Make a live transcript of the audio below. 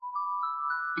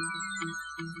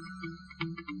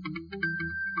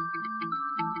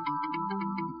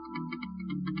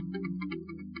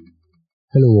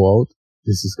Hello world,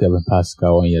 this is Kevin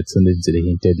Pascal and you're tuned into the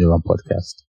Hinted Neuron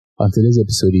podcast. On today's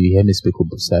episode, you hear me speak with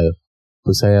Busayo.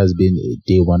 Busayo has been a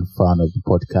day one fan of the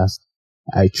podcast.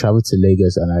 I traveled to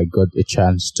Lagos and I got a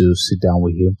chance to sit down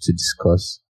with him to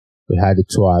discuss. We had a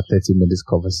 2-hour, 30 minutes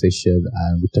conversation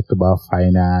and we talked about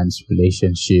finance,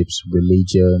 relationships,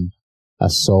 religion,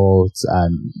 assault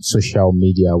and social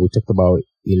media. We talked about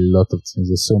a lot of things.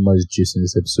 There's so much juice in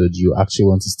this episode. You actually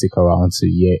want to stick around to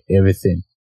hear everything.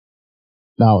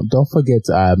 Now, don't forget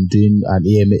I'm doing an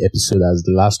AMA episode as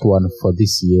the last one for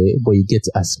this year, but you get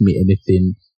to ask me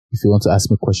anything. If you want to ask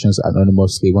me questions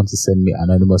anonymously, want to send me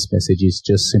anonymous messages,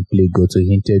 just simply go to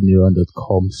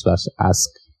hintedneuron.com/ask,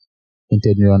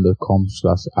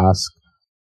 hintedneuron.com/ask.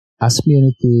 Ask me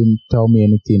anything, tell me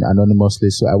anything anonymously,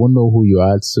 so I won't know who you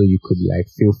are, so you could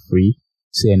feel free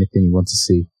to say anything you want to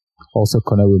say. Also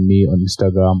connect with me on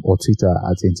Instagram or Twitter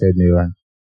at hintedneuron.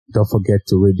 Don't forget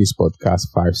to rate this podcast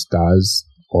 5 stars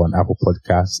on Apple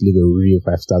Podcasts, leave a review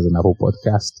 5 stars on Apple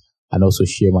Podcasts, and also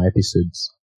share my episodes.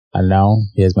 And now,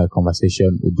 here's my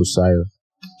conversation with Busayo.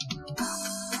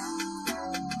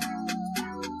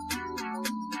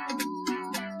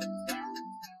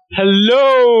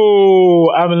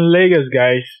 Hello, I'm in Lagos,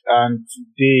 guys, and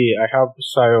today I have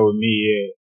Busayo with me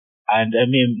here. And I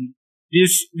mean,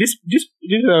 this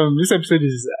episode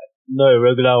is not a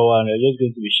regular one. We're just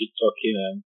going to be shit talking,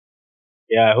 and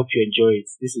yeah, I hope you enjoy it.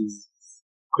 This is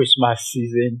Christmas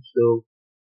season, so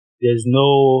there's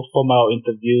no formal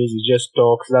interviews, it's just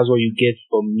talks. That's what you get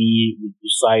from me with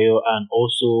Busayo, and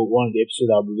also one of the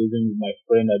episodes I'll be doing with my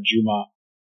friend Ajuma.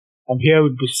 I'm here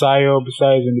with Busayo.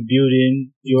 Busayo is in the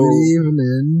building. Good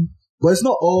evening. But it's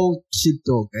not all shit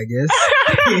talk, I guess.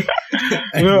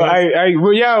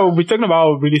 We'll be talking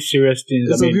about really serious things.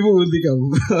 So people will think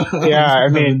I'm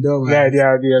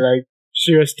they're like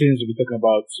serious things we'll be talking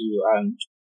about too, and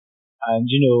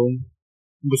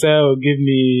Busayo gave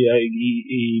me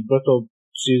he brought up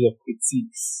series of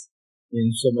critiques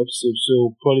in some episodes, so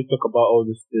we'll probably talk about all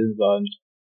these things and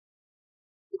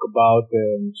talk about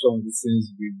some of the things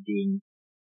we've been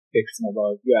texting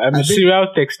about. Yeah, I'm a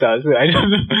serial texter, so I don't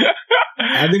know.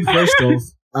 I think first off,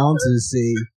 I want to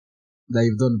say that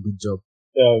you've done a good job.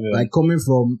 Yeah, man. Like coming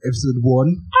from episode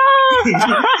 1,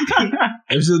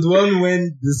 episode 1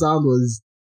 when the sound was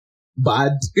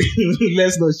bad.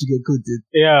 Let's not sugarcoat it.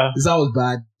 Yeah. The sound was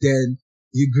bad. Then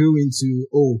you grew into,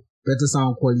 better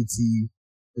sound quality.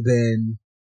 Then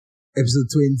episode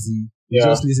 20,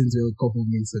 just listened to it a couple of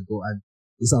minutes ago and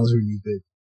it sounds really good.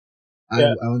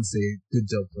 I want to say good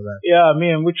job for that. Yeah,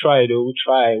 man, we try though. We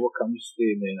try. What can we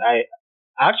say, man? I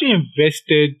actually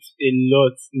invested a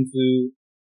lot into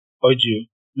audio.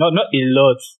 Not a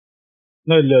lot.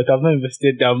 Not a lot. I've not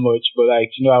invested that much, but I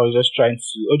was just trying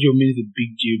to. Audio means a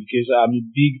big deal because I'm a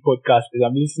big podcaster.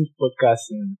 I'm listening to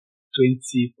podcasts in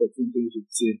 2014,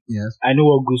 2015. Yes. I know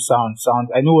what good sound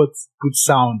sounds. I know what good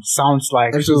sound sounds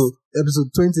like. Episode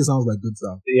 20 sounds like good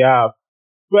sound. Yeah.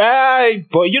 Right.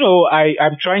 But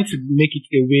I'm trying to make it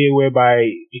a way whereby,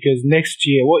 because next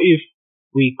year, what if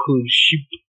we could ship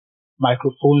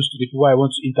microphones to the people I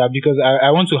want to interview, because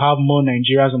I want to have more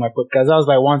Nigerians on my podcast. That's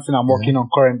one thing I'm working on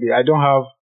currently. I don't have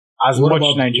much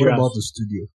Nigerians. What about the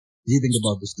studio? Do you think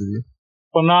about the studio?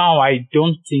 For now, I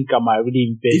don't think I might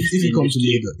really invest if you come to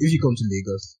Lagos. If you come to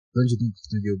Lagos, don't you think the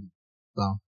studio will be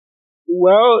down?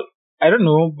 Well, I don't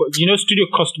know, but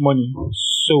studio costs money.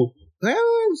 So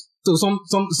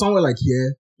somewhere like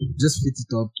here, just fit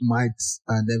it up, mics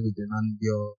and everything, and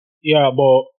your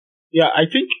I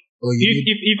think.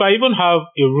 If I even have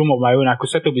a room of my own, I could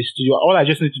set up a studio. All I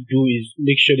just need to do is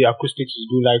make sure the acoustics is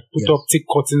good, put up thick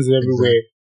curtains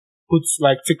everywhere, put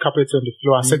thick carpets on the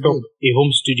floor and set up a home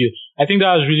studio. I think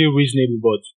that is really reasonable,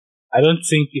 but I don't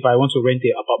think if I want to rent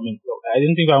an apartment, I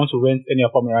don't think if I want to rent any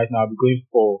apartment right now, I'll be going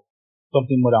for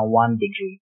something more than 1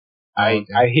 bedroom. I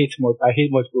hate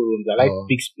multiple rooms. I like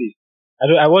big space.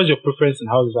 What's your preference in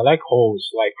houses? I like halls,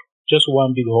 just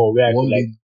one big hall where I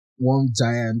could one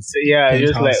giant space. I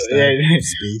just like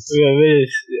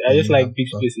big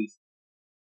spaces.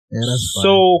 Yeah, that's fine.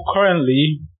 So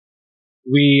currently,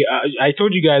 I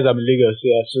told you guys I'm in Lagos,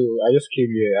 so I just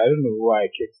came here. I don't know why I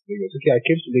came to Lagos. Okay, I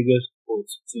came to Lagos for 2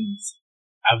 things.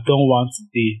 I've done one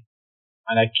today,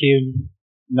 and I came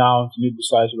now to meet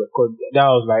Busayo to record. That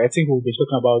was I think we've been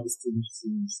talking about this thing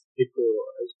since April.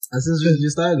 Since you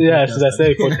started since I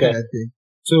started podcast.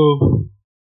 So,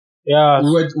 yeah. We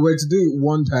were to do it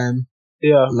one time.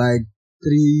 Yeah.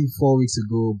 3-4 weeks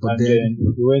ago, but then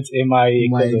we went MIA.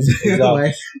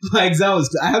 my exam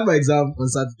was. I had my exam on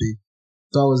Saturday,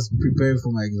 So I was preparing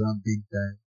for my exam big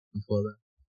time before that.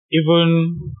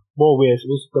 Even what we're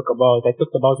supposed to talk about, I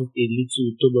talked about it a little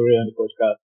with Tobore on the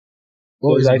podcast.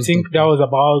 Because I think that was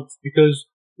about, because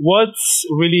what's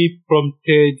really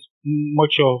prompted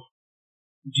much of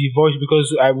the voice,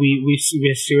 because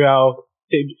we're serial,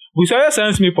 we started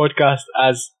sending me podcast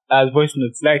as voice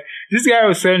notes. Like, this guy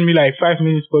was sending me like 5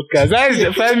 minutes podcast. That is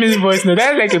 5 minutes voice note.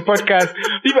 That's like a podcast.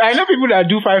 I know people that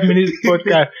do 5 minutes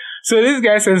podcast. So this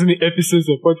guy sends me episodes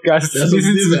of podcasts.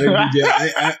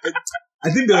 I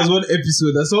think there was one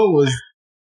episode that someone was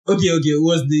okay. It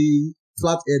was the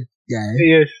flat earth guy.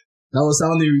 Yes. That was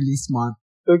sounding really smart.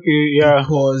 Okay, yeah.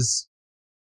 Because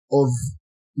of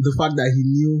the fact that he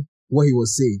knew what he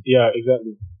was saying. Yeah,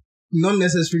 exactly. Not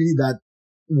necessarily that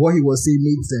what he was saying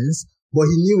made sense, but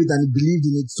he knew it and he believed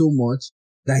in it so much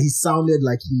that he sounded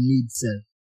like he made sense.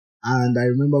 And I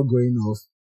remember going off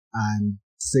and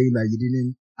saying that you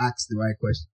didn't ask the right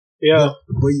question. Yeah.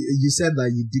 But you said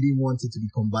that you didn't want it to be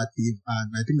combative, and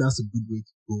I think that's a good way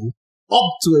to go.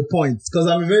 Up to a point, because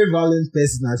I'm a very violent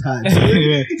person at heart.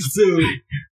 So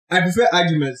I prefer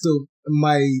argument. So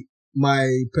my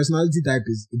personality type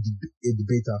is a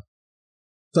debater.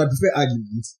 So I prefer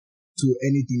arguments to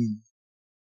anything.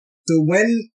 So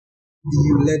when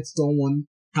you let someone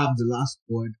have the last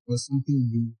word or something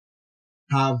you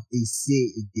have a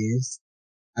say against,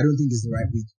 I don't think it's the right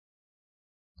way.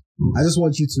 I just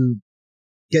want you to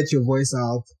get your voice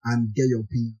out and get your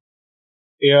opinion.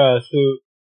 Yeah, so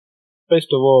first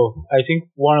of all, I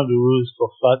think one of the rules for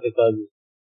flat earthers is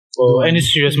for any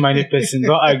serious-minded person,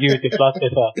 don't argue with the flat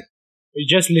earther. You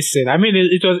just listen. I mean,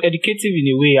 it was educative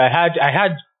in a way. I had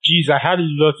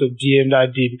lots of DM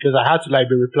that day because I had to like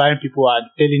be replying people and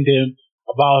telling them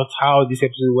about how this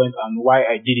episode went and why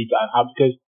I did it and how,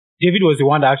 because David was the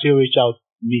one that actually reached out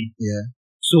to me. Yeah.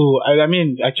 So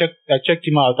I checked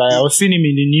him out. I was seeing him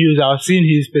in the news. I was seeing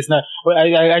his personal.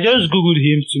 I just googled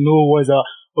him to know what's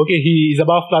okay. He is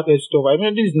about flat earth stuff. I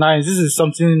mean, this is nice. This is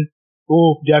something.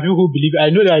 Oh, there are people who believe.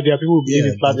 I know that there are people who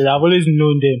believe in flat earth. I've always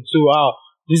known them. So wow,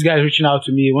 this guy is reaching out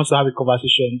to me. He wants to have a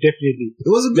conversation. Definitely, it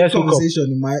was a good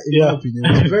conversation in my opinion.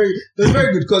 It was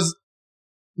very good because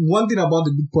one thing about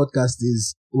the good podcast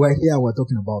is we're here and we're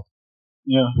talking about.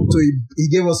 Yeah. So he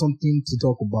gave us something to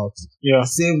talk about. Yeah.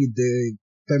 Same with the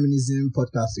feminism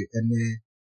podcast, and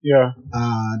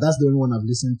that's the only one I've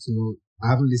listened to.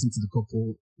 I haven't listened to the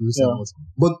couple recent ones,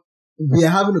 but we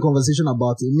are having a conversation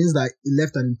about it. It means that it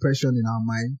left an impression in our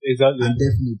mind. Exactly, and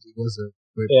definitely it was a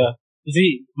great. Yeah, you see,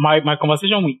 my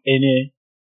conversation with Ene,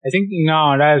 I think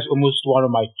now that is almost one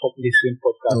of my top listening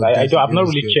podcasts. I've not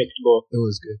really checked, but it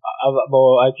was good. But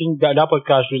I think that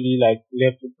podcast really like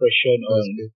left impression on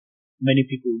many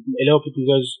people, a lot of people,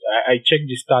 because I checked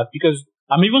the stats because.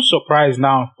 I'm even surprised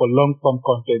now for long-form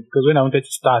content because when I wanted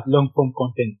to start long-form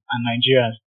content and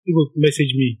Nigerians, people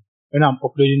message me when I'm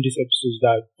uploading these episodes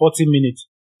that 40 minutes,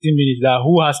 10 minutes, that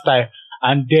who has time?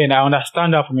 And then I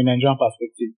understand that from a Nigerian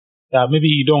perspective that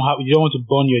maybe you don't want to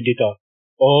burn your data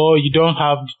or you don't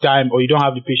have the time or you don't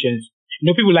have the patience. You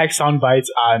know, people like sound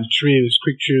bites and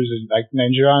quick trails, like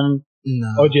Nigerian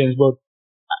audience, but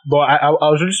I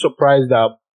was really surprised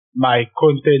that my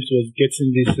content was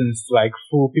getting listened like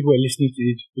full. People were listening to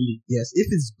it fully. Yes, if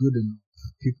it's good enough,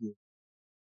 people.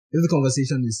 If the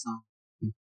conversation is sound.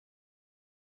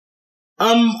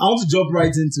 I want to jump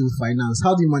right into finance.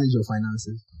 How do you manage your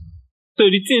finances? So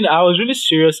the thing, I was really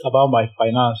serious about my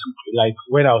finance, like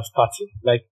when I was starting.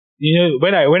 Like, you know,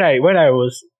 when I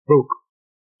was broke,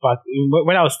 but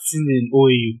when I was still in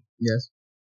OAU, yes,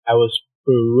 I was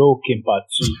broke in part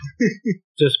 2.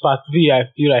 Just part 3, I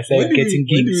feel I started getting gigs.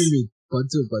 When did we meet? Part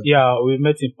 2, part 3? Yeah, we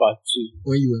met in part 2.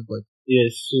 When you went part 2?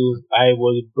 Yes, so I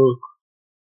was broke.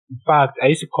 In fact,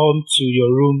 I used to come to your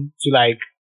room to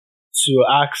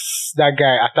ask that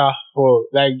guy Ata for,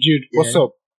 like, dude, what's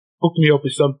up? Hook me up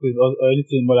with something or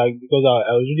anything, but like, because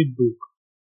I was really broke.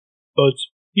 But,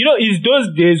 you know, it's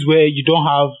those days where you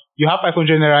have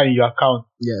 500 naira in your account.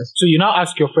 Yes. So you now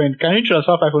ask your friend, can you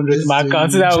transfer 500 to my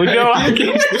account? So that we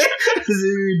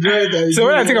So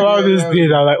when I think about those days,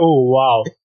 I'm like, oh wow.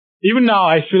 Even now,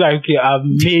 I feel like, okay, I've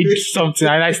made something,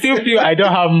 and I still feel I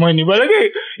don't have money. But okay,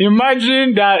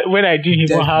 imagine that when I didn't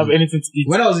even have anything to eat.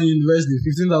 When I was in university,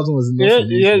 15,000 was enough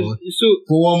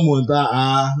for 1 month.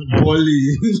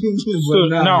 Poly. So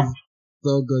now,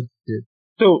 so good.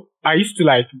 So I used to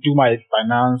like do my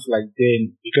finance like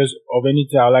then because of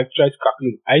anything. I like try to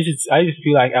calculate. I used to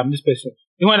feel like I'm this person.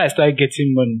 Even when I started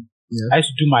getting money, I used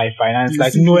to do my finance,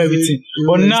 know everything.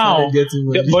 But now,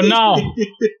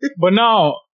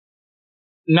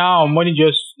 now money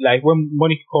just like when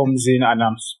money comes in and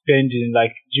I'm spending,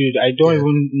 like, dude, I don't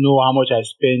even know how much I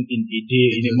spend in a day,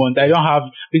 in a month. I don't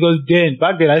have, because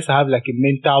back then I used to have like a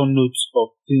mental notes of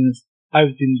things, how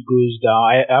things goes down.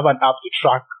 I have an app to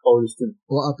track all these things.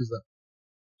 What app is that?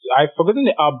 I've forgotten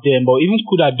the app then, but even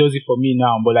Kuda does it for me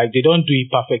now, but like they don't do it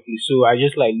perfectly, so I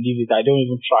just like leave it. I don't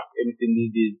even track anything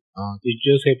these days. They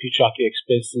just help you track your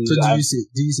expenses. So do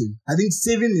you save? I think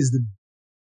saving is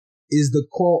the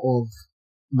core of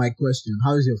my question.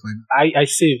 How is your finance? I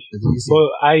save. But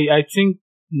I think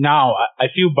now I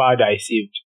feel bad I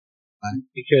saved.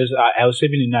 Because I was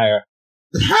saving in Naira.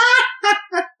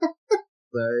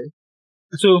 Sorry.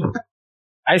 So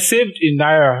I saved in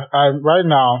Naira, and right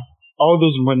now all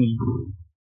those money,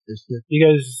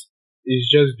 because it's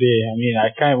just there. I mean,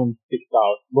 I can't even take it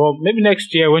out. But maybe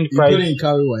next year when the price... You put it in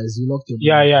carry-wise, you locked your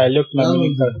money. Yeah, I locked my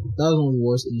money. That's one of the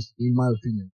worst things, in my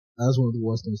opinion. That's one of the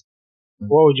worst things.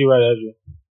 What would you rather do?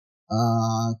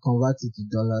 Convert it to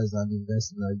dollars and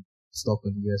invest in like stock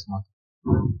on the US market.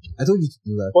 I told you to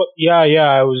do that. But yeah,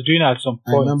 I was doing it at some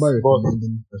point. I remember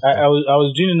recommending. I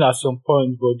was doing it at some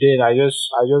point, but then I just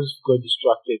got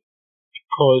distracted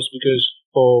because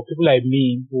for people like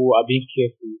me who are being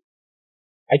careful,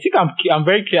 I think I'm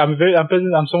very careful.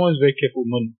 I'm someone who's very careful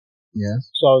with money. Yeah.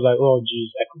 So I was like, oh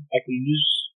geez, I could use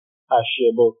cash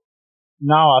here, but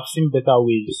now I've seen better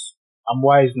ways. I'm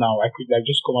wise now. I could like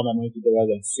just come out my money to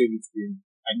dollars and save it in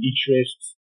an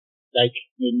interest, like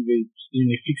in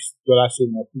a fixed dollar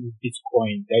saving or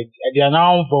Bitcoin. Like there are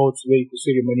now vaults where you could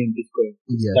save your money in Bitcoin.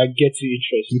 Yeah. That gets you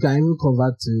interest. You can even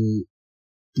convert to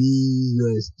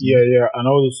BUSD. Yeah, and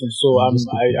all these things. So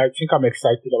I think I'm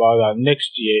excited about that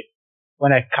next year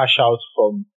when I cash out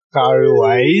from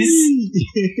carry-wise.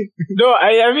 No,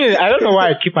 I mean, I don't know why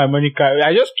I keep my money carry.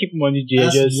 I just keep money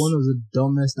there. That's one of the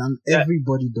dumbest, and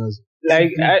everybody does it.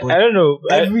 Like, I don't know.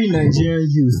 Every Nigerian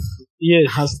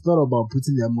youth has thought about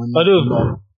putting their money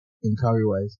in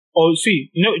carry-wise. Oh, see,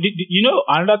 you know,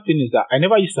 another thing is that I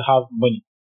never used to have money,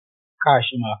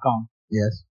 cash in my account.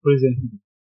 Yes. Presently,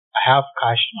 I have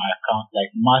cash in my account,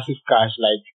 like massive cash.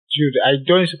 Like, dude, I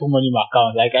don't used to put money in my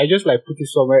account. Like, I just like put it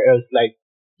somewhere else. Like,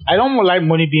 I don't like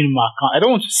money being in my account. I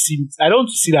don't want to see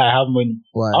that I have money.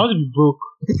 Why? I want to be broke.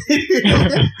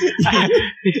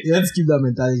 You have to keep that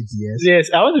mentality, yes?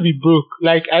 Yes, I want to be broke.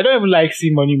 Like, I don't even like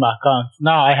seeing money in my account.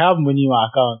 Now I have money in my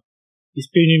account. It's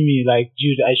paining me. Like,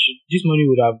 dude, this money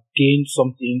would have gained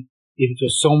something if it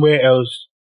was somewhere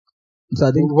else. So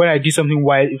I think if I did something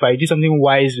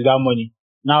wise with that money,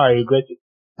 now I regret it.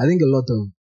 I think a lot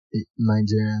of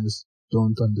Nigerians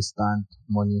don't understand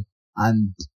money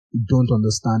and don't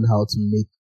understand how to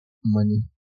make money.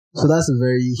 So that's a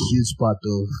very huge part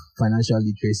of financial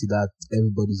literacy that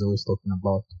everybody's always talking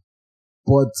about.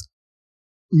 But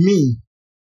me,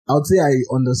 I would say I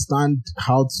understand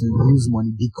how to use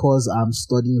money because I'm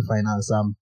studying finance. I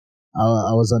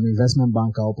was an investment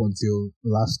banker up until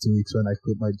last 2 weeks when I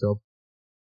quit my job.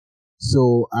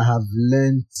 So I have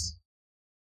learned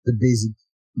the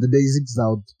basics that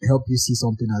would help you see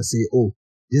something and say, oh,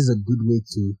 this is a good way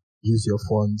to use your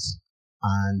funds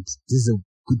and this is a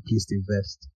good place to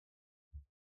invest.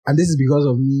 And this is because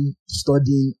of me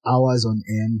studying hours on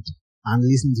end and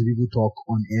listening to people talk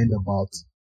on end about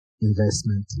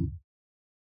investment.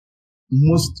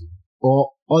 Most or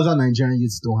other Nigerian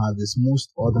youths don't have this.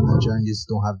 Most other Nigerian youths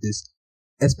don't have this,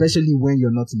 especially when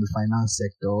you're not in the finance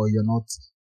sector or you're not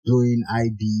doing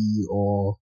IB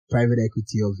or private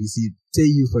equity or VC. Say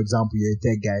you, for example, you're a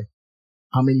tech guy.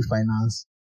 How many finance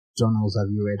journals have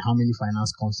you read? How many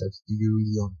finance concepts do you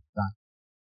really understand?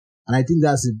 And I think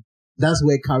that's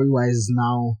where carry-wise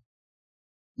now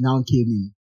came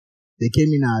in. They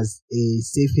came in as a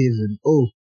safe haven. Oh,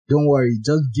 don't worry,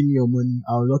 just give me your money.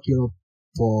 I'll lock you up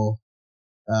for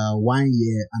 1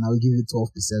 year and I'll give you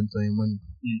 12% on your money.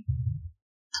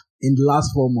 In the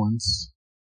last 4 months,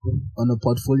 on a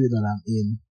portfolio that I'm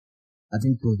in, I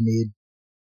think we've made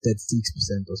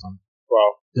 36% or something.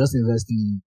 Wow. Just investing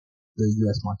in the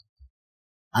US market.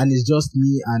 And it's just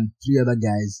me and 3 other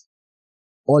guys,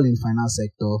 all in finance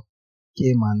sector,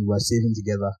 came and we're saving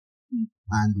together.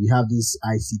 And we have this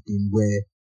IC thing where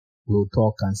we'll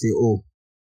talk and say, oh,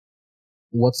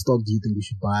 what stock do you think we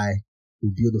should buy?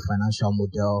 We'll build a financial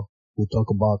model. We'll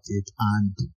talk about it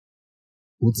and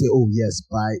we'll say, oh yes,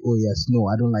 buy. Oh yes, no,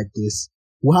 I don't like this.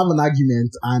 We'll have an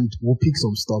argument and we'll pick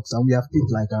some stocks, and we have picked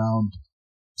like around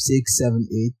 6, 7,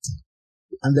 8,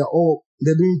 and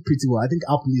they're doing pretty well. I think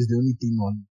Apple is the only thing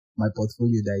on my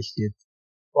portfolio that is shit.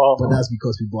 Wow. But that's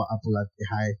because we bought Apple at a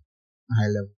high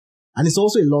level. And it's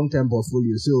also a long-term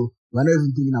portfolio. So we're not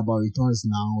even thinking about returns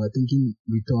now. We're thinking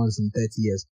returns in 30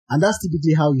 years. And that's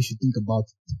typically how you should think about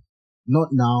it.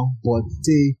 not now, but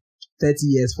say 30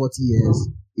 years, 40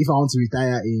 years, if I want to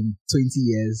retire in 20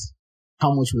 years,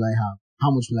 how much will I have?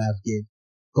 How much will I have gained?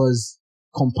 Because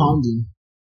compounding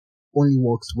only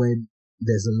works when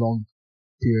there's a long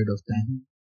period of time.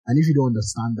 And if you don't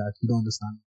understand that, you don't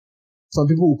understand. Some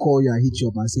people will call you and hit you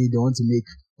up and say they want to make,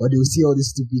 or they will see all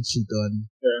this stupid shit on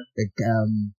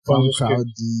FarmCrowd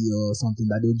or something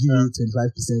that they'll give you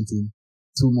 25% in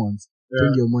 2 months.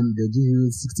 Bring your money, they'll give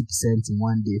you 60% in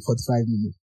 1 day, 45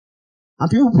 minutes. And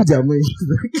people put their money into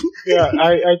that.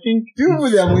 I think people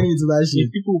put their money into that shit.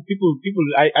 People.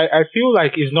 I feel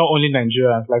like it's not only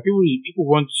Nigerians. Like people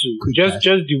want to just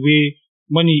the way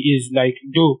money is like.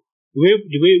 Though the way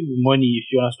with money,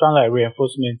 if you understand like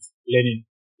reinforcement learning,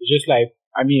 it's just like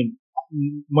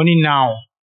money now,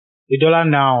 $1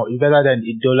 now is better than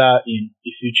 $1 in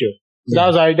the future. So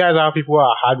that's how people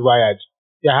are hardwired.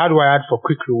 They're hardwired for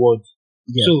quick rewards.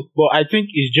 Yeah. So, but I think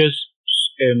it's just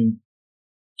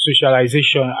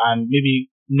socialization and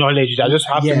maybe knowledge that just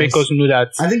have to make us know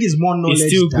that. I think it's more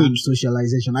knowledge than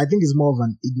socialization. I think it's more of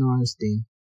an ignorance thing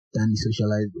than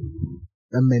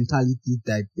a mentality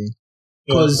type thing.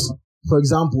 Because, for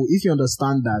example, if you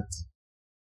understand that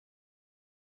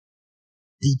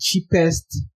the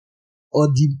cheapest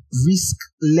or the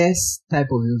risk-less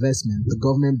type of investment, the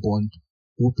government bond,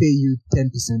 will pay you 10%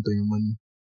 on your money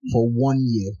for 1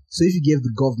 year. So if you give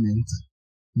the government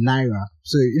Naira,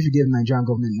 so if you give Nigerian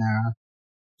government Naira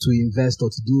to invest or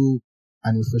to do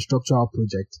an infrastructural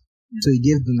project, so you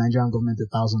give the Nigerian government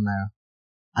 1,000 Naira,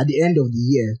 at the end of the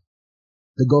year,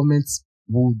 the government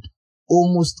would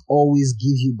almost always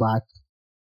give you back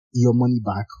your money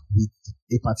back with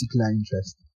a particular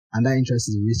interest. And that interest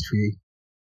is risk-free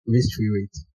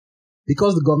rate.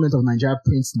 Because the government of Nigeria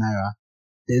prints Naira,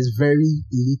 there's very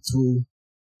little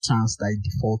chance that it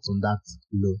defaults on that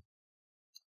loan.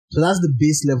 So that's the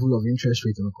base level of interest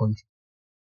rate in the country.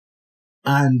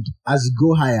 And as you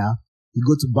go higher, you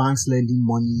go to banks lending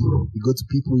money, you go to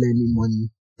people lending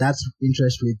money, that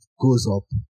interest rate goes up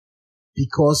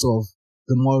because of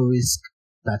the more risk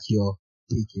that you're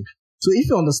taking. So if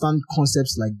you understand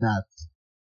concepts like that,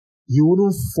 you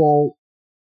wouldn't fall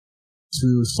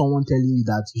to someone telling you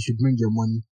that you should bring your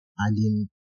money and in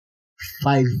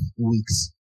 5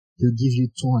 weeks, he'll give you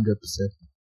 200%.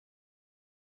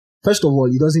 First of all,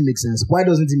 it doesn't make sense. Why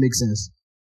doesn't it make sense?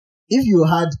 If you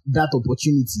had that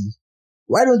opportunity,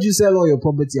 why don't you sell all your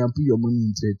property and put your money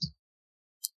into it?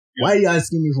 Why are you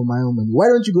asking me for my own money? Why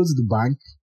don't you go to the bank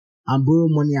and borrow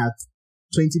money at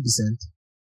 20%,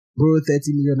 borrow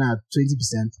 30 million at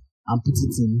 20% and put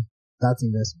it in that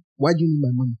investment? Why do you need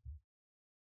my money?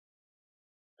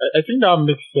 I think that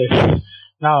makes sense.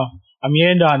 Now, I'm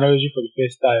hearing that analogy for the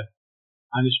first time,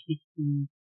 and it's pretty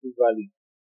valid.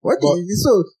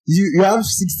 So you have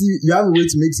 60, you have a way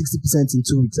to make 60% in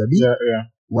 2 weeks, Abi? Yeah.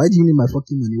 Why do you need my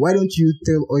fucking money? Why don't you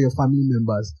tell all your family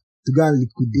members to go and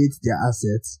liquidate their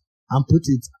assets and put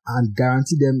it and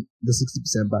guarantee them the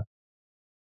 60% back?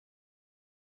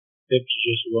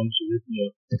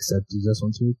 Except you just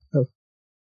want to rip me off.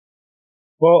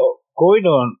 Well, going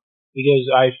on, because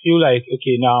I feel like,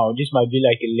 okay, now this might be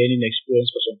like a learning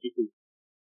experience for some people.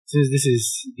 Since this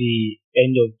is the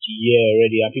end of the year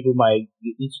already, and people might,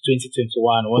 into 2021,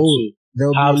 want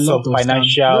to have some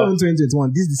financial... No,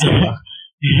 2021, this December.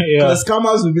 Because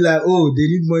scammers will be like, they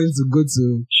need money to go to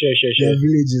their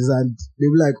villages, and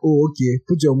they'll be like, okay,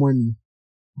 put your money.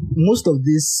 Most of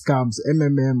these scams,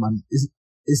 MMM, and it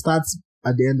starts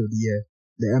at the end of the year,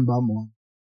 the Ember month.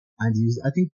 And I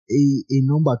think a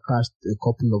number crashed a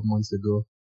couple of months ago.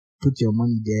 Put your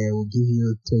money there, we'll give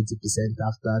you 20%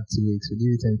 after 2 weeks, we'll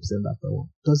give you 10% after 1.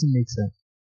 Doesn't make sense.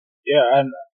 Yeah, and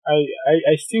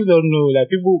I still don't know, like,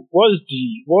 people, what's the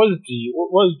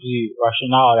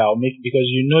rationale that will make, because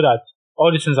you know that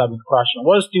all these things have been crashing.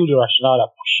 What's still the rationale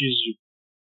that pushes you?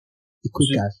 The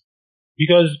quick cash.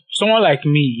 Because someone like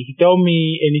me, if you tell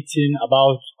me anything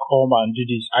about come and do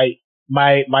this,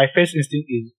 my first instinct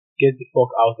is get the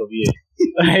fuck out of here.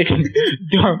 Like, I'm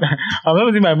not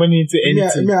putting my money into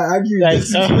anything. I argue. I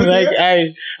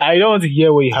don't want to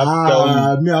hear what you have to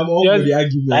tell me. I'm all for the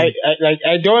argument.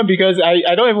 I don't, because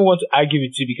I don't even want to argue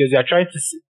with you, because they're trying to.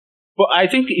 But I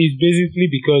think it's basically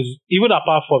because, even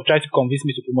apart from trying to convince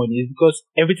me to put money, it's because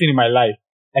everything in my life,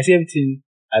 I see everything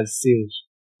as sales.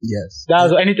 Yes.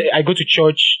 That's anything. I go to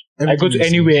church. Everything, I go to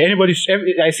anywhere.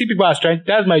 I see people are trying.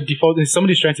 That's my default. And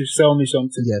somebody's trying to sell me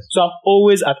something. Yes. So I'm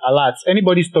always at alert.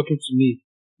 Anybody's talking to me,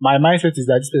 my mindset is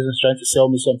that this person's trying to sell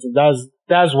me something.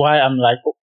 That's why I'm like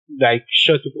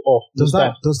shut people off. Does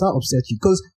that upset you?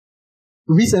 Because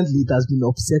recently it has been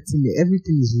upsetting me.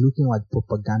 Everything is looking like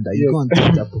propaganda. You go on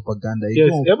Twitter, propaganda. You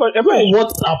go on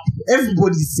WhatsApp.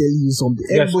 Everybody's selling you something.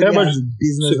 Everybody has a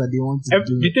business that they want to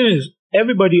do. The thing is,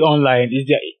 everybody online is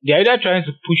they're either trying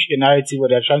to push a narrative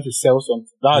or they're trying to sell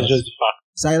something. That's just the fact.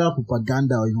 It's either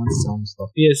propaganda or you want to sell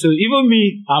stuff. Yeah. So even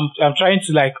me, I'm trying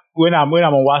to like when I'm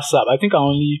on WhatsApp. I think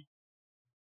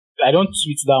I don't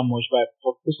tweet that much, but I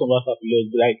post on WhatsApp a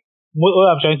lot. But like what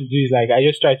I'm trying to do is like I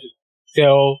just try to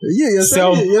sell. Yeah, you're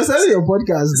selling your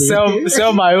podcast.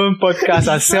 Sell my own podcast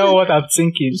and sell what I'm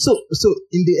thinking. So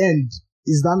in the end,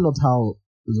 is that not how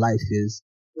life is?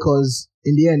 Because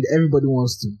in the end, everybody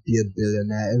wants to be a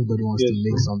billionaire. Everybody wants to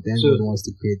make something. Everybody wants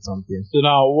to create something. So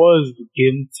now, what is the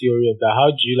game theory of that? How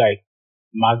do you like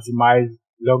maximize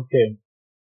long term?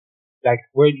 Like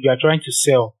when you are trying to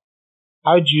sell,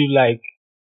 how do you like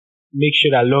make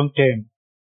sure that long term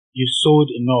you sold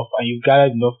enough and you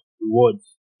gathered enough rewards?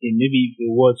 And maybe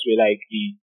rewards were like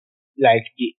the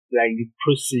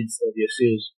proceeds of your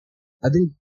sales. I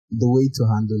think the way to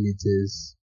handle it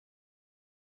is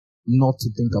not to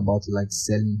think about it like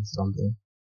selling something.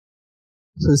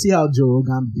 So see how Joe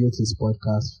Rogan built his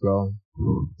podcast from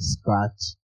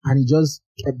scratch, and he just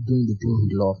kept doing the thing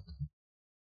he loved.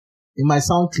 It might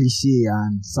sound cliche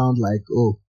and sound like,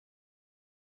 oh,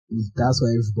 that's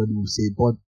what everybody will say,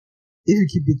 but if you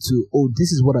keep it to, oh,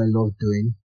 this is what I love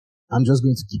doing, I'm just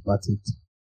going to keep at it.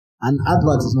 And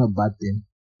advert is not a bad thing.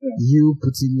 You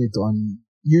putting it on,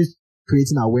 you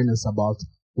creating awareness about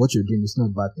what you're doing is not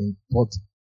a bad thing. But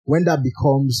when that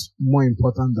becomes more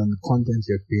important than the content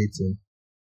you're creating,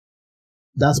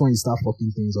 that's when you start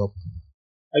fucking things up.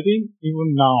 I think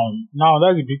even now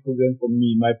that's a big problem for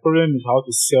me. My problem is how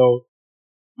to sell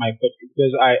my podcast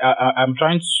because I'm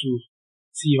trying to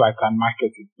see if I can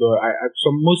market it.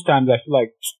 So most times I feel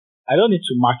like I don't need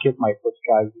to market my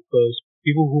podcast because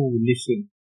people who will listen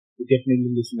will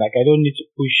definitely listen. Like I don't need to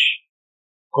push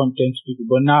content to people.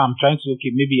 But now I'm trying to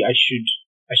maybe I should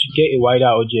get a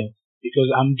wider audience because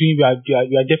we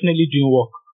are definitely doing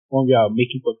work when we are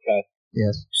making podcasts.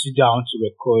 Yes. Sit down to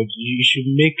record. You should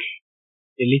make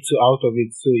a little out of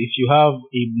it. So if you have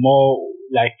a more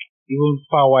like even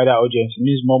far wider audience, it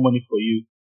means more money for you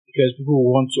because people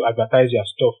will want to advertise your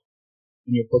stuff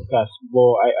in your podcast.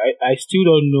 But I still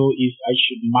don't know if I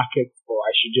should market or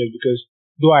I should just because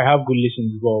though I have good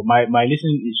listens, but my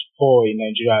listening is poor in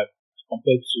Nigeria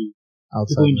compared to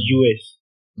people in the US.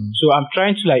 So I'm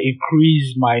trying to like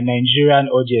increase my Nigerian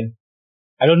audience.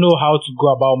 I don't know how to go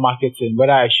about marketing,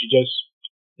 whether I should just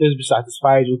be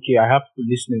satisfied. Okay, I have people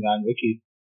listening and okay,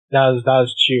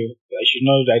 that's chill.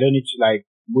 I don't need to like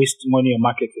waste money on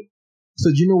marketing. So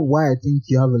do you know why I think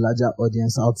you have a larger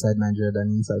audience outside Nigeria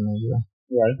than inside Nigeria?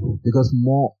 Right. Because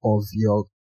more of your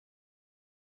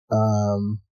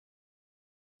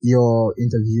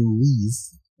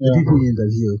interviewees, the people you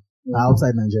interview, are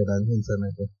outside Nigeria than inside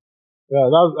Nigeria. Yeah,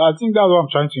 I think that's what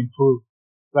I'm trying to improve.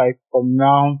 Like from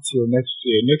now till next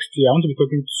year. Next year, I want to be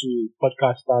talking to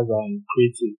podcasters and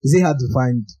creatives. Is it hard to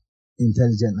find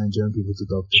intelligent Nigerian people to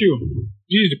talk to? Sure.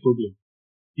 This is the problem.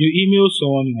 You email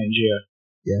someone in Nigeria.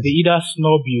 Yes. They either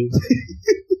snub you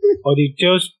or they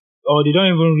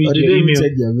don't even read your email.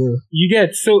 Check their mail. You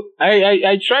get, so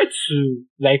I try to,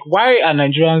 like, why are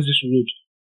Nigerians this rude?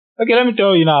 Okay, let me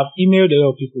tell you now, I've emailed a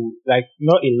lot of people, like,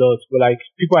 not a lot, but like,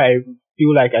 people I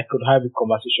feel like I could have a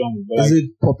conversation with. Is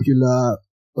it popular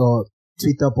or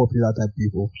Twitter popular type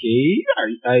people? Okay,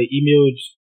 I emailed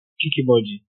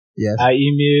Kikimoji. Yes. I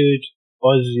emailed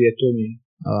Ozzy Etomi.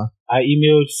 I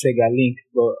emailed Sega Link,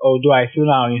 but although I feel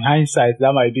now in hindsight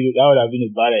that would have been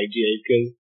a bad idea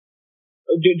because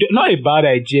not a bad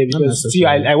idea because still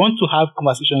I want to have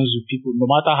conversations with people no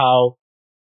matter how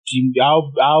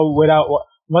no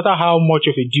matter how much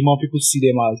of a demon people see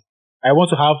them as. I want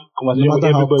to have conversations with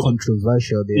everybody. No matter how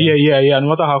controversial they are. Yeah.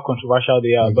 No matter how controversial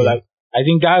they are, but like I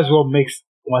think that's what makes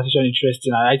conversation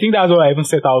interesting, and I think that's what I even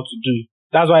set out to do.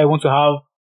 That's why I want to have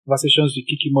conversations with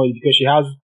Kikimoji because she has.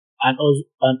 And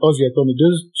Ozzy Etomi,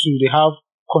 those two, they have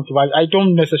controversy. I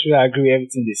don't necessarily agree with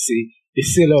everything they say. They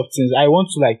say a lot of things. I want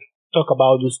to like talk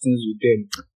about those things with them.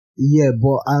 Yeah,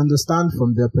 but I understand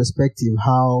from their perspective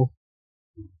how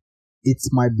it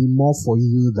might be more for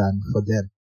you than for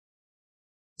them.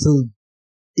 So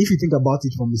if you think about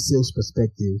it from the sales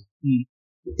perspective,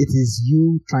 it is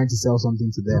you trying to sell something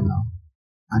to them now.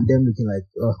 And them looking like,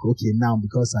 oh, okay, now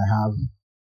because I have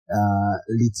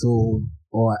little,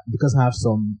 or because I have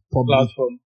some public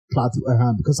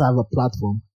platform, because I have a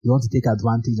platform, you want to take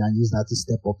advantage and use that to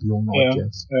step up your own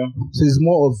audience. Yeah. So it's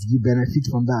more of you benefit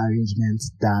from that arrangement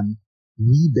than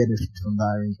we benefit from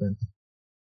that arrangement.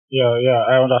 Yeah,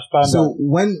 I understand. So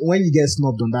when you get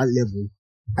snubbed on that level,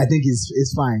 I think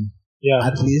it's fine. Yeah.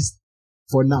 At least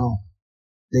for now.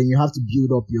 Then you have to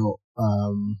build up your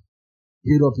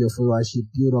followership,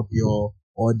 build up your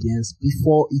audience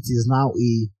before it is now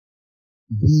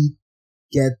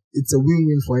it's a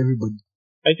win-win for everybody.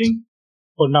 I think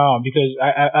for now, because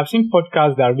I've seen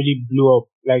podcasts that really blew up.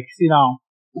 Like, see now,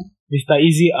 Mr.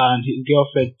 Easy and his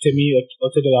girlfriend Temi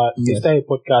Otedola, they started a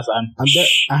podcast and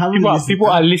people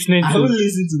are listening to. I haven't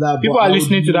listened to that. People are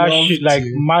listening to that shit like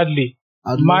madly.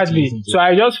 So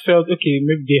I just felt, okay,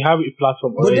 maybe they have a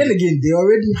platform already. But then again, they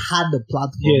already had the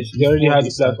platform. Yes, they already had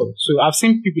the platform. So I've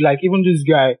seen people like, even this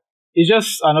guy, he's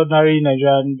just an ordinary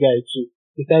Nigerian guy too.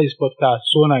 He started his podcast,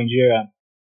 So Nigerian.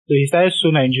 So he started So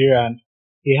Nigerian.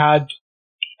 He had,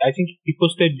 I think he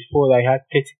posted before that he had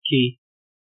 30k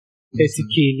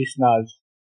listeners.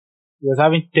 He was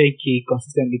having 10k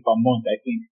consistently per month, I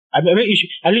think. I mean,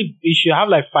 he should have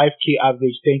like 5k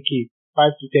average, 10k,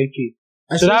 5 to 10k.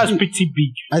 So that's pretty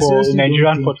big for a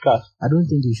Nigerian podcast. I don't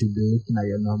think you should be looking at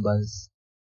your numbers.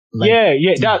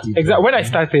 That's exactly. When I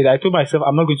started, I told myself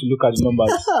I'm not going to look at the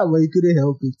numbers. But you couldn't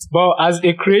help it. But as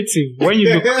a creative, when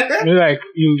you look, like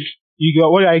you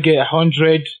got, what did I get?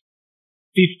 150.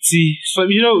 So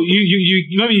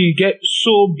you get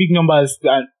so big numbers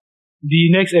that the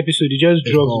next episode it just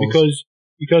drops because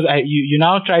you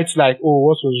now try to like, oh,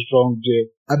 what was wrong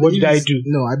there? What did I do?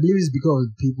 No, I believe it's because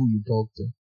of the people you talk to.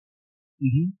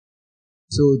 Mm-hmm.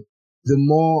 So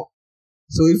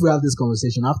if we have this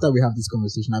conversation, after we have this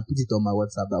conversation, I put it on my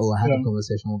WhatsApp that, I had a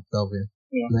conversation with Kelvin.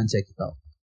 Go and check it out.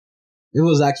 It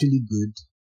was actually good.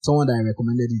 Someone that I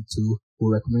recommended it to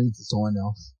will recommend it to someone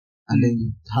else. And then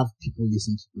you have people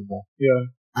listen to you more.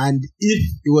 Yeah. And if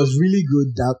it was really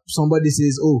good that somebody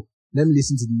says, oh, let me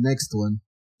listen to the next one,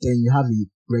 then you have a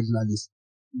regular list,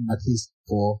 at least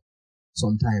for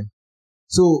some time.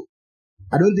 So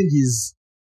I don't think it's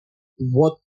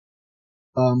what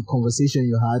conversation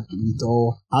you had with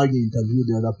or how you interviewed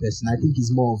the other person. I think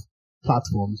it's more of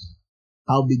platforms.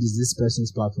 How big is this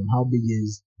person's platform? How big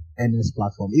is NS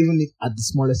platform? Even if at the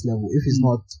smallest level, if it's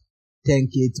not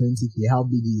 10k, 20k, how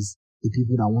big is the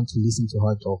people that want to listen to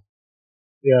her talk?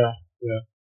 Yeah.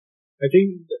 I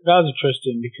think that's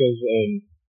interesting because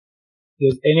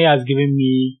NA has given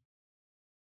me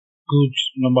good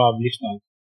number of listeners.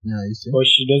 Yeah, you see. But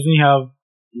she doesn't have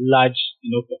large,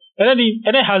 and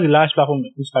then has a large platform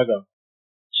on Instagram.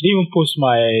 She didn't even post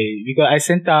because I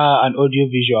sent her an audio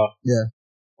visual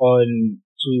on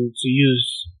to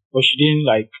use, but she didn't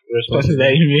respond to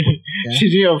that email. Yeah. She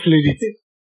didn't upload it.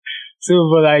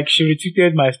 So, but she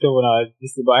retweeted my stuff when I was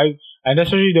listening, but I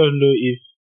necessarily don't know if.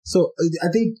 So I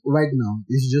think right now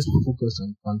you should just focus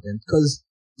on content because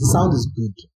the sound is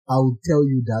good. I will tell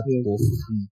you that for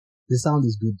free. The sound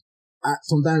is good.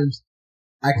 Sometimes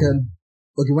I can.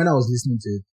 Okay, when I was listening to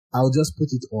it, I'll just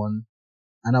put it on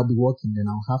and I'll be working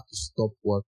and I'll have to stop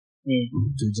work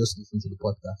to just listen to the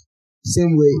podcast.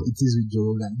 Same way it is with Joe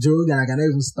Rogan. Joe Rogan, I cannot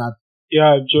even start.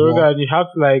 Yeah, Joe Rogan, you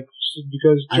have to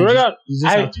because Joe Rogan,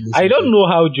 I don't know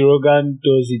how Joe Rogan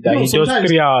does it, that he does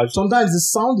 3 hours. Sometimes the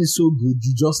sound is so good,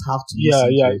 you just have to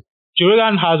listen to it. Joe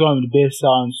Rogan has one of the best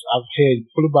sounds I've heard,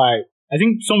 followed by, I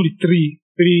think some of the three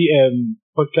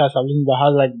podcasts I've listened to that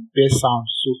has the best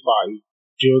sounds so far.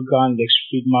 Joe Rogan, Lex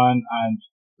Friedman, and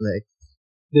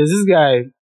there's this guy,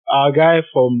 a guy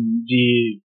from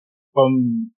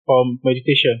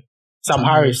meditation, Sam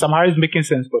Harris. Sam Harris Making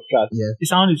Sense podcast. Yeah. His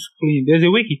sound is clean. There's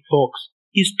a way he talks.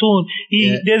 His tone.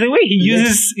 There's a way he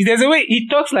uses. There's a way he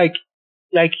talks like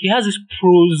he has this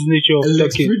prose nature of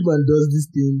Lex Friedman does this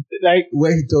thing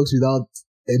where he talks without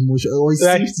emotion, or he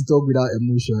seems to talk without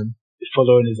emotion. The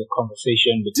following is a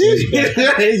conversation between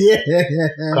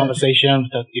conversation.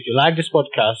 If you like this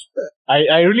podcast,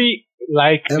 I really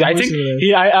like. I think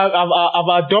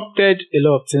I've adopted a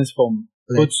lot of things from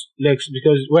both Lex,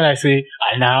 because when I say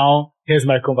here's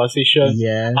my conversation,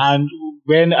 and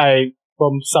when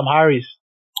from Sam Harris,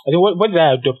 I think what did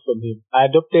I adopt from him? I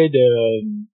adopted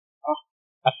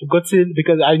I've forgotten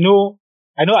because I know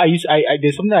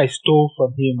there's something I stole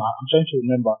from him. I'm trying to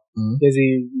remember. There's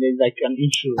an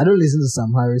intro. I don't listen to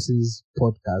Sam Harris's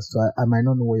podcast, so I might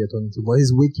not know what you're talking to, but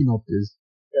his waking up is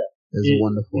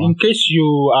wonderful. In case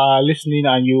you are listening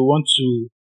and you want to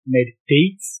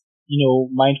meditate,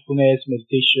 mindfulness,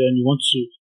 meditation, you want to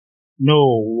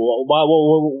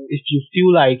know if you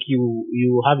feel like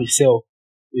you have a self,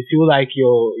 you feel like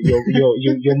your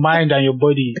mind and your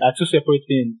body are two separate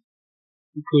things.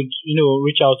 You could,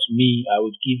 reach out to me. I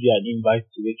would give you an invite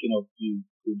to Waking Up. You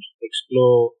could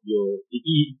explore the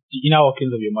inner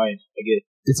workings of your mind, I guess.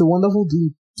 It's a wonderful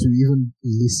thing to even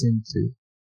listen to.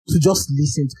 To just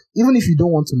listen to. Even if you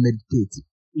don't want to meditate,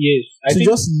 Yes.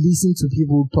 Just listen to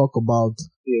people talk about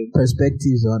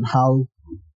perspectives on how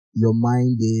your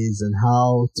mind is and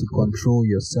how to control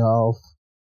yourself.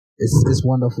 It's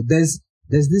wonderful. There's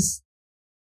this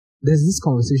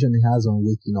conversation he has on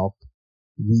waking up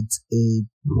with a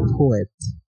poet.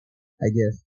 I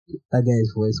guess that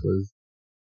guy's voice was.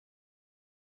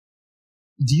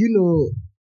 Do you know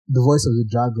the voice of the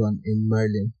dragon in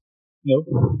Merlin? No.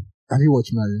 Have you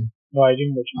watched Merlin? No, I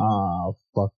didn't watch Merlin. Ah,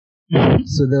 fuck.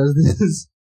 So there's this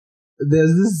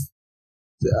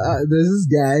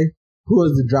guy who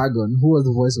was the dragon, who was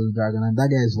the voice of the dragon, and that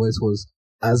guy's voice was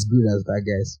as good as that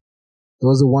guy's. It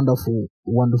was a wonderful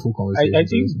conversation. I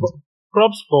think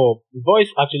props for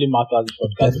voice actually matters in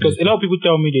podcast. Because a lot of people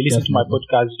tell me they listen to my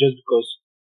podcast just because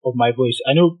of my voice.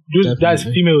 I know that's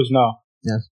females now.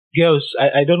 Yes. Girls,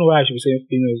 I don't know why I should be saying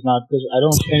females now, because I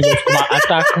don't want anybody to come and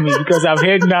attack me, because I've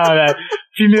heard now that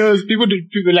females, people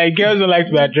like girls don't like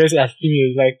to be addressed as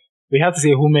females. Like, we have to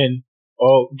say women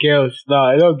or girls.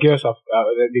 Now, a lot of girls have,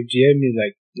 the GM is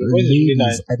like, ladies, really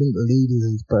nice. I think ladies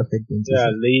is perfect.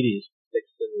 Yeah, ladies.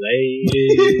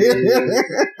 Ladies.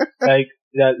 Like,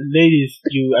 that ladies,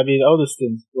 all those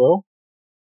things. Well,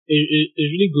 it's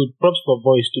really good. Props for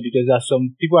voice too, because there are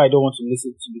some people I don't want to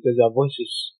listen to because their voice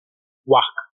is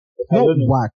whack. Not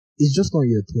whack. It's just not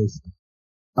your taste.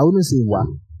 I wouldn't say whack.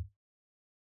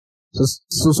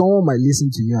 So someone might listen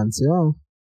to you and say, oh,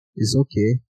 it's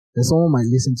okay. Then someone might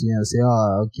listen to you and say,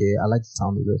 oh, okay, I like the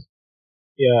sound of this.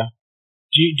 Yeah.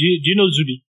 Do you know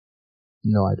Zubi?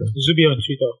 No, I don't. Zubi on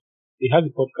Twitter. They have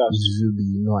a podcast.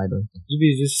 Zubi, no, I don't.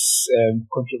 Zubi is this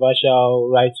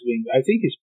controversial right wing. I think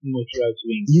it's much right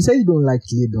wing. You say you don't like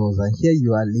labels, and here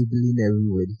you are labeling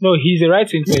everybody. No, he's a right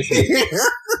wing person.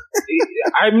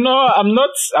 I'm not.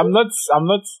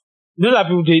 Those are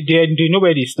people. They know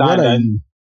where they stand. What are you?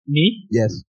 Me?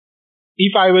 Yes.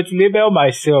 If I were to label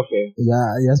myself,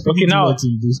 yeah. Okay, now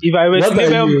if I were to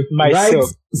label myself,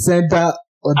 right, center,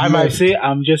 or I might say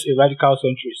I'm just a radical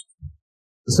centrist.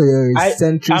 So you're a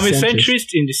centrist. I'm a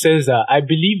centrist in the sense that I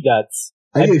believe that.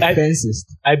 Are you a fencist?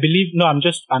 I believe no. I'm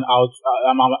just an out.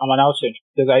 I'm an out centrist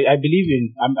because I believe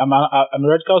in. I'm a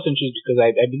radical centrist because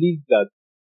I believe that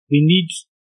we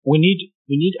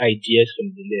need ideas from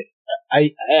the left.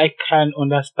 I can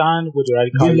understand what the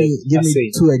radical left give are me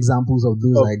saying. 2 examples of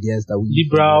those ideas that we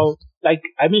liberal. Like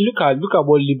look at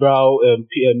what liberal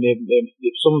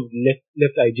some of the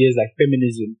left ideas like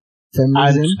feminism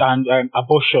and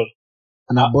abortion.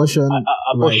 And abortion, right.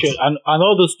 and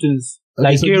all those things, okay,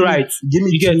 like so gay rights. Give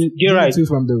me gay rights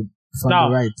from the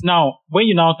right. Now, when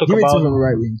you now talk give about me 2 from the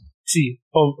right wing. See,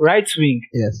 from right wing.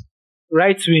 Yes.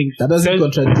 Right wing. That doesn't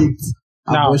contradict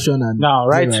abortion and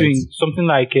right wing. Something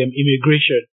like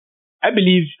immigration. I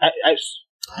believe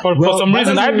for some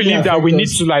reason I believe that we need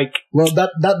to like. Well,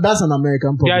 that's an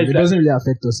American problem. Yeah, it doesn't really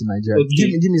affect us in Nigeria.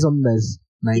 Okay. Give me something that's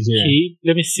Nigerian. Okay,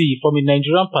 let me see. From a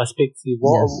Nigerian perspective,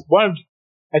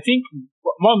 I think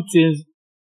one of the things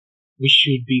we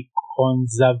should be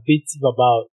conservative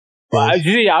about. Yes.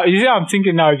 You see, I'm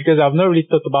thinking now because I've not really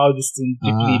thought about this thing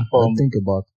deeply from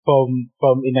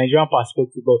a Nigerian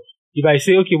perspective. But if I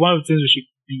say, okay, one of the things we should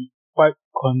be quite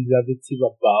conservative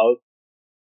about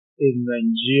in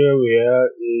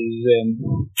Nigeria is,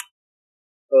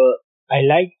 I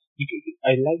like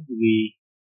the way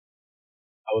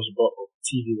I was brought up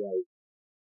TV-wise.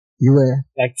 You were?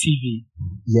 Like TV.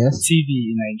 Yes. TV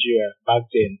in Nigeria back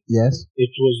then. Yes. It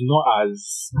was not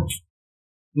as...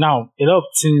 Now, a lot of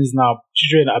things now,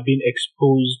 children are being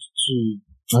exposed to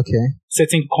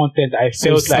certain content. I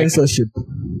felt like... Censorship.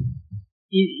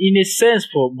 In a sense,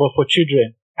 but for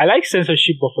children. I like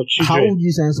censorship, but for children. How would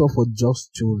you censor for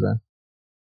just children?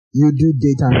 You do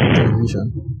daytime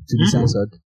television to be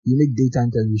censored. You make daytime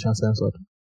television censored.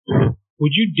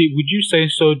 Would you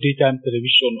censor daytime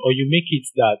television, or you make it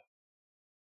that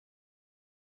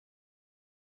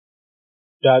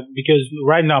because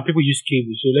right now people use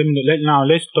cable, so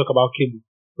let's talk about cable.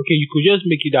 Okay, you could just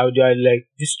make it out there like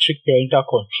this strict parental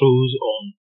controls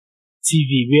on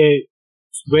TV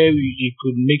where you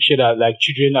could make sure that like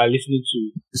children are listening to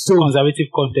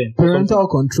conservative content. Parental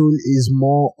control is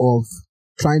more of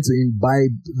trying to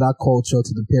imbibe that culture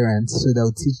to the parents so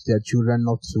they'll teach their children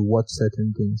not to watch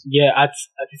certain things. Yeah, at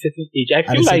a certain age. I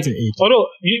feel like, although,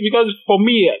 because for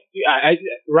me, I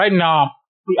right now,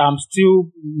 I'm still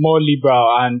more liberal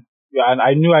and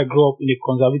I knew I grew up in a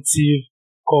conservative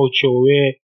culture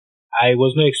where I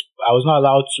was not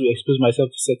allowed to expose myself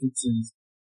to certain things.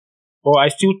 But I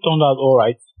still turned out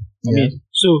alright. I mean,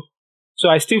 so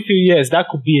I still feel, yes, that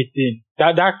could be a thing.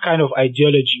 That kind of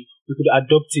ideology, we could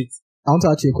adopt it. I want to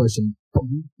ask you a question.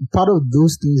 Part of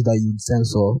those things that you'd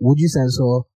censor, would you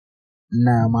censor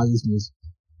Naira Marley's music?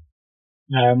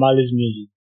 Naira Marley's music.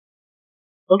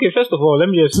 Okay, first of all, let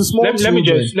me just wait.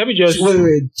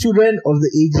 Children of the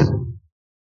age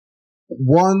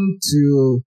 1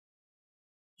 to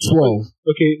 12.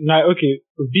 Okay,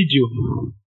 video.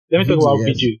 Let me talk about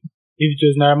video. If it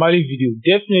was Naira Marley video,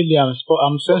 definitely I'm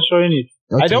censoring it.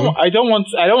 Okay. I don't want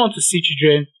to see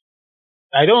children.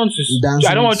 I don't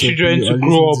want children to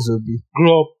grow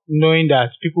up knowing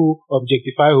that people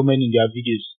objectify women in their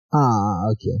videos.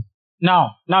 Okay.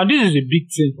 Now this is a big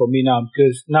thing for me now,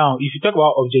 because now if you talk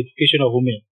about objectification of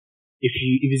women, if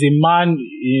it's a man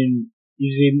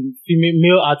he's a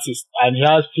male artist and he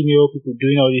has female people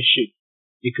doing all this shit,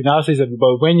 you can now say something.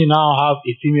 But when you now have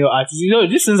a female artist,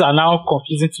 these things are now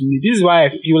confusing to me. This is why I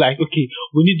feel like, okay,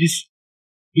 we need this,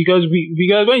 because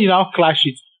when you now clash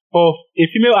it, for a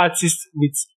female artist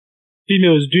with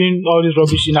females doing all this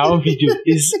rubbish in our own video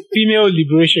is female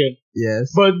liberation.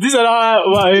 Yes. But this is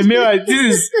a male. This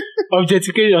is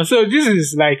objectification. So this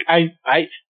is like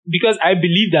because I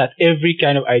believe that every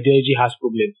kind of ideology has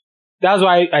problems. That's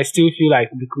why I still feel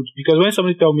like because when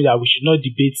somebody tells me that we should not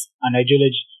debate an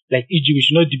ideology, like e.g. we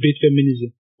should not debate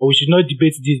feminism, or we should not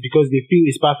debate this because they feel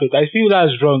it's perfect, I feel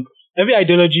that's wrong. Every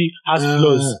ideology has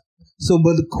flaws. So,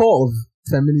 but the core of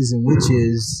feminism, which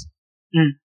is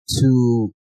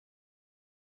to...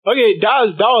 Okay,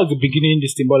 that was the beginning of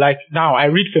this thing, but like now I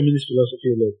read feminist philosophy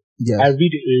a lot. Yes. I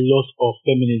read a lot of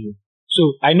feminism.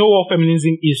 So I know what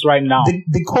feminism is right now.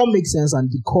 The core makes sense and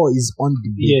the core is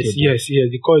undebatable. Yes.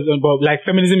 The core is but like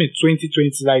feminism in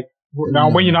 2020, like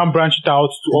now when you now branch it out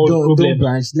to all the problems. Don't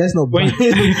branch. Let's not branch.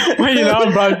 When you now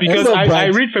branch, because I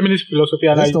read feminist philosophy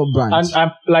and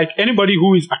I'm like anybody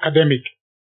who is academic,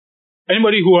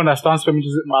 anybody who understands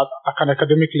feminism at an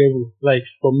academic level, like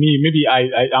for me, maybe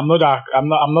I'm not a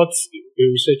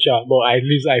researcher, but at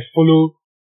least I follow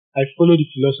the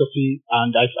philosophy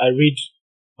and I read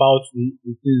about the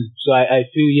things. So I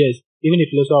feel yes, even a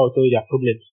philosopher will tell you there are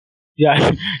problems. Yeah,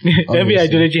 every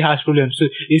ideology has problems. So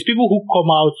it's people who come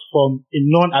out from a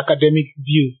non-academic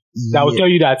view that will tell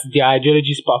you that their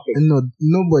ideology is perfect. No,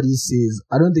 nobody says.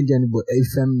 I don't think a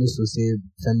feminist will say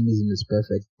feminism is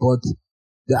perfect, but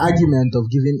the argument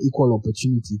of giving equal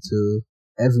opportunity to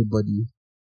everybody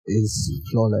is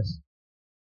flawless.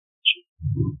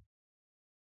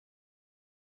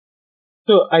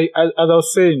 So as I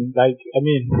was saying, like, I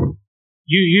mean,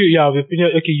 you have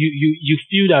opinion. Okay, you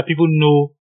feel that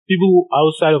people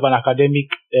outside of an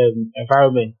academic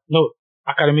environment,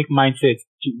 academic mindset,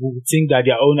 would think that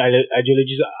their own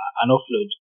ideologies are not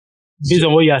flawed, based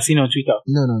on what you are seeing on Twitter.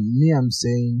 No, me, I'm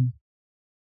saying,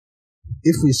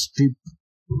 if we strip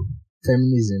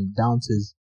feminism down to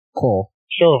its core,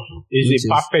 sure, it's a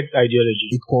perfect ideology.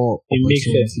 Equal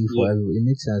opportunity for everyone. It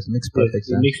makes sense. It makes perfect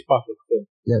sense. It makes perfect sense.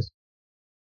 Yes.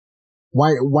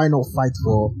 Why not fight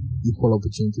for equal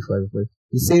opportunity for everybody?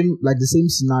 The same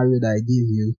scenario that I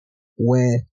gave you,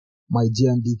 where my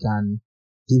GMD can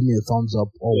give me a thumbs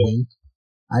up or wink,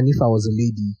 and if I was a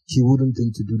lady, she wouldn't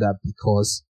think to do that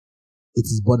because it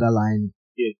is borderline.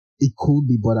 Yeah. It could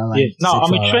be borderline. Yes. Now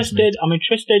I'm interested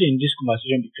in this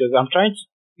conversation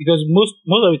because most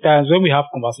of the times when we have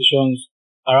conversations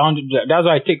around, that's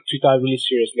why I take Twitter really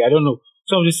seriously. I don't know.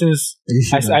 Some of these things,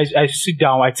 I sit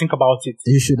down, I think about it.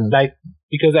 You shouldn't. Like,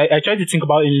 because I try to think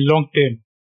about it in long term,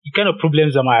 the kind of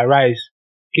problems that might arise.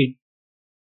 Okay,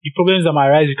 the problems that might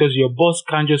arise because your boss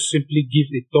can't just simply give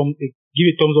a thumbs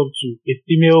up to a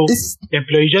female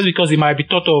employee just because it might be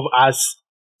thought of as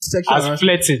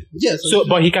flirting. Yes. So,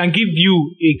 but he can give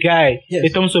you a guy a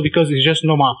thumbs up because it's just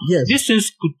normal. Yes. These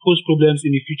things could pose problems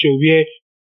in the future where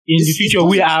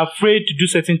we are afraid to do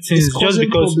certain things just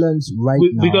because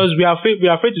because we are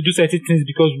afraid to do certain things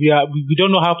because we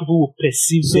don't know how people will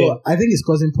perceive them. So I think it's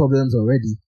causing problems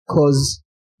already, because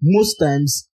most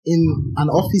times in an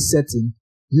office setting,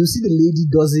 you see the lady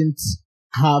doesn't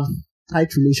have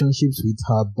tight relationships with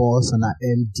her boss and her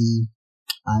MD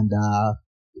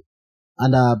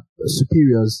and her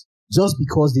superiors just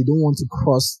because they don't want to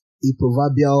cross a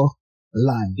proverbial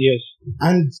line. Yes.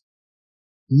 And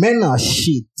men are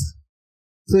shit.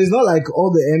 So it's not like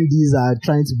all the MDs are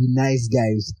trying to be nice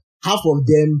guys. Half of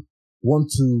them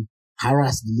want to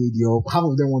harass the lady, or half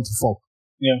of them want to fuck.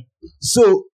 Yeah.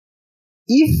 So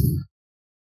if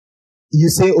you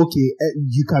say, okay,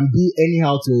 you can be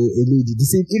anyhow to a lady, the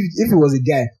same, if it was a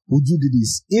guy, would you do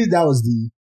this? If that was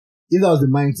the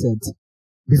mindset,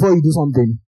 before you do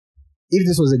something, if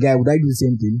this was a guy, would I do the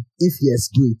same thing? If yes,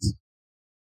 do it.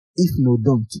 If no,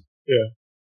 don't. Yeah.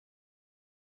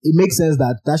 It makes sense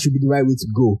that should be the right way to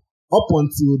go. Up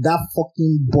until that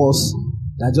fucking boss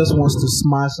that just wants to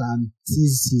smash and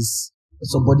tease his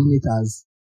subordinate as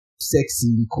sexy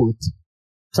in quote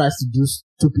tries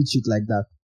stupid shit like that.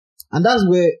 And that's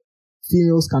where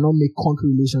females cannot make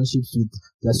concrete relationships with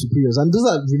their superiors. And those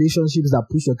are relationships that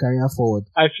push your career forward.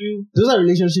 I feel those are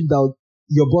relationships that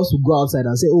your boss will go outside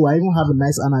and say, oh, I even have a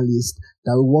nice analyst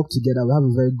that will work together. We have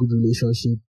a very good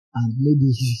relationship. And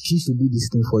maybe she should do this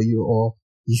thing for you, or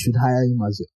you should hire him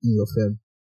as in your firm.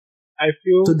 I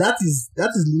feel so that is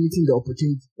limiting the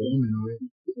opportunity for women already.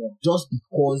 Yeah. Just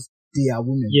because they are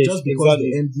women. Yes, just because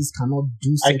exactly. the MDs cannot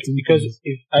do certain because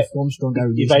things to form stronger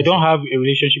relationships. If I don't have a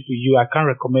relationship with you, I can't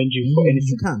recommend you for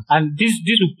anything. You can't. And this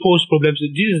will pose problems.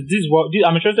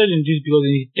 I'm interested in this because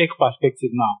in a tech perspective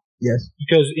now. Yes.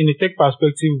 Because in a tech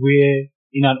perspective, where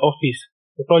in an office,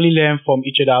 we probably learn from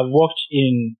each other. I've worked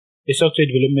in a software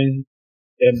development.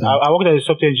 I worked as a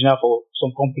software engineer for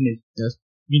some companies. Yes.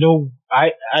 You know,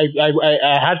 I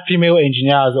had female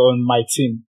engineers on my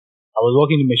team. I was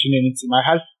working in the machine learning team. I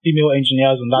had female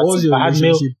engineers on that team. I had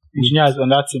male engineers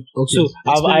on that team. Okay. So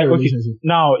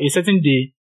now a certain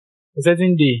day, a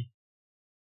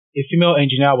female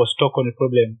engineer was stuck on a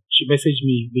problem. She messaged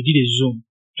me. We did a Zoom,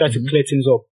 tried to clear things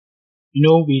up. You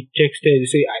know, we texted.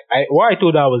 They say, what I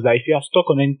told her was that if you are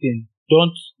stuck on anything,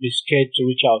 don't be scared to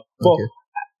reach out.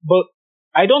 But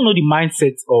I don't know the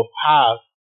mindset of her.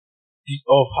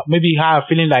 Of maybe her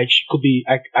feeling like she could be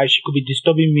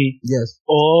disturbing me. Yes.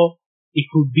 Or it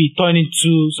could be turning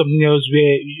into something else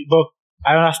but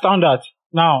I understand that.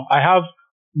 Now, I have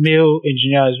male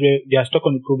engineers where they are stuck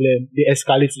on the problem. They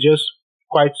escalate, just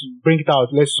quite bring it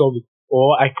out, let's solve it.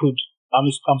 Or I'm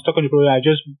stuck on the problem, I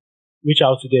just reach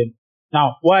out to them.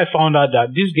 Now, what I found out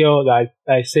that this girl that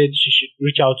I said she should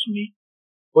reach out to me,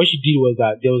 what she did was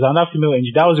that there was another female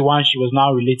engineer. That was the one she was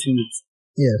now relating with.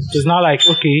 Yes. She's now like,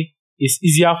 okay, it's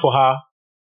easier for her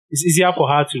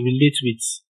to relate with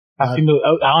a female.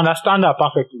 I understand that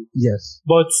perfectly. Yes.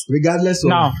 But regardless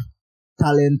of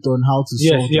talent on how to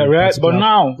solve the right. But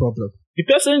now, problem. The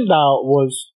person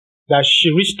that she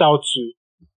reached out to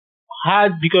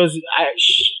had, because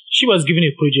she was given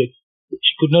a project,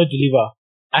 she could not deliver.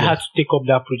 I had to take up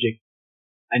that project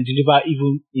and deliver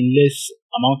even in less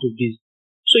amount of days.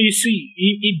 So you see,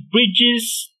 it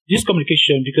bridges this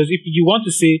communication, because if you want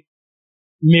to say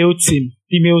male team,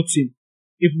 female team,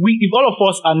 if all of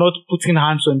us are not putting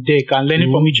hands on deck and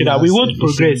learning from each other, we won't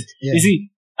progress. Yeah. You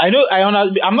see, I'm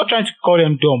not trying to call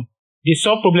them dumb. They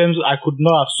solve problems I could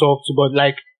not have solved, but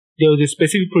like there was a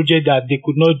specific project that they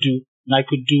could not do and I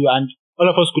could do, and all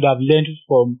of us could have learned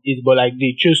from it, but like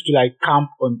they chose to like camp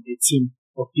on a team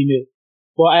of female.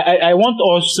 But I want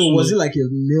us. So was it like a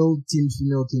male team,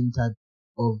 female team type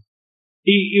of?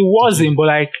 It wasn't, but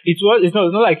like it's not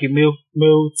like a male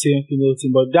team, female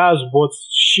team, but that's what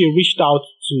she reached out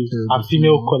to a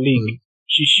female colleague.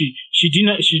 She did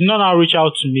not now reach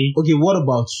out to me. Okay, what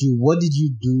about you? What did you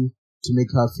do to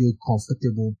make her feel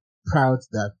comfortable prior to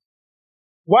that?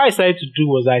 What I started to do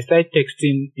was I started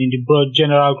texting in the broad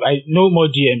general. No more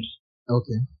DMs.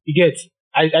 Okay. You get?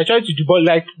 I tried to do, but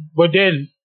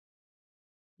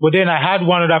then I had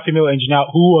one other female engineer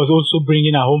who was also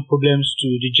bringing her own problems to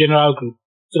the general group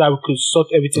so that we could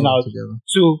sort everything out together.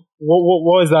 So what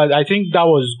was that? I think that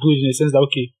was good in the sense that,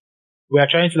 okay, we are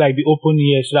trying to like be open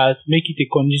here so that make it a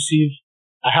conducive.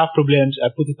 I have problems,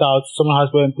 I put it out. Someone has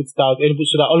problems, put it out.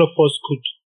 So that all of us could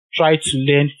try to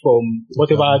learn from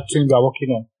whatever thing we are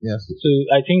working on. Yes. So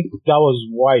I think that was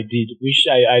what I did, which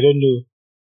I don't know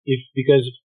if because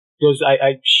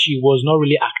she was not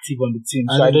really active on the team,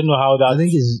 so I don't know how that. I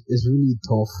think it's really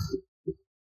tough.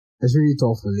 It's really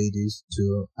tough for ladies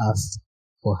to ask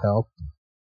for help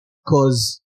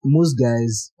because most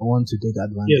guys want to take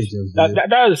advantage of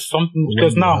that is something,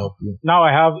 because now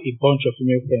I have a bunch of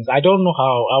female friends. I don't know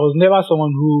how. I was never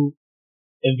someone who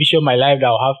envisioned my life that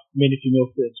I'll have many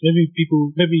female friends.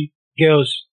 Maybe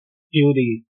girls feel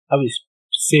they have a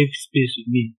safe space with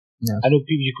me. Yeah. I know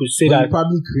people, you could say that. You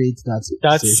probably create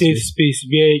that safe space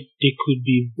where they could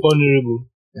be vulnerable,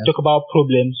 talk about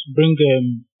problems, bring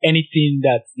anything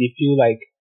that they feel like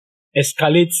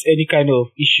escalates any kind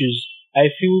of issues. I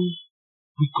feel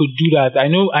we could do that. I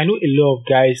know a lot of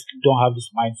guys don't have this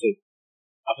mindset.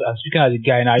 I'm speaking as a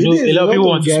guy now. I know a lot of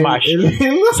people want to smash. A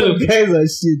lot of guys are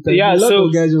shit. Yeah, a lot of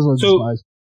guys just want to smash.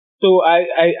 So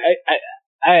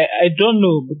I don't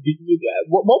know.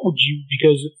 What would you?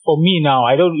 Because for me now,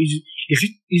 I don't. Is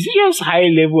it just high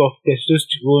level of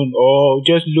testosterone or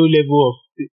just low level of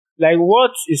like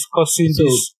what is causing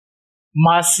this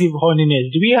massive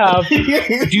horniness? Do we have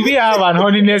an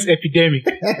horniness epidemic?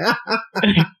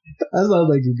 That sounds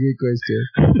like a great question.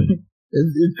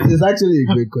 It's actually a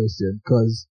great question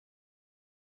because,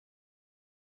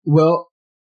 well,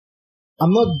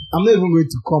 I'm not even going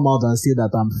to come out and say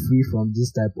that I'm free from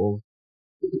this type of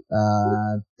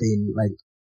thing. Like,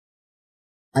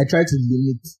 I try to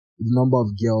limit the number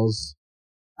of girls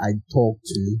I talk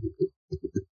to.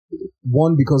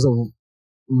 One, because of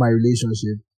my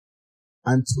relationship,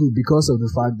 and two, because of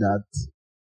the fact that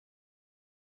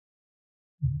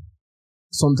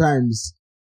sometimes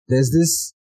there's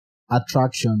this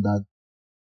attraction that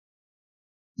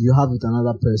you have with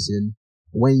another person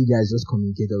when you guys just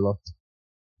communicate a lot.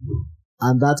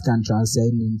 And that can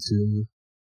transcend into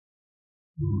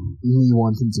me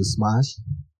wanting to smash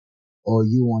or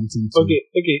you wanting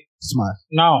to smash.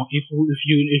 Now, if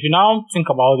you now think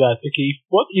about that,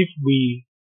 what if we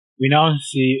now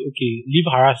say, leave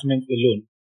harassment alone?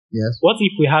 Yes. What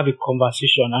if we have a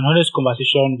conversation, an honest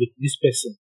conversation with this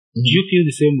person? Mm-hmm. Do you feel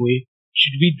the same way?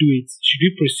 Should we do it? Should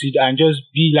we proceed and just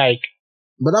be like,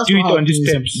 but that's do not it on these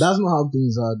terms? That's not how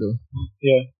things are, though.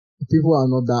 Yeah. People are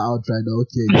not that outright.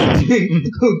 Okay,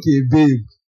 okay, babe.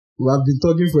 We have been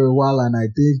talking for a while, and I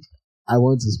think I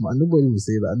want to smash. Nobody will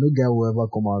say that. No guy will ever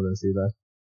come out and say that.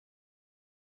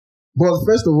 But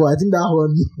first of all, I think that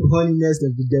horniness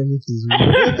epidemic is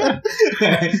real.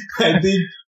 I think.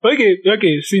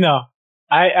 Okay. See now,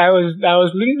 I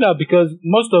was looking at because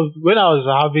most of when I was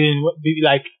having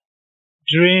like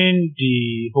during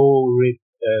the whole rape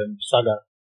saga,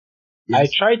 yes. I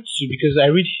tried to because I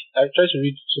tried to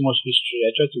read so much history.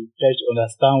 I tried to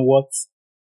understand what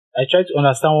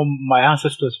my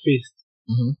ancestors faced.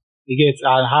 Mm-hmm. You get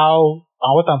and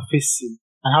what I'm facing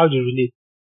and how they relate.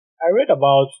 I read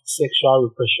about sexual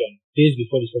repression days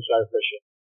before the sexual repression.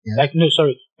 Yeah.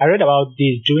 I read about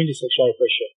days during the sexual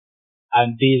repression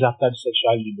and days after the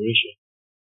sexual liberation.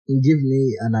 Give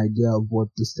me an idea of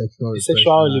what the sexual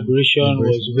liberation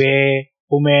was where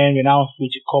women were now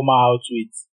free to come out with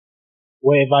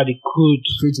wherever they could.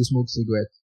 Free to smoke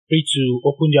cigarettes. Free to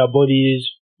open their bodies.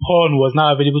 Porn was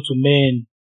now available to men.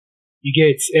 You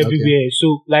get everywhere. Okay.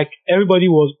 So like everybody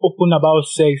was open about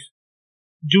sex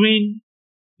during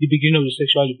the beginning of the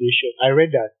sexual liberation. I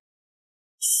read that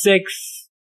sex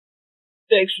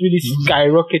really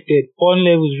skyrocketed. Porn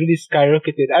levels really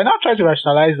skyrocketed. I now try to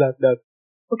rationalize that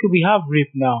okay, we have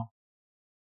rape now.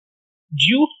 Do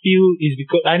you feel is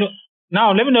because I know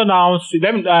now? Let me know now.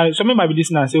 Somebody might be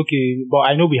listening and say, okay, but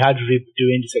I know we had rape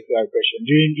during the sexual repression,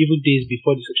 during even days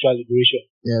before the sexual liberation.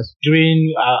 Yes.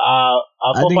 During our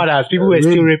forefathers, people were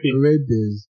still raping. Rape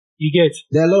is. You get?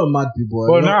 There are a lot of mad people.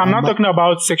 But now I'm not talking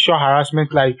about sexual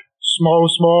harassment, like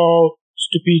small,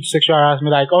 stupid sexual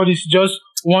harassment, like all this just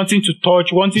wanting to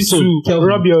touch, wanting to Kelvin,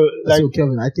 rub your like. So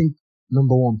Kelvin, I think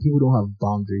number one, people don't have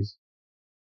boundaries.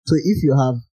 So if you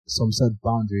have some set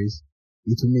boundaries,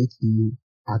 it will make you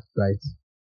act right.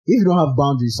 If you don't have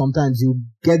boundaries, sometimes you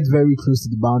get very close to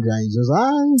the boundary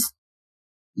and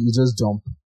you just jump.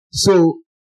 So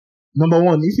number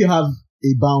one, if you have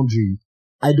a boundary,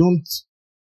 I don't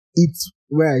eat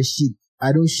where I shit.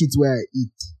 I don't shit where I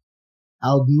eat.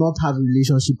 I would not have a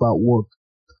relationship at work.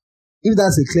 If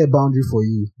that's a clear boundary for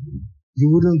you, you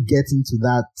wouldn't get into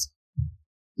that.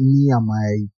 Me and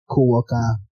my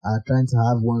coworker are trying to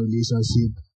have one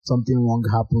relationship. Something wrong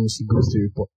happens. She goes to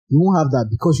report. You won't have that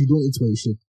because you don't eat where you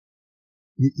shit.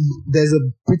 There's a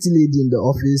pretty lady in the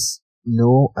office.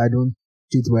 No, I don't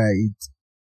shit where I eat.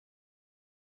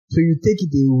 So you take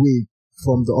it away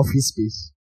from the office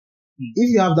space.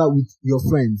 If you have that with your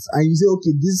friends and you say,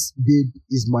 okay, this babe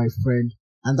is my friend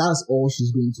and that's all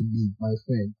she's going to be, my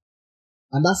friend.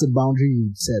 And that's a boundary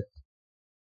you set.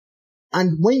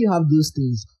 And when you have those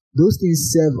things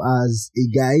serve as a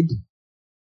guide.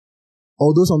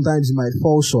 Although sometimes you might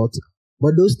fall short,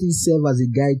 but those things serve as a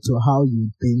guide to how you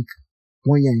think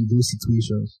when you're in those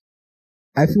situations.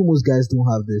 I feel most guys don't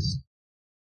have this.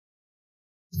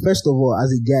 First of all,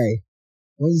 as a guy,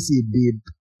 when you see a babe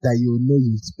that you know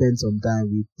you've spent some time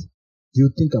with, you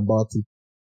think about it.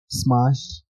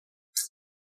 Smash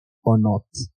or not.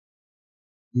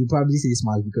 You probably say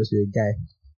smash because you're a guy.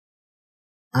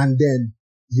 And then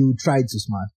you try to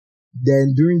smash.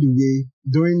 Then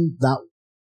during that,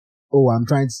 oh, I'm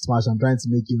trying to smash, I'm trying to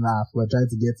make you laugh, we're trying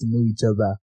to get to know each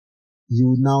other.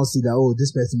 You now see that, oh,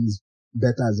 this person is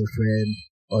better as a friend,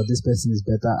 or this person is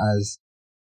better as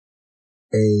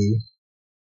a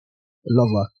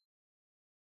lover.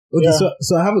 Okay, yeah.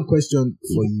 So I have a question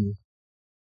for you.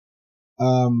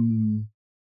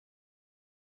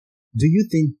 Do you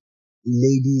think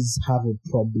ladies have a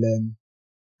problem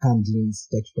handling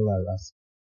sexual harassment?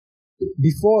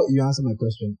 Before you answer my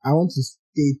question, I want to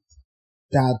state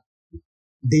that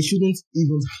they shouldn't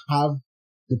even have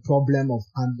the problem of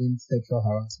handling sexual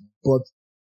harassment. But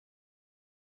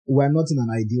we're not in an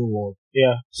ideal world.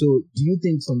 Yeah. So do you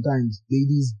think sometimes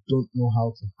ladies don't know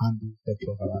how to handle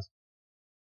sexual harassment?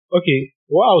 Okay,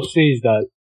 what I'll say is that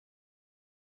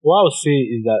what I'll say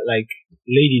is that, like,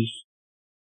 ladies,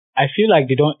 I feel like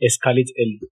they don't escalate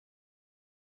early.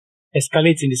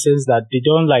 Escalate in the sense that they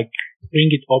don't, like, bring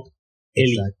it up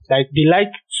early. Exactly. Like, they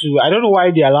like to, I don't know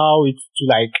why they allow it to,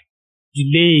 like,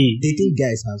 delay. They think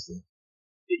guys have to.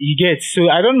 You get, so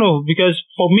I don't know, because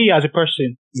for me as a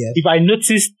person, yes. If I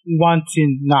noticed one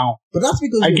thing now, but that's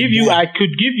because I give you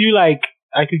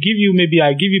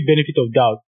benefit of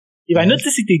doubt. If I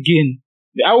notice it again,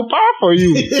 I will power for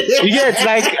you. You get,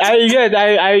 like,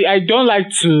 I don't like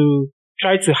to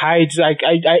try to hide, like,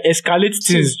 I escalate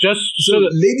things so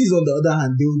ladies on the other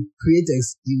hand, they will create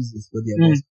excuses for their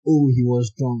boss. Oh, he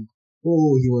was drunk.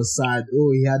 Oh, he was sad.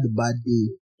 Oh, he had a bad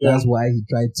day. That's why he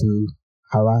tried to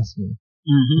harass me.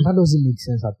 Mm-hmm. That doesn't make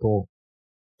sense at all.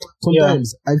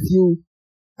 Sometimes I feel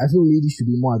ladies should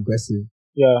be more aggressive.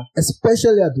 Yeah.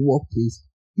 Especially at the workplace.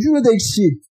 You shouldn't take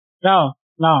shit. Now,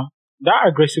 that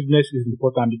aggressiveness is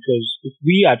important because if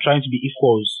we are trying to be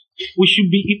equals, we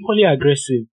should be equally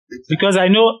aggressive. Because I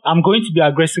know I'm going to be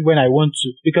aggressive when I want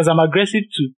to. Because I'm aggressive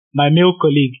to my male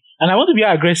colleague. And I want to be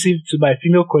aggressive to my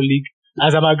female colleague.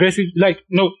 As I'm aggressive, now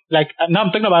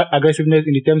I'm talking about aggressiveness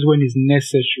in the terms when it's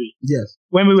necessary. Yes.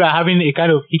 When we were having a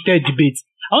kind of heated debate,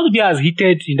 I want to be as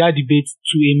heated in that debate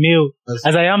to a male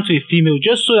as I am to a female,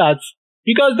 just so that,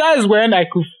 because that is when I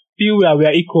could feel that we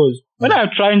are equals. When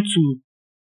I'm trying to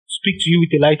speak to you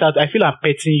with a light out, I feel I'm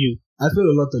petting you. I feel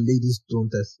a lot of ladies don't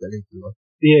escalate a lot.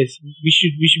 Yes, we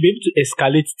should be able to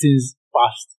escalate things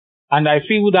fast, and I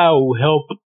feel that will help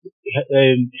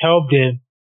them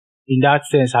in that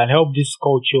sense and help this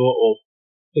culture of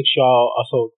sexual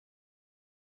assault.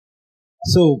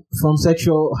 So, from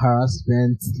sexual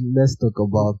harassment, let's talk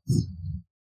about,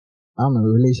 I don't know,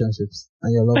 relationships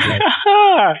and your love life.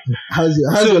 How's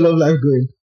your love life going?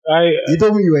 You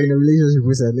told me you were in a relationship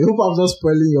recently. I hope I'm not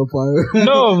spoiling your part.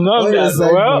 No, not that.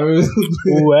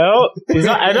 Well, it's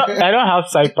not, I don't have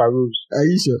side parus. Are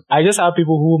you sure? I just have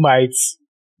people who might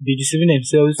be deceiving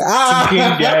themselves,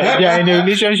 thinking they are in a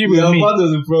relationship with me. Part of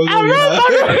the problem. I'm not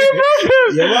part of the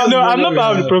problem. No, I'm not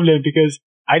part of the problem because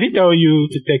I didn't tell you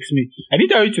to text me. I didn't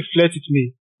tell you to flirt with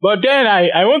me. But then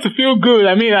I want to feel good.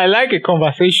 I mean, I like a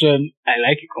conversation.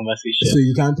 So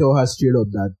you can't tell her straight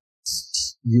up that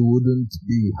you wouldn't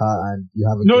be with her and you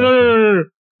have a No.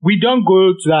 We don't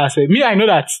go to that. Me, I know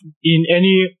that in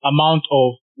any amount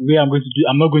of way I'm going to do,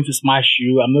 I'm not going to smash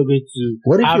you. I'm not going to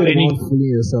What if you're not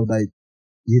fooling yourself that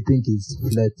you think it's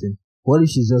flirting? What if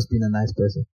she's just being a nice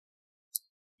person?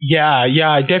 Yeah,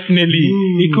 definitely.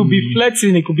 It could be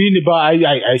flirting, it could be in the bar.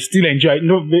 I still enjoy it.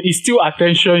 No, it's still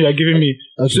attention you're giving me.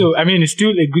 Okay. So, I mean, it's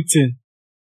still a good thing.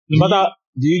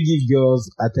 Do you give girls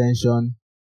attention?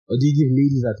 Or do you give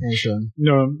ladies attention?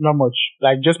 No, not much.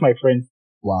 Like, just my friends.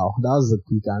 Wow, that was a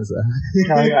quick answer.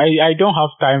 I don't have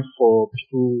time for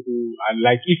people who are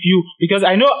like, because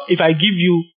I know if I give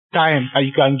you time and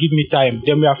you can give me time,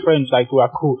 then we are friends, like we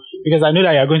are cool. Because I know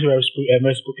that you are going to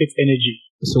reciprocate energy.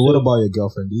 So what about your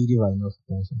girlfriend? Do you give her enough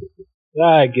attention?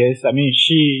 Yeah, I guess. I mean,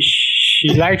 she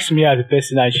likes me as a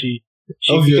person, and she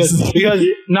because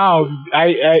now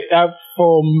I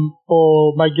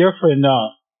for my girlfriend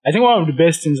now, I think one of the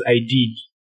best things I did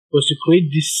was to create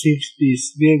this safe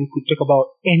space where we could talk about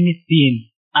anything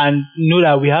and know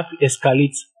that we have to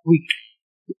escalate quick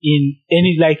in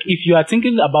any, like, if you are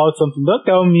thinking about something, don't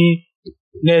tell me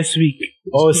next week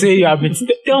or say you have been,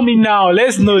 tell me now,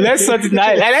 let's sort it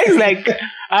out.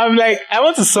 I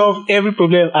want to solve every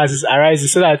problem as it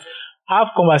arises, so that have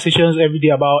conversations every day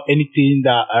about anything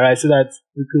that arises, so that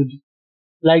we could,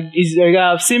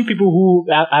 I've seen people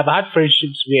who, I've had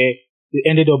friendships where they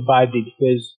ended up badly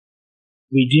because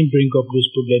we didn't bring up those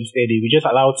problems early. We just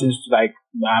allowed things to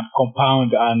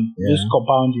compound and just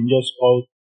compound in just all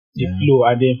the flow,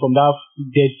 and then from that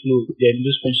dead flow, then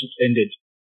those friendships ended.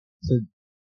 So,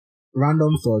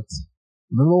 random thoughts.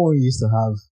 Remember when we used to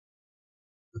have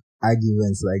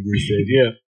arguments like this?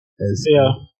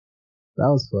 Yeah.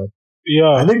 That was fun.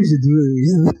 Yeah. I think we should do it.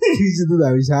 We should do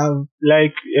that. We should have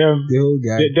the whole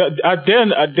guy.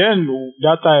 Then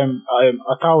that time,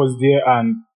 Aka was there,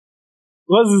 and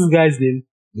what's this guy's name?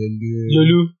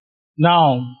 Lulu.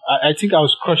 Now, I think I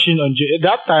was crushing on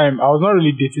that time. I was not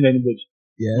really dating anybody.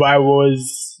 Yeah. But I was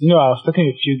talking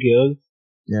to a few girls.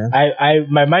 Yeah.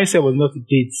 My mindset was not to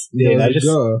date.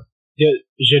 Girl.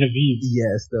 Genevieve.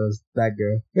 Yes, that was that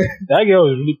girl. That girl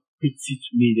was really pretty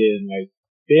to me then. Like,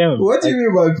 damn. What do you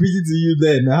mean by pretty to you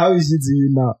then? How is she to you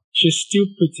now? She's still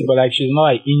pretty, but she's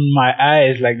not in my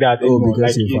eyes like that anymore.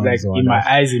 Because in my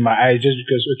eyes, just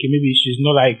because maybe she's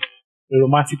not a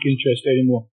romantic interest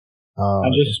anymore.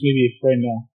 I'm just maybe a friend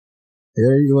now.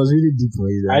 It was really deep for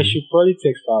you. I should probably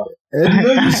text her.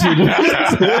 No, you should.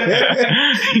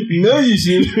 No, you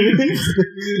should.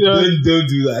 Don't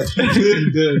do that.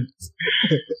 Don't.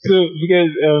 So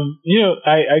because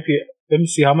I let me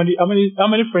see how many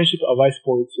friendships have I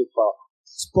spoiled so far?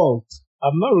 Spoiled.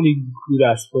 I'm not really good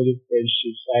at spoiling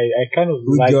friendships. I kind of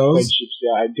with like girls? friendships.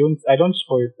 Yeah, I don't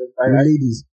spoil friendships.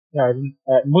 Ladies. Yeah,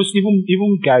 most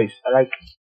even guys. I like.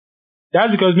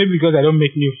 That's because I don't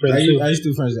make new friends. Are you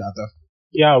still friends with Ata?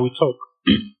 Yeah, we talk.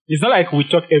 It's not like we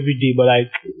talk every day, but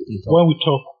like when we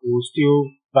talk, we'll still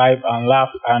vibe and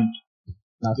laugh and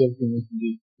that's everything we can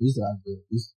do.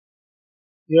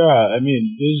 Yeah, I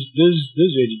mean, those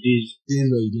were the days. Things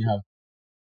where you didn't have.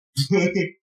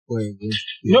 Wait.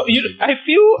 No, I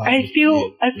feel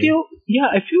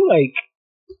like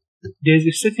there's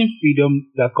a certain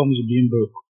freedom that comes with being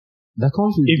broke. That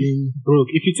comes with being broke.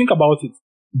 If you think about it,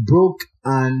 broke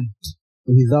and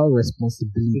without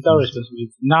responsibility.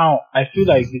 Now I feel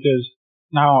like because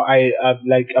now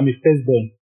I'm a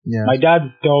firstborn. Yeah. My dad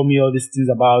would tell me all these things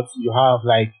about you have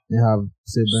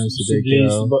siblings to take care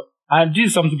of. And this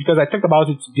is something because I talked about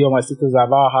it today on my status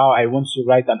about how I want to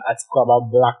write an article about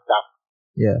black tax.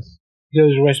 Yes.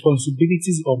 There's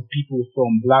responsibilities on people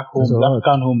from black homes,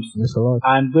 African homes. There's a lot.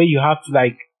 And where you have to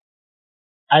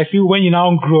I feel when you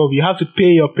now grow up, you have to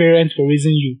pay your parents for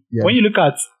raising you. Yeah. When you look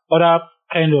at other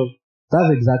kind of that's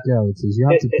exactly how it is. You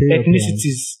have to pay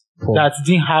ethnicities that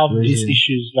didn't have these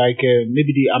issues, like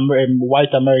maybe the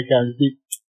white Americans,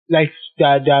 they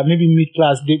are maybe mid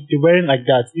class. They weren't like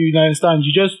that. You understand?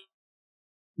 You just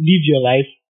live your life.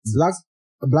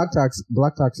 Black tax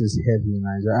is heavy in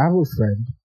Nigeria. I have a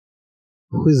friend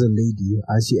who is a lady,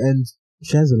 and she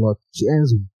earns a lot. She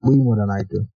earns way more than I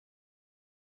do.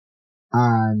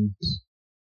 And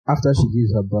after she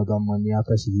gives her brother money,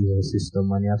 after she gives her sister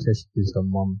money, after she gives her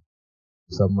mom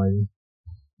some money,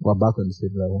 we're back on the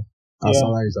same level. Our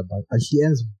salaries are back, and she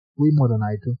earns way more than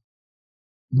I do.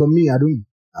 But me, I don't.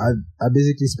 I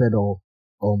basically spend all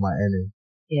my earnings.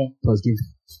 Yeah. Plus give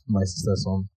my sister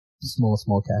some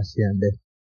small cash here and there.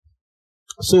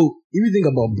 So if you think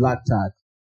about black tax,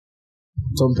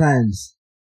 sometimes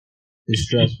it's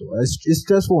stressful. It's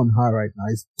stressful on her right now.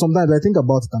 Sometimes I think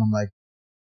about it and I'm like,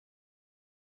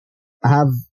 I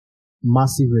have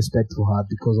massive respect for her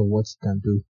because of what she can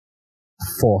do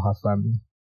for her family.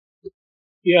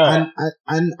 Yeah.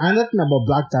 And another thing about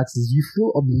black tax is you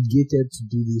feel obligated to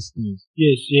do these things.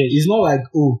 Yes. It's not like,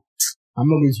 oh, I'm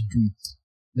not going to do it.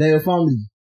 Then your family,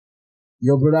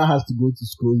 your brother has to go to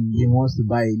school, he wants to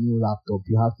buy a new laptop,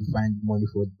 you have to find money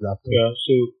for the laptop. Yeah,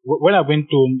 so when I went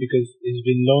home, because it's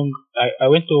been long, I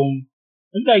went home.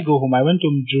 When did I go home? I went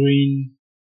home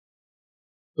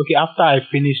after I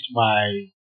finished my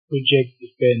project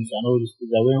defense and all these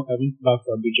things. I went back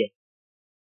to Abuja.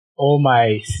 All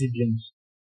my siblings,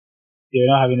 they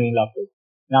were not having any laptop.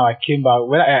 Now I came back.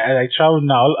 When I traveled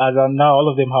now,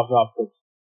 all of them have laptops.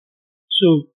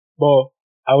 So, but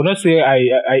I would not say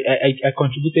I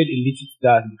contributed a little to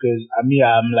that because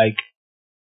I'm like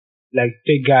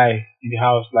tech guy in the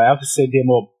house. Like I have to set them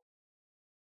up,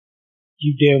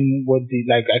 give them what they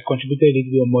like. I contributed a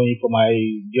little bit of money for my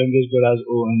youngest brother's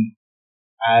own.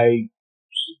 I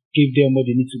give them what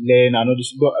they need to learn and all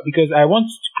this, but because I want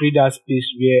to create that space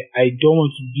where I don't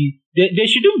want to be. There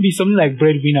shouldn't be something like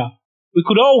breadwinner. We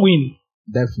could all win.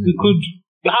 Definitely. We could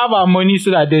have our money so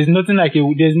that there's nothing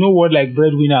there's no word like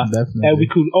breadwinner. Definitely. We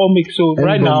could all make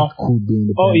right now.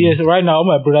 Right now all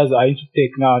my brothers are into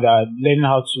tech now. They're learning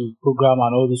how to program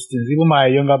and all these things. Even my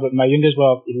youngest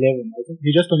brother of 11, I think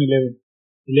he just turned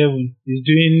 11. He's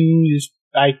doing this.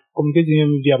 I communicated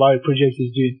with him about a project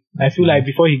he's doing. I feel like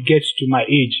before he gets to my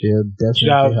age,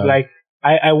 definitely.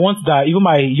 I want that. Even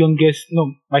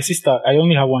my sister, I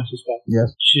only have one sister.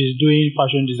 Yeah. She's doing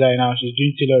fashion design now. She's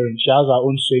doing tailoring. She has her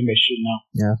own sewing machine now.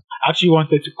 Yeah. I actually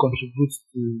wanted to contribute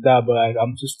to that, but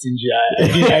I'm too stingy.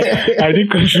 I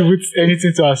didn't contribute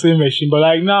anything to her sewing machine, but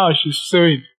now she's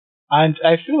sewing. And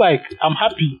I feel like I'm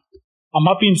happy. I'm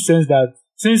happy in the sense that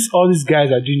since all these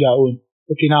guys are doing their own,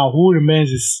 okay, now who remains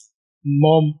is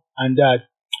mom and dad.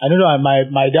 I don't know,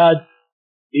 my dad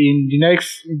in the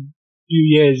next few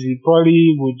years, he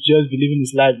probably would just be living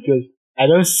his life because I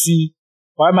don't see,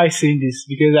 why am I saying this?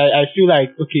 Because I feel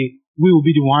like, okay, we will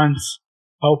be the ones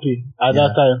helping at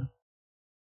that time.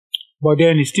 But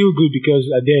then it's still good because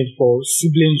then for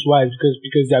siblings wise,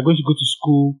 because they are going to go to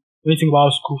school, when you think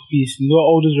about school fees,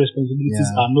 all those responsibilities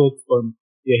are not on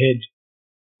your head.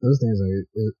 Those things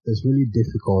it's really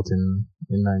difficult in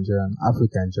Nigeria and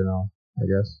Africa in general, I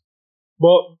guess.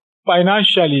 But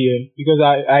financially, because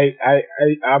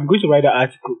I'm going to write an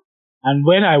article, and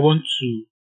when I want to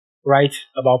write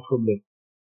about problem,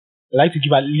 I like to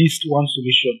give at least one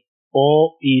solution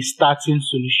or a starting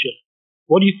solution.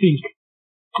 What do you think?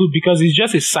 Because it's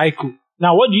just a cycle.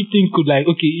 Now, what do you think could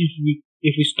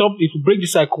if we break the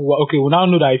cycle, okay, we now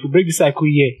know that if we break the cycle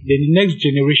here, then the next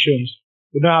generations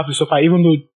will not have to suffer, even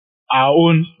though our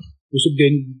own,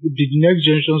 then the next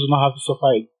generations will not have to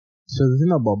suffer it. So the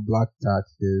thing about black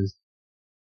tax is,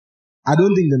 I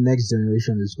don't think the next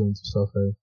generation is going to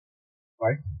suffer.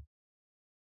 Why?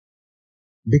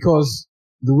 Because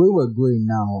the way we're going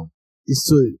now is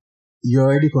you're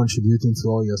already contributing to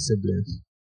all your siblings,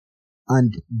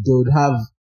 and they would have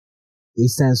a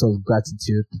sense of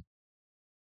gratitude.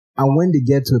 And when they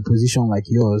get to a position like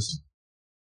yours,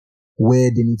 where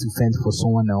they need to fend for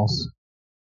someone else,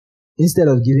 instead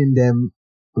of giving them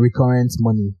recurrent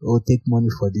money, or take money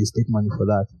for this, take money for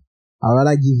that, I'd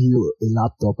rather give you a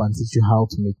laptop and teach you how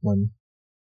to make money.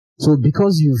 So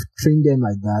because you've trained them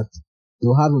like that,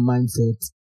 they'll have a mindset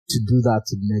to do that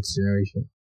to the next generation.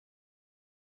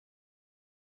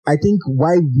 I think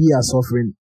why we are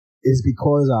suffering is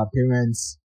because our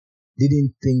parents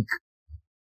didn't think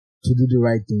to do the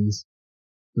right things.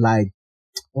 I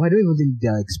don't even think they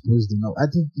are exposed enough. I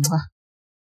think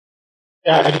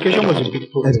education was a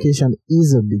big problem. Education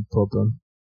is a big problem.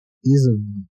 Is a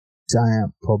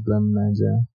giant problem in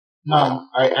Nigeria. Now,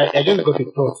 I just got a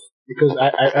thought because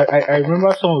I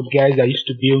remember some of the guys that used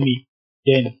to bill me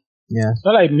then. Yeah. It's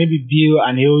not like maybe bill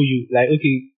and hail you. Like,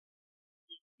 okay,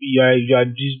 you are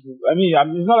this. I mean,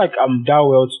 it's not like I'm that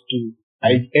well to do.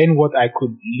 I earn what I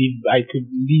could live. I could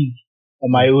live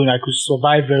on my own. I could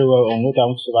survive very well on what I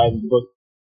want to survive. But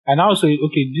I now say,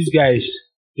 okay, these guys,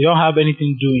 they don't have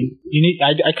anything doing.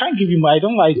 I can't give you more. I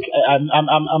don't like.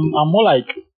 I'm more like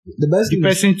the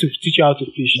person to teach you how to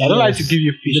fish. I don't like to give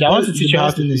you fish. I want to teach you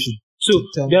how to fish. So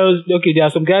there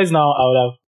are some guys now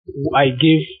I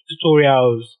gave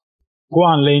tutorials. Go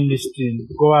and learn this thing.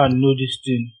 Go and know this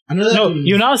thing.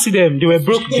 You now see them. They were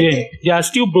broke then. They are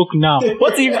still broke now.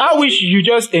 What if I wish you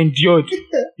just endured?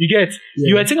 You get? Yeah.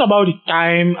 You were thinking about the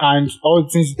time and all the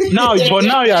things. But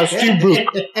now you are still broke.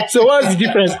 So what's the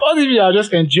difference? What if you are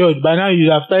just endured? By now you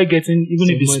have started getting, even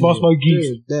if it's small gigs.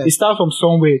 It starts from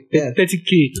somewhere.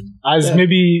 30K.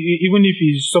 Maybe, even if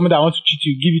it's someone that wants to cheat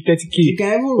you, give you 30K. You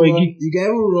can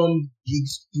even run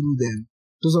gigs through them.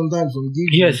 So sometimes from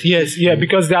gigs. Yes,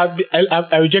 because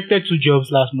I rejected 2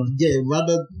 jobs last month. Yeah,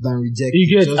 rather than reject.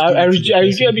 I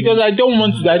reject because I don't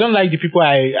want to. I don't like the people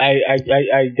that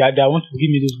want to give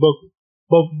me this book,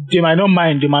 but they might not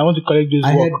mind. They might want to collect this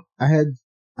work. I had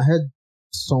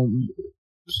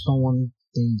someone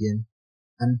thinking,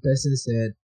 and the person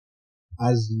said,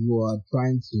 as you are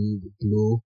trying to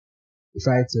blow,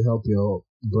 try to help your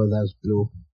brothers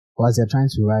blow, or as you're trying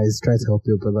to rise, try to help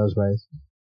your brothers rise.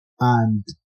 And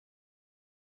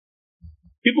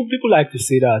people like to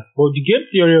say that, but the game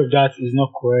theory of that is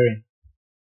not coherent.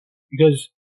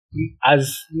 Because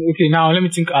now let me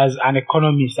think as an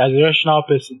economist, as a rational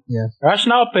person. Yeah. A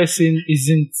rational person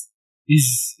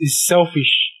is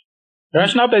selfish. A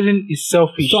rational person is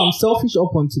selfish. So I'm selfish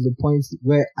up until the point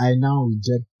where I now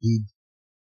reject gig.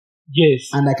 Yes.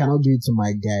 And I cannot give it to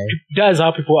my guy. That is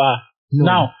how people are. No.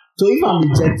 Now. So if I'm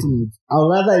rejecting it, I'd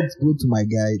rather it go to my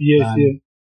guy. Yes.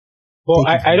 But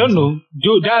I don't know.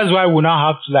 That's why we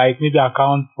now have to maybe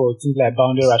account for things like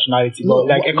boundary rationality. No,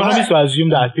 but economists will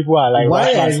assume that people are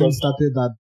why I even started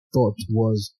that thought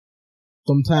was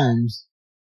sometimes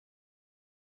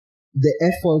the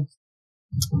effort.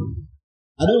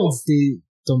 I don't want to say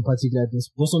some particular things,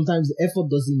 but sometimes the effort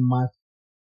doesn't match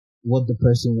what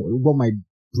my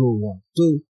bro wants.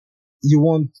 So you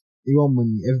want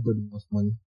money. Everybody wants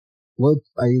money. What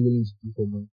are you willing to do for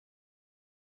money?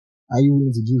 Are you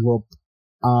willing to give up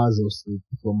hours of sleep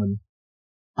for money?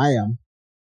 I am.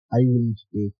 Are you willing to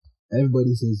do it?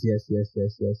 Everybody says yes.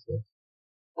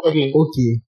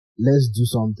 Okay, let's do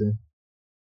something.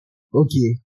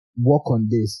 Okay, work on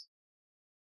this.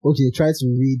 Okay, try to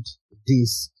read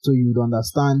this so you would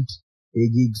understand a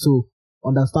gig. So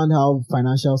understand how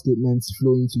financial statements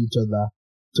flow into each other.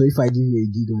 So if I give you a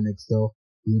gig on Excel,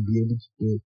 you'll be able to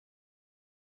do it.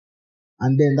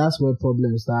 And then that's where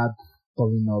problems start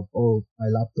coming up. Oh, my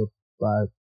laptop bad.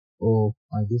 Oh,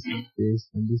 my this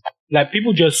and this. Like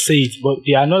people just say it, but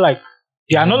they are not like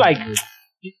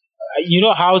you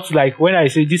know how to when I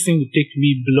say this thing will take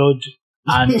me blood,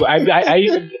 and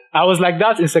I was like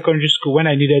that in secondary school when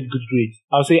I needed good grades.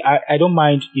 I'll say I don't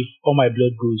mind if all my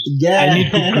blood goes. Yeah. I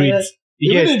need good grades.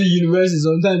 Even in the university,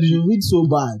 sometimes you read so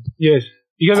bad. Yes,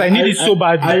 because I need it so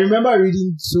bad. I remember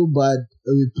reading so bad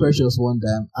with Precious one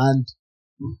time, and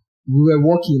we were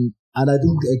walking, and I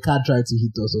think a car tried to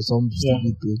hit us or some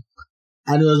stupid thing.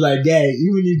 And it was like, yeah,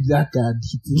 even if that card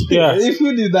hit us,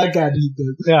 even if that card hit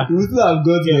us, we still have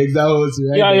got to exam halls,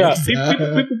 right?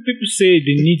 People say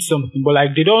they need something, but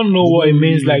like they don't know what it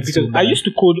means. Like, because I used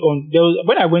to code on,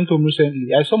 when I went home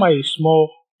recently, I saw my small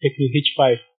Tecno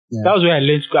H5. Yeah. That was where I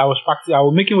learned. I was practicing. I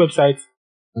was making websites,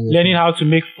 learning how to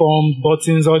make forms,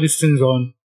 buttons, all these things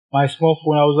on my small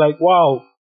phone. I was like, wow,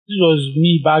 this was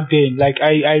me back then. Like,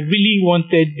 I really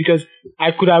wanted, because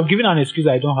I could have given an excuse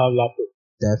I don't have laptop.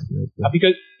 Definitely.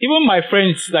 Because even my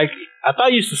friends, like, I thought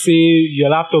used to say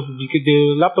your laptop, because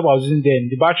the laptop I was using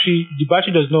then, the laptop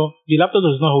does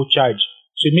not hold charge.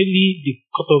 So immediately they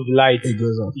cut off the light. It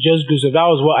goes off. It just goes off. That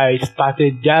was what I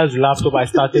started. That's the laptop I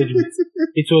started with.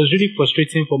 It was really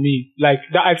frustrating for me. Like,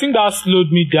 that, I think that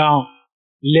slowed me down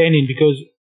learning, because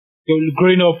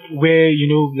growing up where, you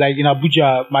know, like in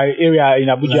Abuja, my area in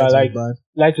Abuja,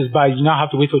 light was bad. You now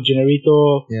have to wait for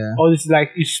generator. Yeah. All this,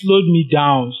 like, it slowed me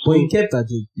down. So, but you kept at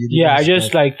it. I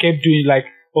just like kept doing, like,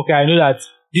 okay, I know that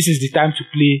this is the time to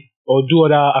play or do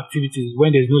other activities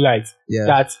when there's no light. Yeah.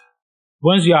 That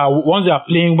once you are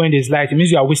playing when there's light, it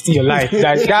means you are wasting your life.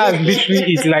 That's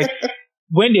literally it. Like,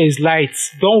 when there's light,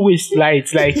 don't waste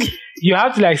light. Like, you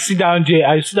have to like sit down there.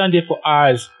 I sit down there for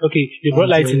hours. Okay, they bring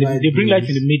light in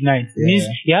the midnight. It means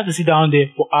you have to sit down there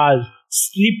for hours.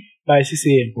 Sleep by 6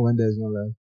 a.m. when there's no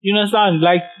light. You understand?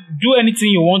 Like, do anything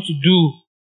you want to do.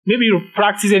 Maybe you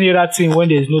practice any other thing when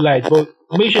there's no light, but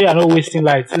make sure you're not wasting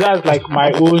light. So that's like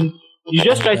my own. You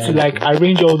just try to like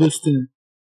arrange all those things.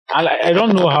 And I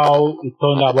don't know how it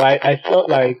turned out, but I felt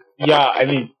like, I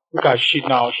mean, look at shit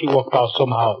now. She worked out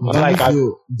somehow. Do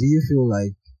you feel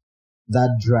like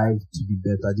that drive to be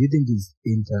better? Do you think it's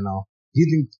internal? Do you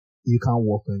think you can't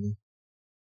work on it?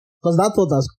 Because that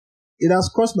thought has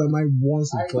crossed my mind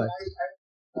once or twice.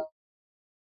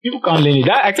 People can't learn it.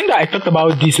 I think that I talked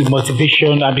about this with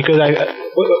motivation, and because I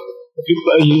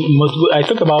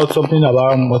talked about something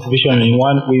about motivation in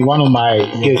one of my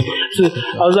guests. So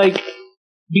I was like,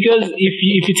 because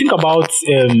if you think about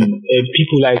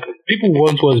people, like, people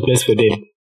want what's best for them.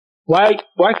 Why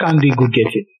can't they go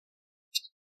get it?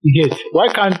 You get? Why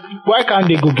can't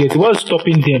they go get it? What's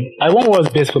stopping them? I want what's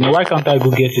best for me. Why can't I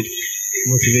go get it?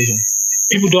 Motivation.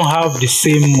 People don't have the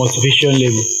same motivation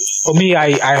level. For me,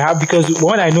 I have, because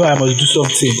when I know I must do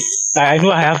something, I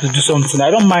know I have to do something. I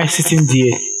don't mind sitting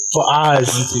there for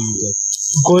hours,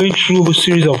 going through a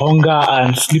series of hunger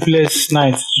and sleepless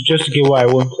nights just to get what I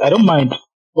want. I don't mind.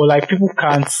 But like, people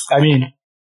can't. I mean,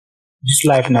 this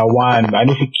life now one. I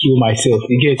know if you kill myself,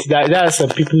 you get that. That's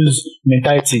people's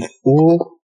mentality.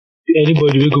 Oh,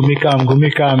 anybody will go make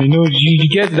them. You know, you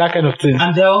get that kind of thing.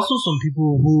 And there are also some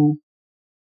people who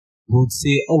would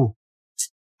say, "Oh,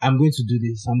 I'm going to do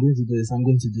this. I'm going to do this. I'm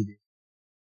going to do this."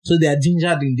 So they are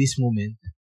gingered in this moment.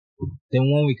 Then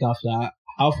 1 week after,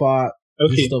 how far?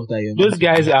 Okay, stuff that those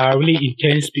guys are really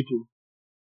intense people.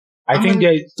 I'm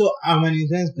an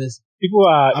intense person.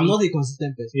 I'm not a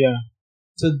consistent person. Yeah.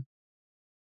 So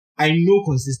I know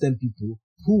consistent people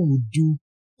who would do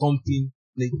something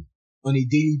like on a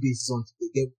daily basis until they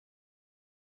get.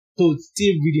 So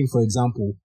still reading, for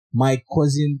example, my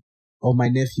cousin or my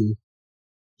nephew,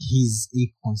 he's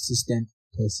a consistent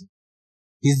person.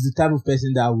 He's the type of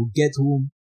person that will get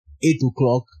home 8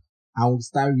 o'clock and will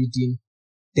start reading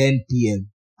 10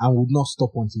 p.m. and would not stop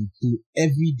until 2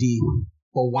 every day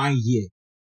for 1 year.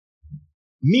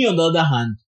 Me, on the other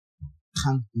hand,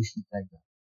 can't do shit like that.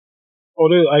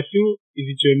 Although I feel if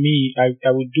it were me,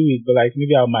 I would do it, but like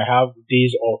maybe I might have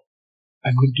days off. I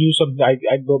could do something.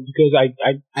 Because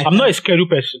I'm not a schedule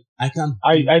person. I can't.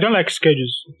 I don't like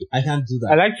schedules. I can't do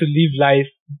that. I like to live life.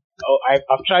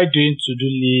 I've tried doing to-do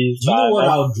lists. You know what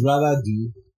I would rather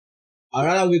do? I'd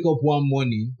rather wake up one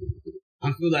morning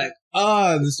and feel like,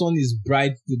 the sun is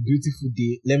bright, it's a beautiful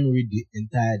day. Let me read the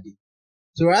entire day.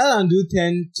 So rather than do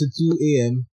 10 to 2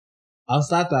 a.m., I'll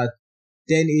start at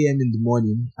 10 a.m. in the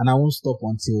morning and I won't stop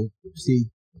until, say,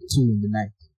 2 in the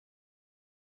night.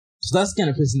 So that's the kind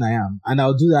of person I am. And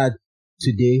I'll do that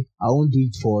today. I won't do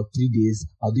it for 3 days.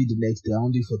 I'll do it the next day. I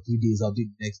won't do it for 3 days. I'll do it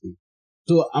the next day.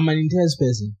 So I'm an intense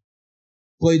person.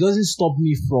 But it doesn't stop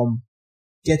me from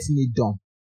getting it done.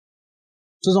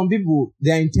 So some people,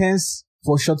 they're intense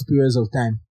for short periods of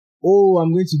time. Oh,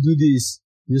 I'm going to do this.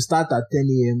 You start at 10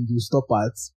 a.m., you stop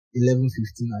at 11:15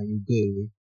 and you go away.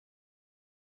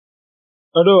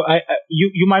 Although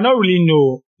you might not really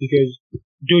know, because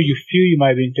though you feel you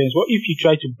might be intense, what if you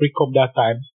try to break up that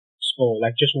time small,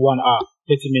 like just 1 hour,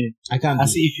 30 minutes? I can't. And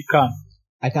see if you can.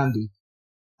 I can't do it.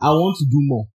 I want to do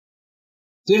more.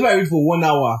 So if I read for 1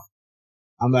 hour,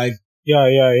 I'm like, yeah,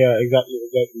 exactly.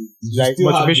 Like,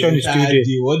 motivation is still there.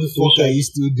 What the fuck are you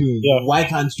still doing? Yeah. Why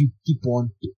can't you keep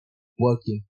on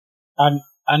working?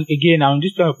 And again, I'm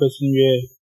this kind of person where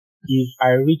if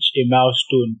I reach a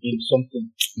milestone in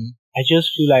something, I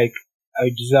just feel like I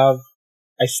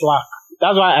slack.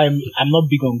 That's why I'm not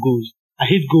big on goals. I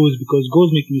hate goals because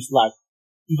goals make me slack.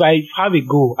 If I have a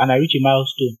goal and I reach a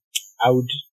milestone,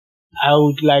 I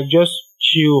would like just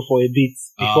chill for a bit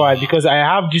because I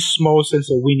have this small sense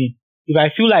of winning. If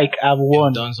I feel like I've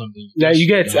won, done something, like you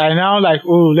get, I now like,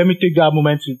 oh, let me take that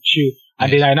moment to chill,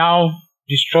 and then I now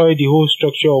destroy the whole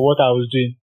structure of what I was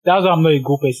doing. That's why I'm not a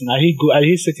goal person. I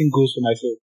hate setting goals for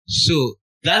myself. So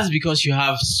that's because you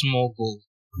have small goals.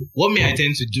 What me I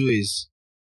tend to do is,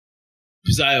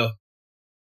 Busayo,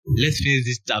 let's finish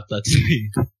this chapter today.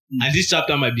 And this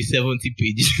chapter might be 70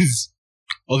 pages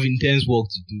of intense work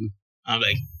to do. I'm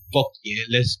like, fuck yeah,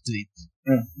 let's do it.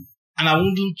 And I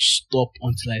wouldn't stop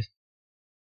until I.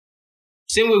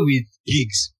 Same way with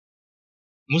gigs.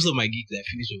 Most of my gigs I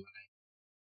finish overnight.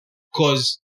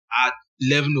 Because at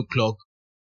 11 o'clock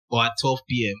or at 12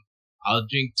 p.m., I'll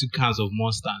drink 2 cans of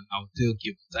Monster and I'll say,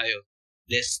 okay, Busayo,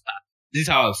 let's start. This is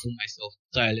how I fool myself.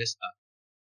 Sorry, let's start.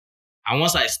 And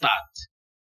once I start,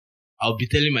 I'll be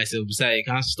telling myself, Busayo, you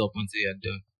can't stop until you're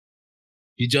done.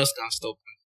 You just can't stop.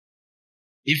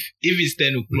 If it's 10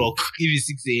 o'clock, if it's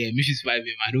 6 a.m., if it's 5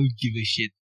 a.m., I don't give a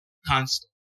shit. Can't stop.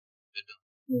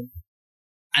 You're done.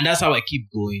 And that's how I keep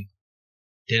going.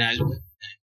 Then I look at the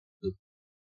time. Look,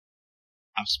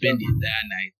 I've spent the entire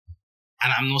night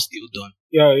and I'm not still done.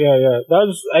 Yeah.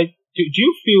 Do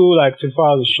you feel like 24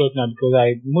 hours is short now?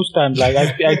 Because most times, like,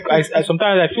 I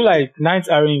sometimes I feel like nights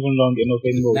aren't even long enough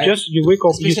anymore. Like, just you wake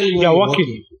up, you're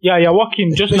working. Yeah, you're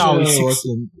working just now. It's 6.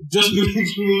 Just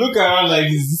look around like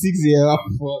it's 6 a.m.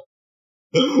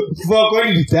 Fuck,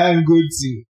 when the time go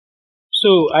to?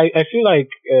 So I feel like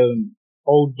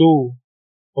although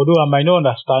I might not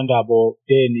understand that, but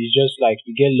then it's just like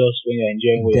you get lost when you're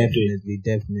enjoying what you're doing.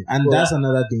 Definitely. And that's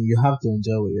another thing. You have to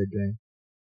enjoy what you're doing.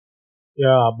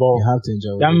 Yeah, but you have to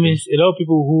enjoy that means a lot of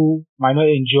people who might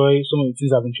not enjoy some of the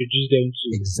things I've introduced them to.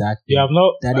 Exactly. They have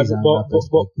not. That is another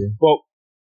perspective.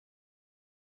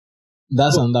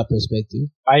 That's another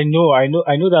perspective. I know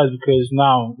that because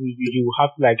now you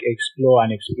have to like explore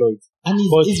and exploit. And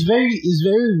it's very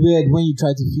weird when you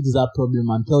try to fix that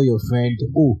problem and tell your friend,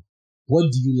 oh,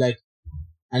 what do you like?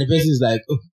 And the person is like,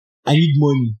 oh, I need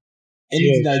money.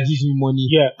 Anything that gives me money,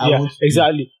 I want to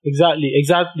exactly.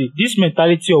 This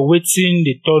mentality of waiting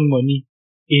the turn money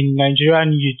in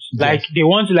Nigerian youth, like they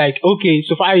want to like, okay,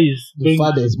 so far is the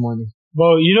father's money.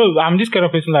 But you know, I'm this kind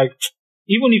of person like,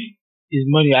 even if it's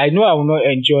money, I know I will not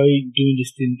enjoy doing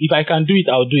this thing. If I can do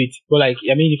it, I'll do it. But like,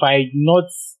 I mean, if I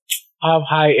not have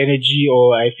high energy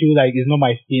or I feel like it's not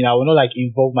my thing, I will not like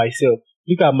involve myself.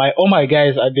 Look at all my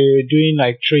guys are they doing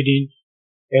like trading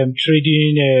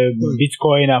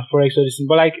Bitcoin and Forex or this thing.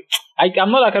 But like,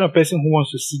 I'm not that kind of person who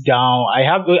wants to sit down. I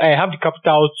have the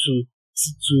capital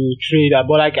to trade,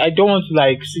 but like, I don't want to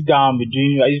like sit down and be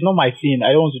doing it. It's not my thing.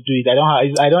 I don't want to do it.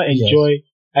 I don't enjoy.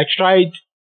 Yes.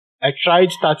 I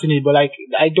tried starting it, but like,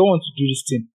 I don't want to do this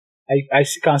thing. I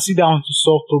can sit down to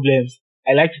solve problems.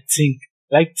 I like to think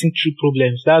through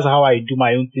problems. That's how I do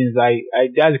my own things.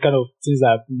 That's the kind of things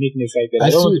that make me excited. I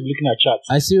don't want to be looking at charts.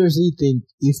 I seriously think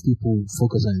if people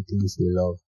focus on the things they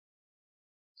love,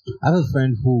 I have a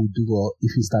friend who would do well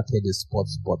if he started a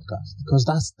sports podcast, because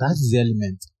that's the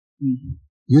element. Mm-hmm.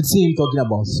 You'd see him talking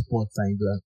about sports and you'd be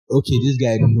like, okay, this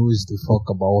guy knows the fuck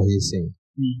about what he's saying.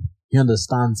 Mm-hmm. He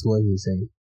understands what he's saying.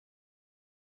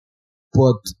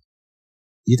 But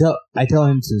I tell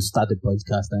him to start a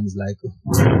podcast and he's like,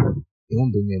 it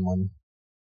won't bring me money.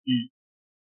 Mm.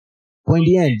 But in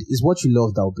the end, it's what you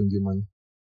love that will bring you money.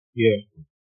 Yeah.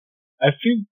 I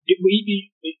feel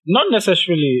not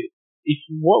necessarily if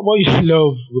what you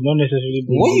love will not necessarily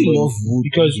bring what you money. Love will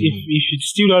because if you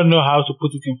still don't know how to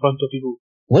put it in front of people.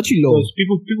 What you love. Because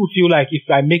people feel like if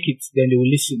I make it, then they will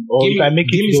listen. Or if I make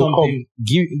it, they will come.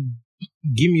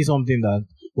 Give me something that,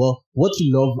 well, what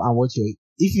you love and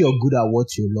if you're good at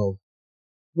what you love.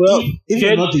 Well, if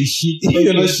you're not a shit, so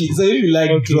if you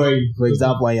like drawing, for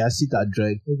example, and you're shit at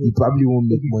drawing, you probably won't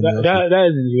make money. That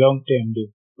is in the long term,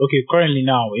 though. Okay, currently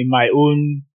now, in my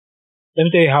own, let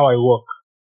me tell you how I work.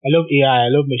 I love AI, I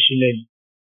love machine learning.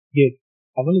 Yet,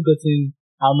 I've only gotten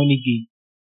how many gigs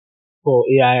for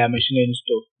AI and machine learning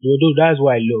stuff. Though that's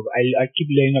what I love. I keep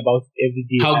learning about it every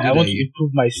day. I want to improve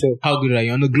myself. How good are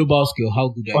you? On a global scale, how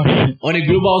good are you? On a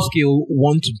global scale,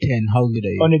 1 to 10, how good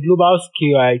are you? On a global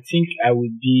scale, I think I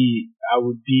would be a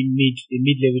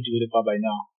mid-level developer by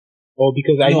now. Or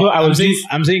because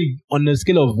I'm saying on a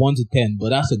scale of 1 to 10, but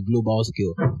that's a global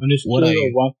scale. On a scale of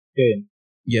 1 to 10.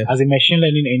 Yes. As a machine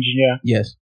learning engineer.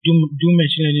 Yes. Do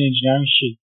machine learning engineering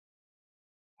shit.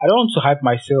 I don't want to hype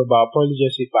myself, but I'll probably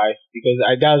just say 5 because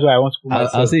that's why I want to put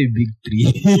myself. I'll say a big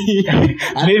 3.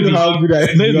 Maybe how good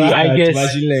I guess.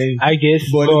 I guess.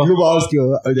 But on a global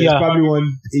scale, there's probably one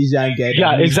Asian guy.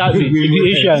 Yeah, exactly. The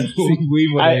Asians. The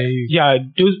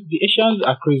Asians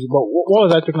are crazy. But what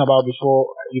was I talking about before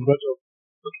you brought up?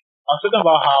 Okay, I was talking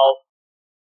about how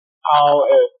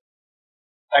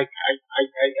like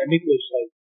I make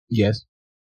websites. Yes.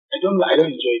 I don't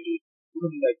enjoy it.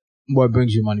 Like what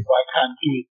brings you money? But I can't do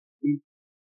it.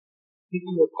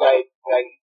 People look like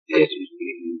yes, it's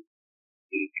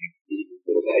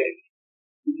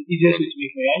easiest way to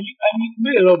make money. And you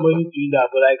make a lot of money doing that,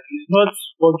 but like it's not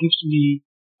what gives me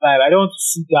vibe. I don't want to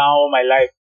sit down all my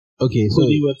life. Okay, so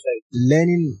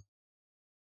learning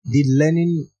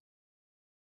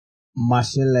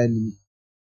machine learning,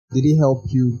 did it help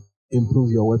you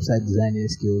improve your website designing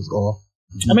skills? Or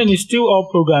I mean, it's still all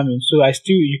programming, so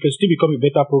you can still become a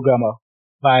better programmer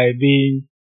by being.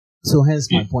 So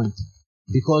hence my point,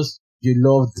 because you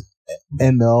loved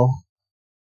ML,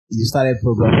 you started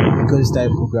programming. Because you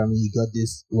started programming, you got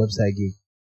this website gig.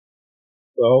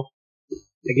 Well,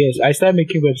 I guess I started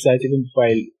making websites even before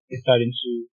I started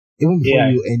into. Even before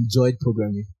you enjoyed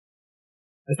programming.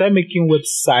 I started making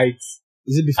websites.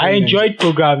 Is it before? I enjoyed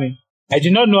programming. I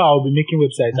did not know I would be making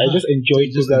websites. I just enjoyed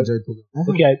programming.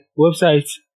 Okay,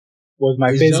 websites was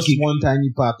my best gig. It's just one tiny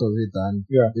part of it, and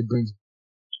it brings.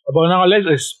 But now let's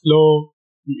explore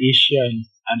the Asian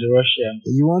and the Russian.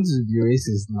 You want to be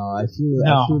racist now? I feel that.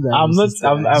 I'm not.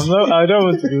 I don't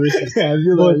want to be racist. I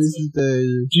feel like racist.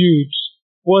 Dude,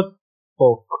 what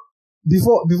fuck?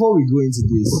 Before we go into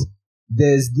this,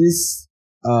 there's this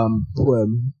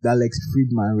poem that Alex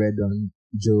Friedman read on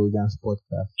Joe Rogan's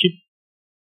podcast.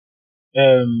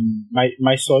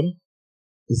 My son.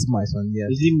 It's my son.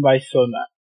 Yes. Is it my son?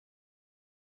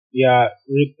 Yeah.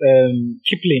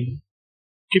 Kipling.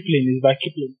 Kipling is by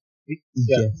Kipling.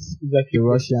 Yes. It's by the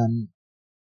Russian.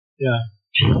 Yeah.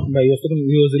 But he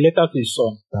was a letter to his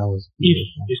son. That was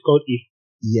beautiful. It's called If.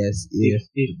 Yes, if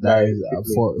that is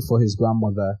for his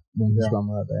grandmother when his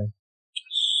grandmother died.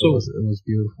 So it was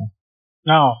beautiful.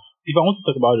 Now, if I want to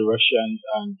talk about the Russians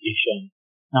and Asians,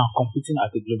 now competing at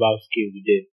a global scale with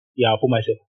them, I'll put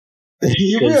myself.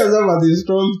 You put yourself at a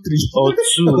strong 3 or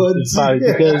 2, in fact,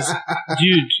 because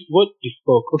dude, what the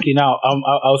fuck? Okay, now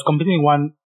I was competing in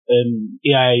one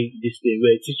AI this day.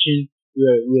 We're teaching.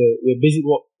 We're basically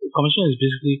what commission is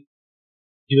basically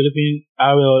developing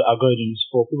RL algorithms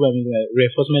for people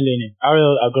reinforcement learning.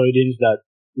 RL algorithms that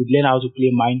would learn how to play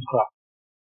Minecraft.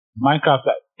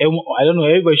 I don't know,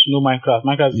 everybody should know Minecraft.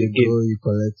 Minecraft is a game. You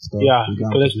collect stuff. Yeah, you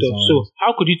collect stuff. So,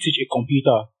 how could you teach a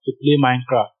computer to play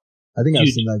Minecraft? I think I've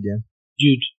seen that game.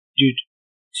 Dude.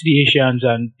 See the Asians,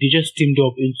 and they just teamed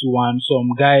up into one.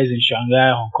 Some guys in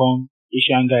Shanghai, Hong Kong,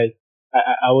 Asian guys.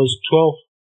 I was 12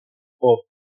 of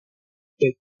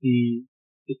 30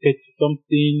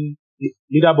 something.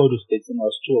 Leaderboard was 13, I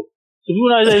was 12. So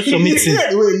people are just submitting.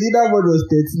 Wait, leaderboard was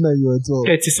 13 and you were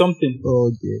 12? 30 something.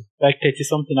 Oh, okay. Like 30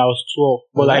 something, I was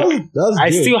 12. But I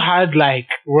still had like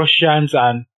Russians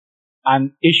and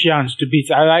Asians to beat.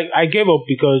 I gave up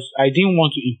because I didn't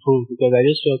want to improve, because I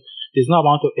just felt there's no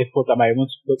amount of effort that I want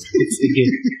to put it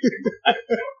again.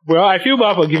 Well, I feel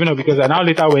bad for giving up because I now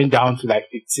later went down to like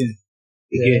 15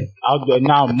 again. Out there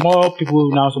now, more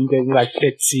people now, something like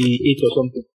 38 or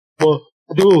something. But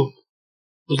though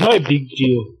it's not a big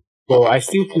deal, but I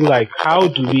still feel like, how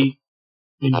do we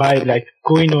imbibe like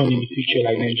going on in the future,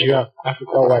 like Nigeria,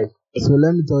 Africa wide? So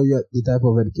let me tell you the type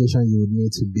of education you would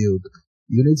need to build.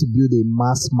 You need to build a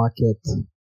mass market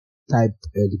type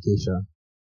education.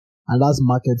 And that's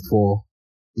market for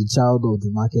the child of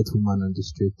the market woman on the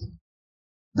street.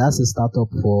 That's a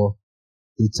startup for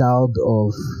the child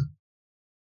of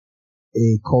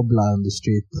a cobbler on the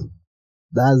street.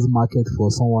 That's market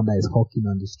for someone that is hawking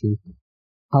on the street.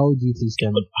 How do you teach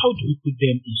them? But how do you put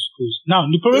them in schools? Now,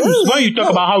 the problem is when you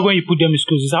talk about when you put them in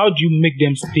schools, is how do you make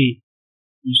them stay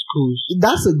in schools?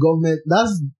 That's a government.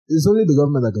 It's only the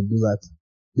government that can do that.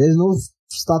 There's no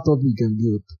startup you can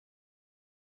build.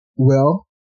 Well,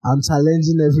 I'm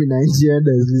challenging every Nigerian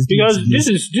that is listening. Because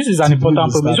this is an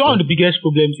important problem. It's one of the biggest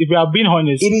problems. If we are being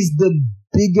honest, it is the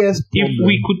biggest problem. If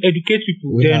we could educate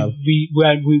people, we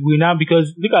now,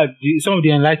 because look at some of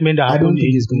the enlightenment that happened. I don't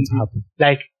think it's going to happen.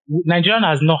 Like Nigeria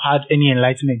has not had any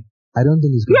enlightenment. I don't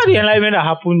think it's going to happen. Look at the enlightenment that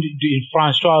happened in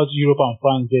France, throughout Europe and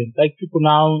France. Then, like people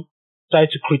now try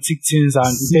to critique things,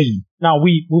 and now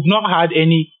we've not had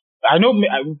any. I know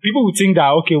people would think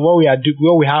that what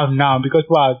we have now, because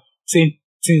people are saying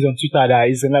things on Twitter that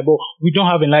is enlightenment, but we don't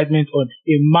have enlightenment on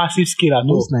a massive scale at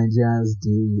all. Most Nigerians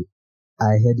do.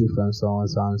 I heard it from someone,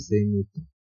 so I'm saying it.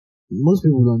 most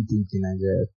people don't think in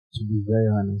Nigeria, to be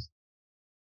very honest.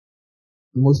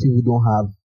 Most people don't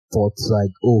have thoughts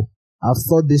like, oh, I've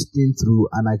thought this thing through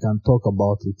and I can talk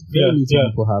about it. Very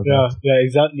little people have that. Yeah,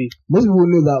 exactly. Most people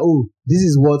know that, oh, this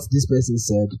is what this person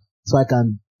said, so I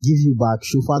can give you back,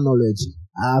 Shufa knowledge.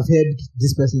 I've heard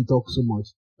this person talk so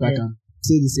much, so I can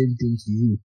say the same thing to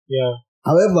you. Yeah.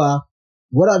 However,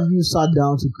 what have you sat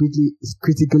down to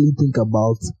critically think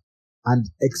about and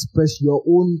express your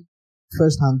own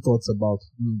first-hand thoughts about?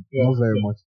 Not very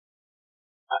much.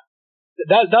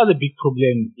 That's a big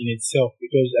problem in itself,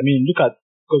 because I mean,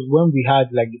 because when we had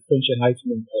like the French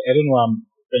Enlightenment, I don't know, I'm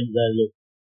French very low.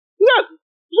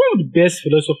 One of the best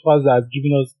philosophers that has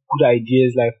given us good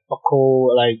ideas, like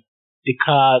Foucault, like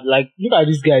Descartes. Like, look at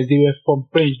these guys; they were from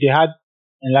French. They had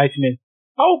Enlightenment.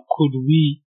 How could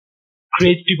we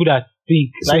create people that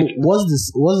think? So, what's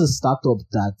the startup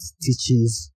that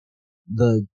teaches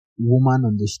the woman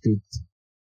on the street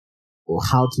or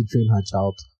how to train her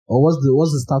child? Or what's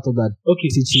the startup that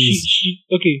teaches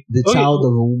the child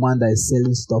of a woman that is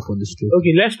selling stuff on the street?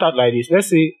 Okay, let's start like this. Let's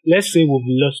say we've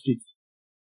lost it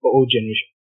for old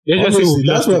generation. Let's say we've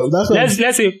lost it.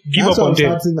 Let's say give up on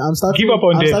them. I'm starting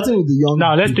with the young.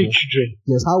 Now let's take children.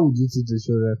 Yes, how would you teach the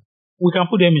children? We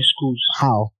can put them in schools.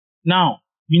 How? Now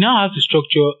we have to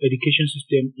structure education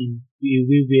system in a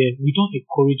way where we don't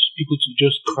encourage people to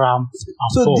just cram.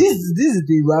 So this is the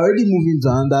thing. We're already moving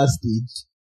to another stage.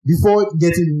 Before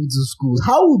getting people to schools,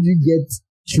 how would you get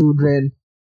children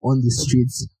on the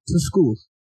streets to school?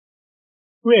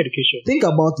 Free education. Think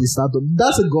about the startup.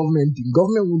 That's a government thing.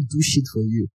 Government won't do shit for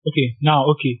you. Okay, now,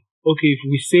 if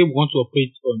we say we want to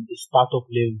operate on the startup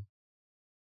level.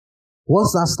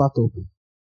 What's that startup?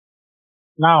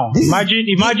 Now, imagine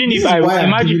if I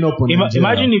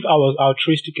was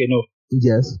altruistic enough.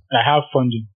 Yes. And I have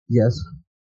funding. Yes.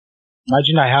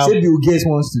 Imagine I have. Say Bill Gates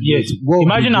wants to do it.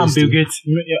 Imagine I'm Bill Gates.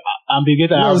 I'm Bill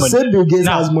Gates. I have money. Say Bill Gates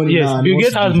has money. Yes, Bill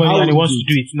Gates has money and he wants to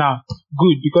do it now.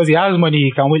 Good, because he has money.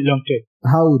 He can wait long term.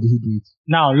 How would he do it?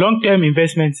 Now, long term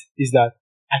investment is that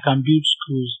I can build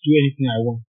schools, do anything I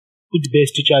want, put the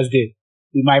best teachers there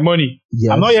with my money.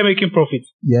 Yes. I'm not here making profit.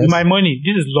 Yes. With my money.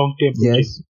 This is long term project.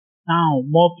 Yes. Now,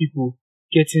 more people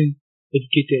getting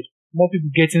educated. More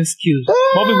people getting skills.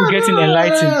 More people getting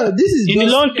enlightened. This is in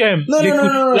the long term.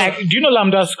 No. Like, do you know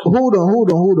Lambda School?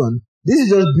 Hold on. This is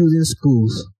just building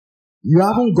schools. You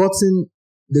haven't gotten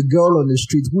the girl on the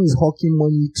street who is hawking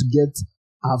money to get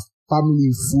her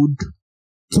family food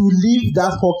to leave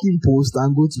that hawking post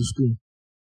and go to school.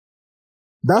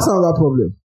 That's another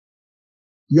problem.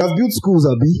 You have built schools,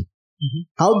 Abi. Mm-hmm.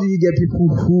 How do you get people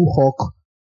who hawk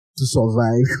to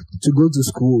survive to go to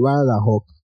school rather than hawk?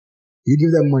 You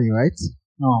give them money, right?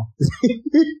 No.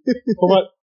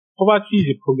 Poverty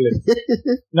is a problem.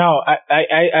 Now,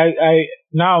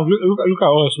 now look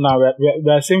at us now. We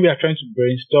are saying we are trying to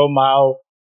brainstorm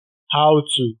how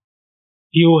to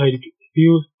heal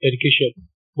education,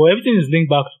 but everything is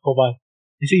linked back to poverty.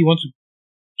 You say you want to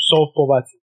solve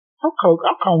poverty. How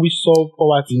can we solve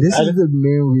poverty? This is the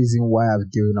main reason why I've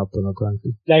given up on the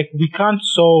country. Like, we can't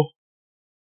solve.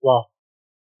 Wow.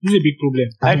 This is a big problem.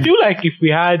 I feel like if we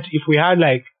had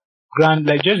like grand,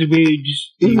 like just the way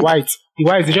the whites,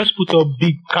 they just put up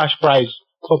big cash prize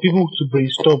for people to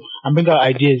brainstorm and bring out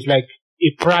ideas, like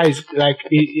a prize, like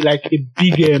a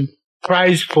big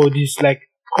prize for this, like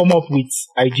come up with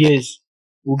ideas.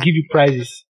 We'll give you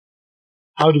prizes.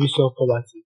 How do we solve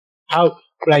poverty? How,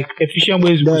 like, efficient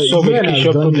ways we solve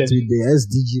education problems? With the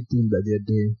SDG thing that they're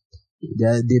doing.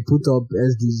 They put up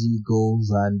SDG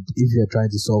goals, and if you're trying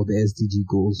to solve the SDG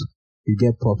goals, you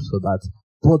get props for that.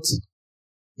 But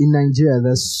in Nigeria,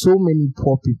 there's so many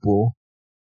poor people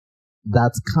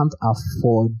that can't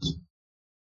afford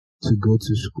to go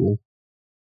to school.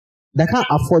 They can't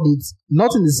afford it,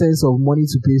 not in the sense of money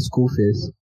to pay school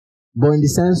fees, but in the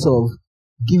sense of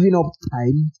giving up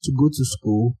time to go to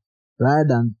school rather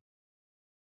than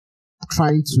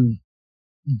trying to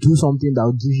do something that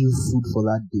will give you food for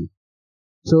that day.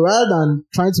 So rather than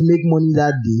trying to make money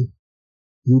that day,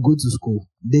 you go to school.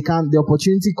 The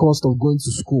opportunity cost of going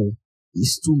to school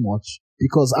is too much,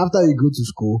 because after you go to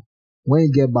school, when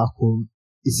you get back home,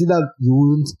 it's either you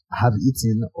wouldn't have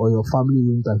eaten or your family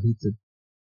wouldn't have eaten.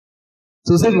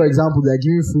 So say for example, they're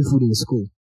giving free food in school.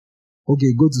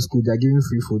 Okay, go to school, they're giving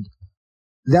free food.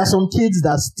 There are some kids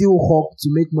that still hawk to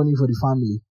make money for the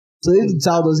family. So if the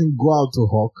child doesn't go out to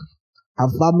hawk, her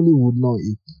family would not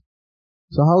eat.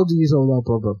 So how do you solve that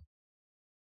problem?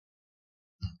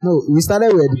 No, we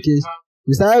started with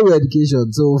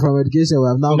education. So from education, we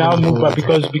have now moved back,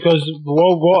 because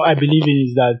what I believe in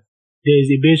is that there is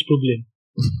a base problem.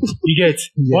 You get?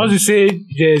 Yes. Once you say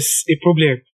there's a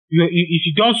problem, if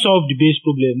you don't solve the base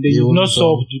problem, then you've not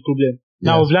solved the problem.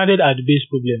 Now we've landed at the base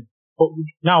problem.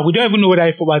 Now we don't even know whether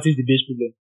poverty is the base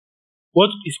problem.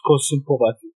 What is causing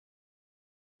poverty?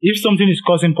 If something is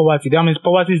causing poverty, that means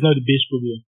poverty is not the base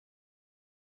problem.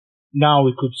 Now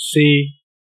we could say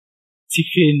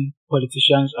thieving,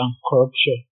 politicians, and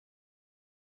corruption.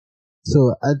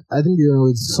 So I think the only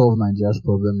way to solve Nigeria's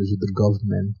problem is with the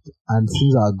government. And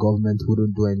since our government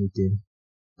wouldn't do anything,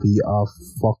 we are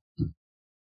fucked.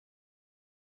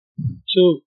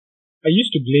 So I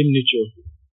used to blame nature.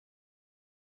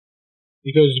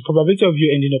 Because the probability of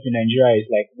you ending up in Nigeria is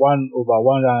like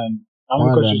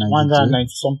 1/190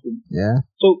 something. Yeah.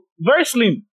 So very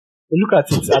slim. Look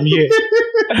at it. I'm here.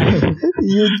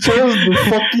 You chose the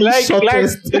fucking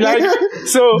shortest.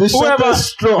 So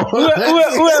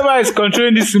whoever is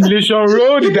controlling this simulation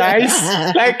rolled dice.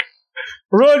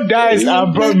 Rolled dice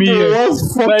and brought me here.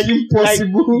 What's fucking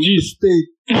possible state?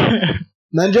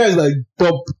 Nigeria is like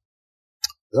top.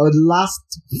 The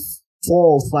last 4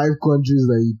 or 5 countries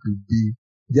that you could be.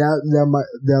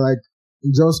 They're like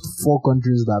just 4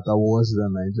 countries that are worse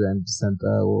than Nigeria in the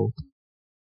center world.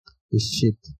 It's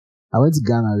shit. I went to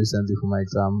Ghana recently for my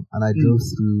exam and I drove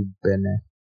through Benin.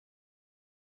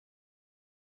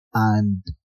 And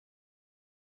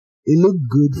it looked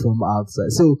good from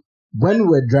outside. So when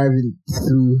we're driving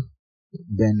through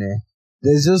Benin,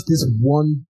 there's just this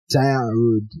one giant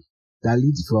road that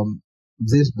leads from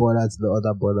this border to the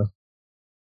other border.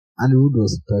 And the road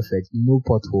was perfect. No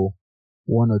pothole.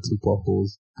 1 or 2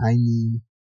 potholes. Tiny.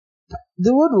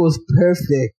 The road was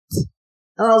perfect.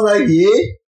 And I was like,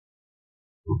 yeah.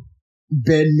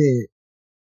 Benin.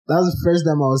 That was the first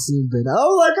time I was seeing Benin. I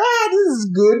was like, this is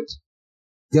good.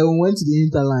 Then we went to the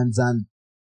hinterlands and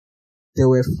there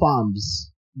were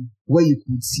farms where you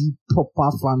could see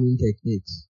proper farming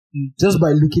techniques. Just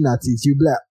by looking at it, you'd be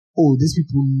like, oh, these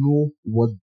people know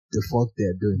what the fuck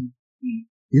they're doing.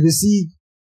 You can see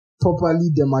properly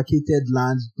demarcated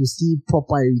land, to see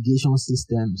proper irrigation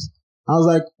systems. I was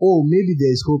like, oh, maybe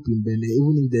there's hope in Benin,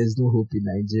 even if there's no hope in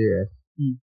Nigeria.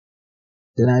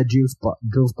 Then I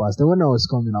drove past. Then when I was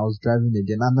coming, I was driving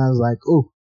again, and I was like,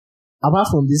 oh, apart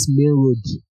from this main road,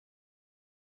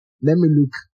 let me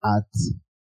look at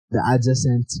the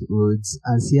adjacent roads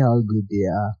and see how good they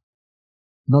are.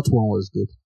 Not one was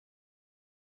good.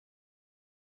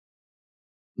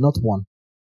 Not one.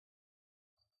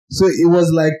 So it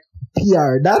was like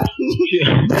PR. That's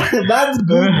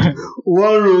good.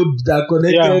 One road that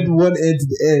connected one end to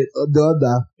the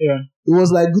other. Yeah. It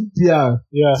was like good PR.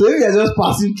 Yeah. So if you're just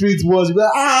passing through it once, you're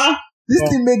like, this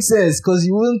thing makes sense, because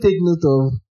you wouldn't take note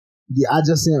of the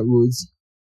adjacent roads.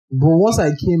 But once I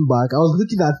came back, I was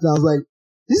looking at it and I was like,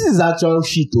 this is actual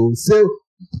shit. So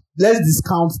let's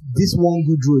discount this one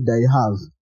good road that you have.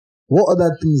 What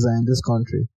other things are in this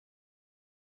country?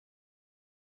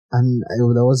 And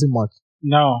there wasn't much.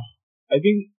 No. I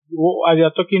think as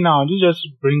you're talking now, this just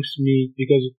brings me,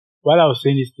 because while I was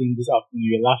saying this thing this afternoon,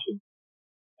 you're laughing.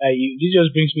 This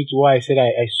just brings me to what I said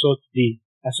I saw today.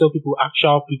 I saw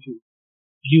actual people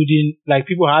building, like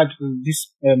people had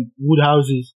these wood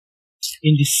houses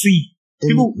in the sea.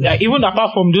 People, even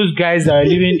apart from those guys that are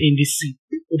living in the sea,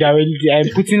 that are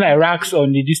putting like racks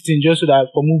on this thing just so that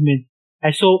for movement.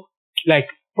 I saw, like,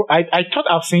 I thought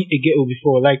I've seen a ghetto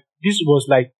before. Like, this was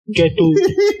like ghetto.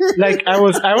 Like, I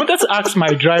wanted to ask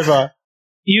my driver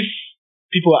if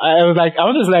people, I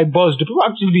wanted to like, boss, do people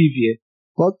actually live here?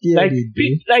 Fuck yeah, like,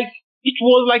 it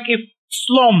was like a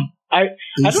slum. I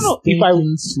don't know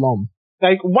if slum.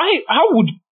 Like, why? How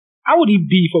would it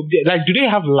be for, like, do they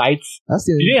have lights?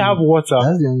 Do they have water?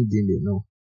 That's the only thing they know.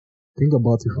 Think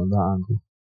about it from that angle.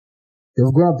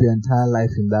 You've grown up your entire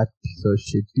life in that piece of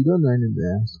shit. You don't know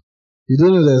anywhere else. You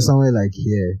don't know there's somewhere like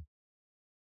here.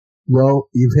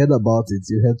 Well, you've heard about it.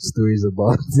 You've heard stories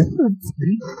about it.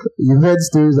 You've heard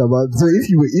stories about it. So if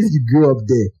you grew up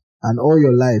there and all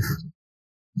your life,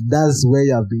 that's where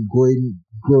you have been growing,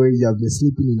 you have been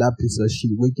sleeping in that piece of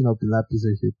shit, waking up in that piece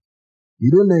of shit. You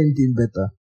don't know anything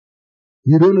better.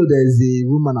 You don't know there's a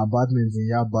room and apartment in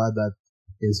Yaba that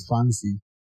is fancy.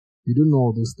 You don't know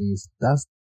all those things. That's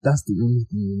the only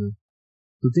thing you know.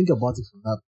 So think about it from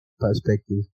that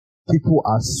perspective. People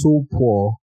are so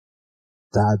poor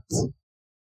that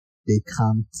they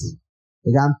can't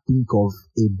think of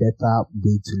a better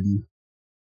way to live.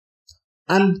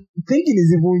 And thinking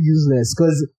is even useless,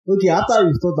 because, okay, after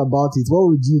you've thought about it, what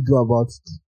would you do about it?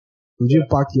 Would you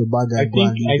pack your bag and go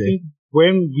and live there? I think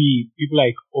when people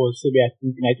like us say we are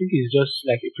thinking, I think it's just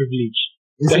like a privilege.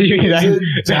 That you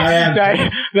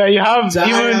have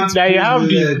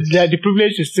the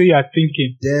privilege to say you are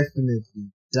thinking.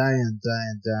 Definitely. Giant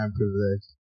privilege.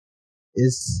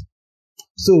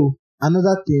 So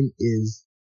another thing is,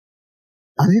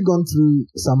 have you gone through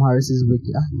Sam Harris's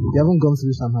Waking Up? You haven't gone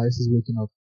through Sam Harris's Waking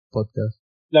Up podcast?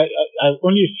 Like I've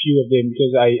only a few of them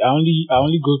because I've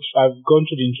gone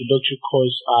through the introductory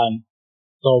course and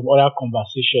some other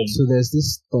conversations. So there's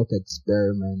this thought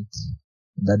experiment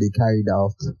that they carried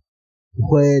out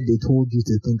where they told you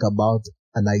to think about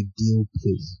an ideal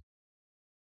place.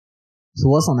 So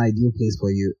what's an ideal place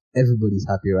for you? Everybody's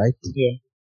happy, right? Yeah.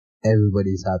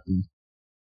 Everybody's happy.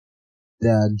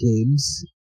 There are games,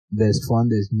 there's fun,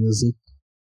 there's music,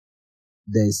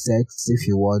 there's sex if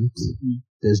you want,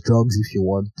 there's drugs if you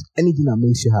want, anything that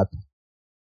makes you happy.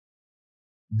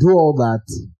 Do all that,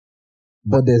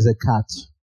 but there's a catch.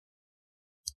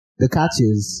 The catch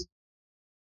is,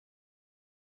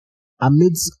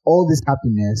 amidst all this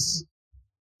happiness,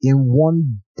 in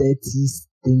one dirty,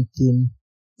 stinking,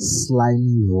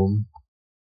 slimy room,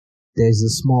 there's a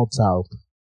small child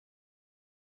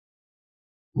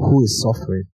who is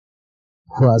suffering,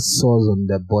 who has sores on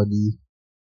their body,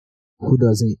 who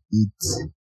doesn't eat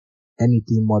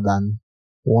anything more than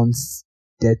one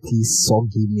dirty,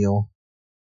 soggy meal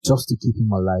just to keep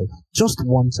him alive. Just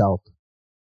one child.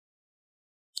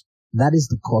 That is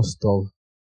the cost of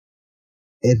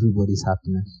everybody's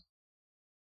happiness.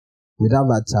 Without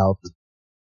that child,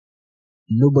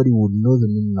 nobody would know the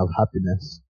meaning of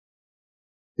happiness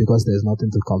because there's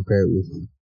nothing to compare it with.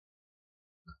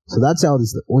 So that child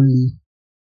is the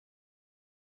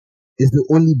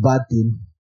only bad thing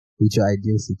with your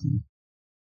ideal city.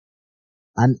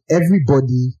 And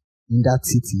everybody in that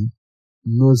city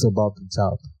knows about the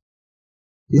child.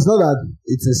 It's not that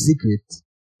it's a secret.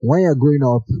 When you're growing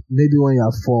up, maybe when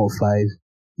you're 4 or 5,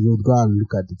 you would go and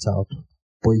look at the child.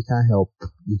 But you can't help.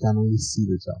 You can only see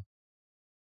the child.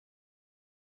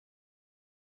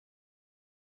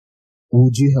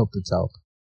 Would you help the child?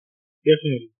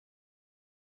 Definitely.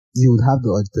 You would have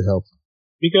the urge to help.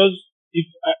 Because if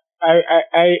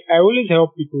I always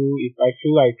help people if I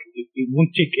feel like it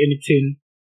won't take anything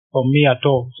from me at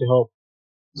all to help.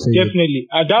 So definitely.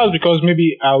 That was because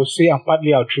maybe I would say I'm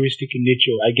partly altruistic in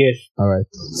nature, I guess. Alright.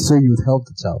 So you would help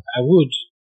the child? I would.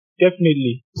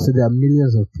 Definitely. So there are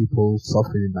millions of people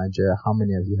suffering in Nigeria. How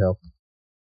many have you helped?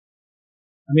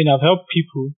 I mean, I've helped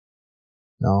people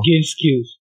gain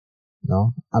skills.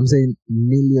 No, I'm saying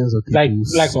millions of people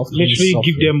like literally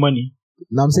give them money.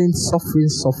 No, I'm saying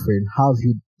suffering. How have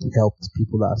you helped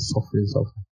people that are suffering?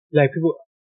 Like people,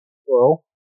 well,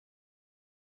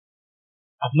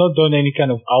 I've not done any kind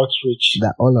of outreach.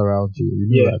 That all around you,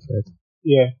 know that, right?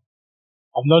 Yeah.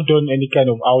 I've not done any kind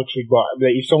of outreach, but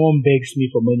like if someone begs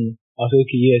me for money, I'll say,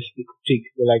 okay, yes, it could take.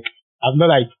 But like, I've not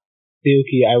like say,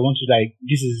 okay, I want to like,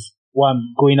 this is what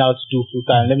I'm going out to do full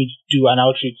time. Let me do an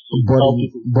outreach to help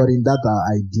people. But in that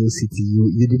ideal city,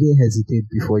 you didn't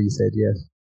hesitate before you said yes.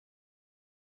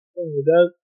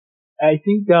 I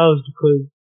think that was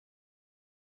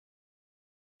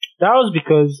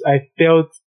because I felt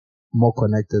more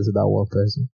connected to that one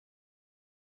person.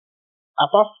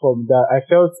 Apart from that, I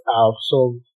felt I've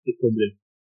solved the problem.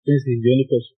 Since he's the only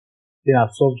person, then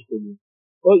I've solved the problem.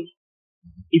 Well,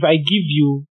 if I give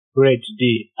you bread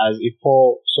today as a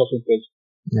poor suffering person,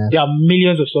 there are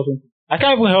millions of suffering people. I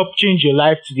can't even help change your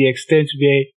life to the extent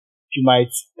where you might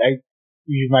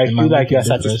feel like you're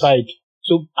satisfied.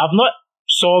 So I've not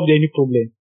solved any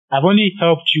problem. I've only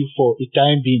helped you for a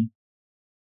time being.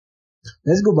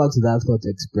 Let's go back to that thought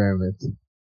experiment.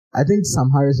 I think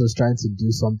Sam Harris was trying to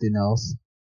do something else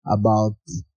about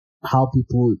how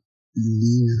people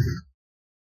live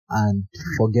and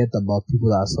forget about people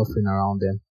that are suffering around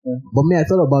them. Yeah. But I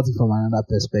thought about it from another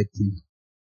perspective.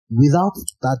 Without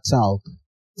that child,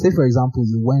 say for example,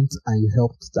 you went and you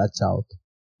helped that child,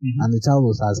 and the child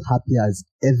was as happy as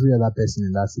every other person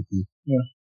in that city. Yeah.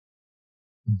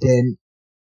 Then,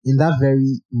 in that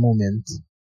very moment,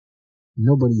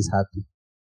 nobody is happy.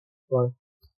 Why?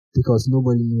 Because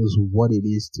nobody knows what it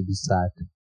is to be sad.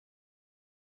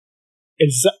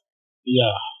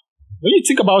 Yeah. When you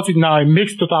think about it now, it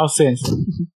makes total sense.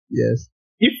 Yes.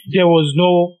 If there was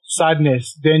no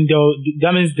sadness, then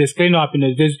that means there's clearly no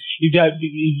happiness. Because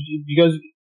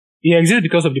it exists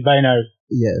because of the binary.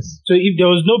 Yes. So if there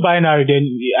was no binary, then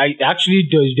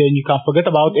then you can forget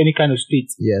about any kind of state.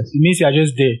 Yes. It means you're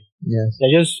just there. Yes.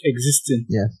 You're just existing.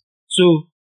 Yes. So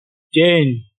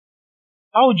then,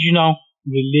 how would you now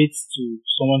relate to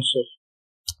someone's suffering?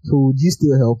 So would you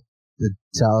still help the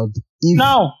child if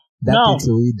takes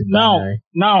away the binary?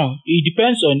 Now, it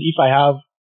depends on if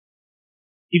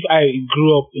I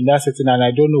grew up in that setting and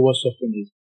I don't know what suffering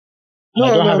is. I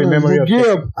don't have a memory of you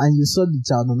grew up and you saw the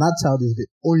child, and that child is the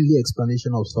only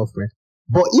explanation of suffering.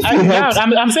 But if you help,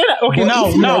 I'm saying that, okay, now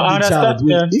I understand.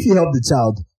 If you help the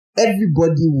child,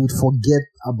 everybody would forget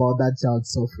about that child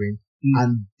suffering,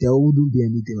 and there wouldn't be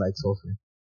anything like suffering.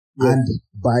 Yeah. And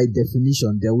by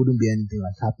definition, there wouldn't be anything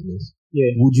like happiness.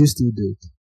 Yeah. Would you still do it?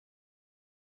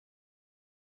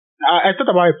 I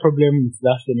thought about a problem with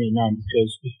that statement now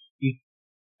because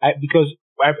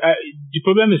the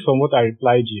problem is from what I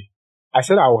replied you. I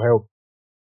said I will help.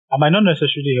 I might not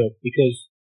necessarily help because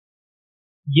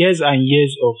years and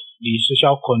years of the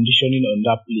social conditioning on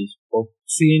that place of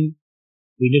seeing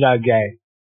we know that guy.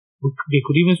 They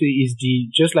could even say is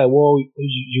just like what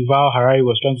Yuval Harari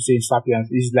was trying to say in Sapiens,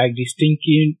 is like the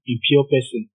stinking, impure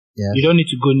person. Yes. You don't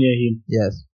need to go near him.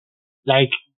 Yes.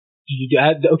 Like,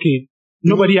 okay,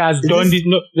 nobody has done this.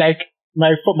 No, like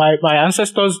my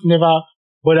ancestors never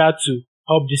bothered to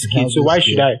help this kid, so why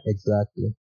should I?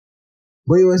 Exactly.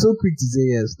 But you were so quick to say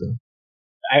yes, though.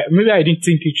 Maybe I didn't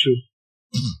think it through.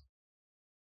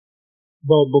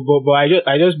 but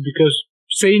I just because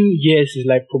saying yes is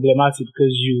like problematic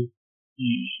because you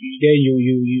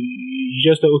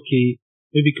just okay,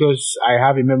 maybe because I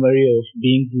have a memory of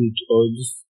being good or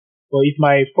this. But if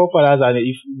my forefathers and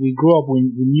if we grew up, we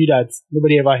knew that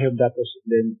nobody ever helped that person,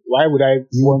 then why would I?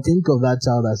 You won't think of that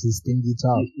child as a stingy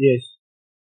child. Yes.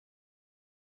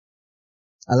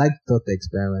 I like thought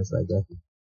experiments like that.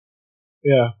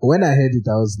 Yeah. When I heard it,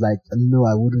 I was like, no,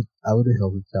 I wouldn't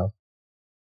help the child.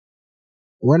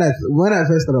 When I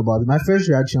first thought about it, my first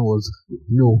reaction was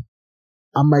no.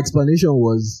 And my explanation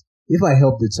was, if I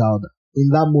help the child, in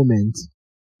that moment,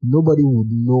 nobody would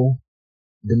know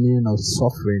the meaning of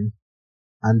suffering,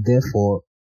 and therefore,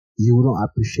 you wouldn't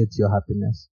appreciate your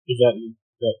happiness. Exactly.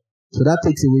 Yeah. So that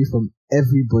takes away from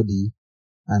everybody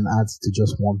and adds to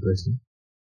just one person.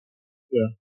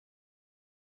 Yeah.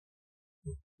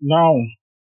 Now,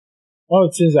 one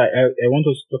of the things I want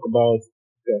us to talk about.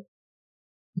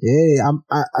 Yeah,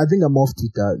 I think I'm off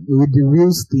Twitter. With the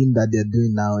Reels thing that they're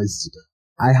doing now,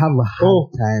 I have a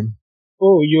hard time.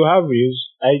 Oh, you have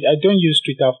Reels? I don't use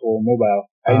Twitter for mobile.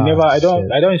 I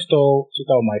don't install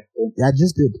Twitter on my phone. Yeah, I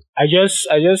just did. I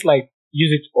just like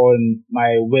use it on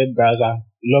my web browser,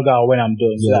 log out when I'm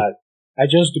done. Yeah. So I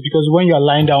just do, because when you're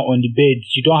lying down on the bed,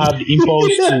 you don't have the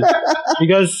impulse to,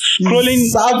 because scrolling,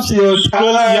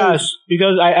 yes,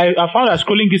 because I found that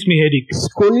scrolling gives me headache.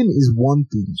 Scrolling is one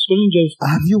thing.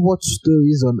 Have you watched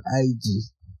stories on IG?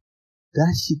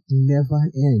 That shit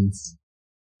never ends.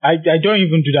 I don't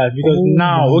even do that because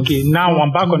now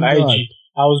I'm back on IG.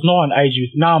 I was not on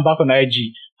IG. Now I'm back on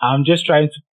IG. I'm just trying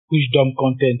to push dumb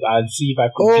content and see if I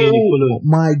could gain a following. Oh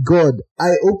my God.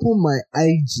 I open my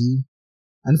IG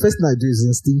and first thing I do is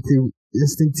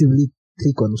instinctively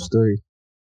click on the story.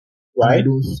 Why? I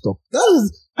don't stop.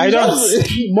 I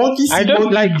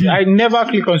never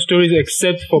click on stories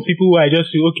except for people who I just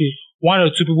feel, okay, one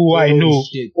or two people who I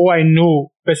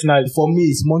know personally. For me,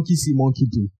 it's monkey see, monkey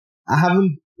do. I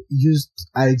haven't used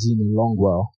IG in a long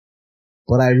while,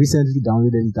 but I recently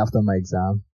downloaded it after my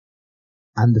exam,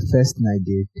 and the first thing I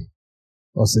did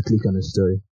was to click on the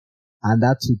story, and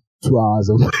that took 2 hours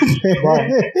of my wow.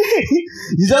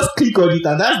 You just click on it,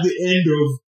 and that's the end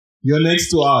of your next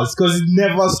 2 hours because it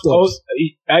never stops.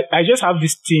 I just have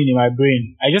this thing in my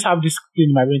brain.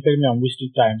 telling me I'm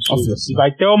wasting time. So obviously. If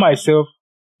I tell myself,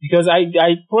 because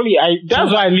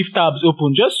that's why I leave tabs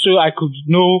open, just so I could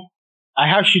know I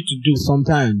have shit to do.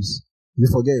 Sometimes you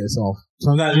forget yourself.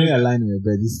 Sometimes when you're lying in your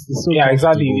bed, it's so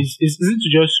exactly. It's easy to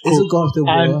just scroll. It's so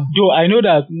comfortable. And though I know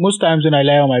that most times when I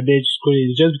lie on my bed scrolling,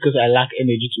 it's just because I lack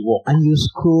energy to walk. And you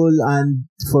scroll, and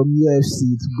from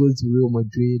UFC to go to Real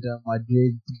Madrid, and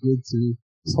Madrid to go to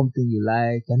something you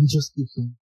like, and it just keeps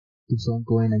on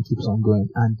going and keeps on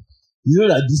going. And you know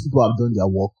that these people have done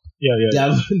their work. Yeah. They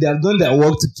have done their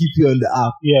work to keep you on the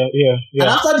app. Yeah.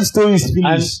 And after the story is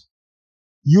finished,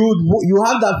 you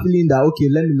have that feeling that, okay,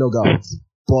 let me log out,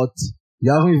 but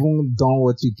you haven't even done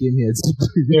what you came here to do.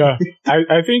 Yeah,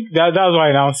 I think that's why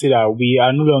I now say that we are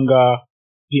no longer,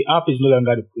 the app is no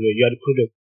longer the product. You are the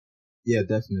product. Yeah,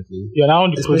 definitely. You're now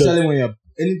the especially product. When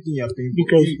anything you're paying for,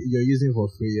 because you're using for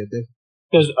free. You're definitely.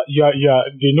 Because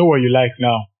they know what you like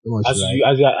now. As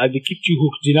they keep you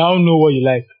hooked, they now know what you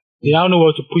like. They now know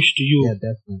what to push to you. Yeah,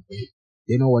 definitely.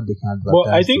 They know what they can advertise.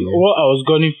 But I think what I was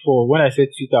gunning for when I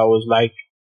said Twitter was like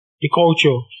the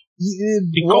culture.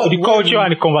 The culture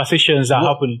and the conversations that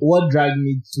are happening. What dragged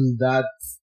me to that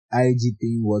IG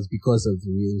thing was because of the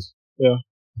Reels. Yeah.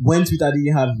 When Twitter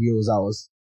didn't have Reels, I was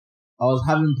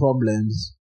having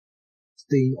problems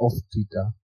staying off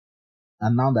Twitter.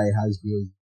 And now that it has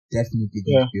Reels, definitely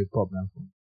going to be a problem for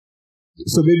me.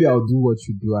 So maybe I'll do what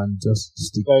you do and just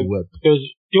stick to web. Because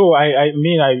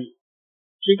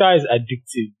Twitter is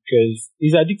addictive because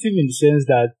it's addictive in the sense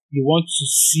that you want to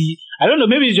see. I don't know.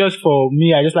 Maybe it's just for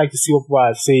me. I just like to see what people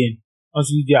are saying, want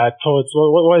to see their thoughts.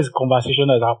 What is the conversation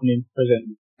that's happening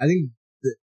presently? I think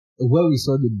where we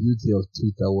saw the beauty of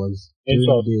Twitter was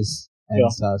during this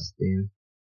NSAS thing.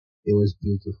 It was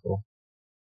beautiful.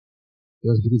 It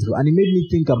was beautiful, and it made me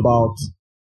think about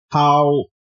how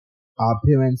our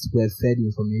parents were fed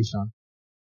information.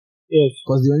 Yes.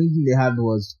 Because the only thing they had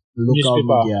was local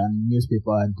media and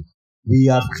newspaper, and we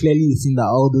have clearly seen that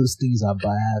all those things are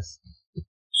biased.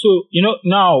 So,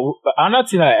 now, another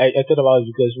thing I thought about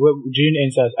is because during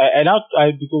NSAS,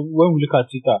 because when we look at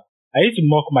Twitter, I used to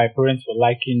mock my parents for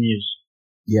liking news.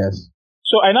 Yes.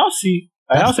 So I now say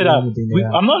that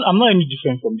I'm not any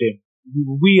different from them.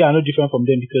 We are not different from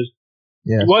them because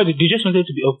they just wanted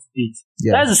to be up to date.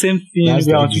 Yes. That's the same thing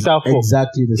we are on Twitter for.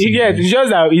 Exactly the same. It's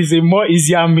just that it's a more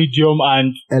easier medium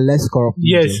and a less corrupt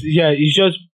medium. Yes, yeah. It's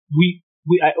just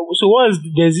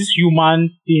there's this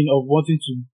human thing of wanting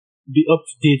to be up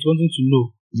to date, wanting to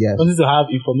know. Yes. Wanting to have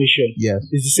information. Yes.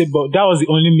 It's the same, but that was the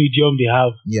only medium they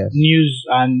have. Yes. News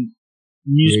and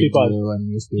newspapers.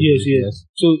 Yes.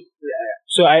 So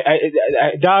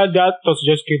that thought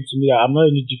just came to me that I'm not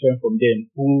any different from them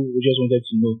who just wanted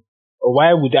to know. Or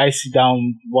why would I sit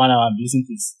down 1 hour and listen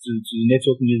to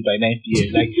network news by 9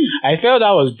 p.m.? Like, I felt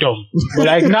that was dumb. But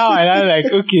like now, I'm like,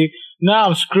 okay, now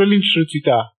I'm scrolling through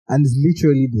Twitter. And it's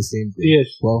literally the same thing.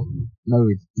 Yes. Well, not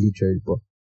literally, but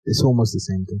it's almost the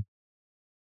same thing.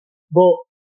 But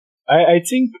I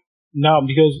think now,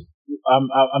 because I'm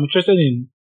interested in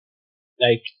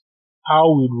like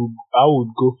how we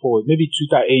would go forward. Maybe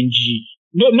Twitter NG.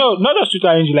 No, not just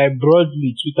Twitter NG, like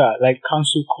broadly Twitter, like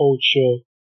cancel culture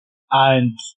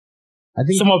and I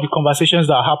think some of the conversations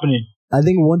that are happening. I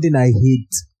think one thing I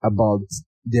hate about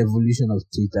the evolution of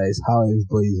Twitter is how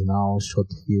everybody is now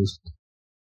short-fused.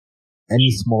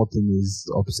 Any small thing is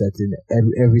upsetting.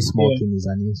 Every small thing is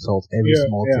an insult. Every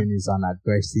small thing is an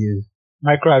aggressive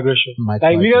microaggression.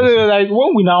 Because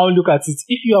when we now look at it,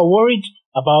 if you are worried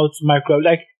about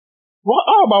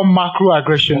how about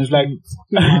macroaggressions? Like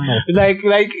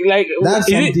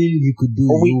that's something you could do.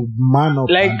 You man up.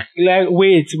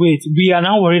 Wait. We are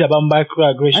now worried about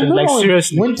microaggressions. Like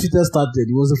seriously. When Twitter started,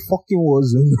 it was a fucking war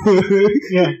zone.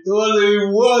 Yeah. It was a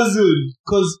war zone.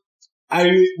 Because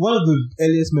one of the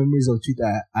earliest memories of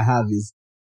Twitter I have is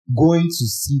going to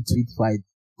see tweet fight,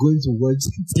 going to watch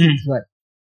tweet fight.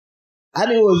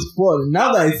 And it was fun.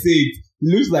 Now that I say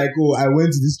it looks like, I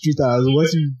went to the street and I was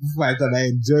watching people fight and I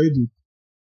enjoyed it.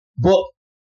 But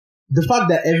the fact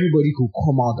that everybody could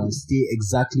come out and say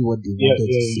exactly what they wanted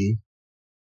to say,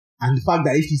 and the fact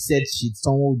that if you said shit,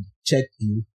 someone would check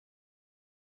you,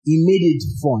 it made it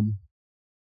fun.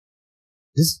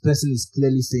 This person is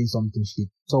clearly saying something shit.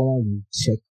 Someone will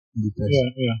check the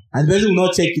person. Yeah. And the person will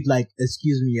not check it like,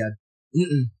 excuse me,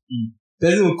 The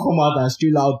person will come out and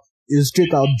straight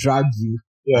out drag you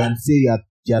and say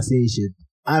you're saying shit.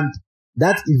 And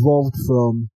that evolved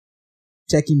from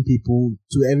checking people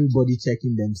to everybody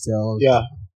checking themselves. Yeah.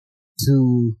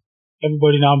 To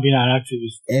everybody now being an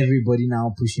activist. Everybody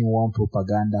now pushing one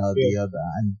propaganda or the other.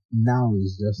 And now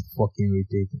it's just fucking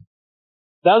irritating.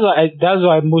 That's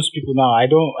why most people now,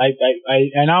 I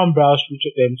now browse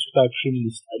Twitter through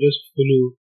list. I just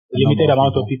follow a limited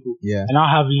amount of people. Yeah. And now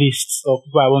have lists of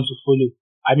people I want to follow.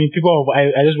 I mean,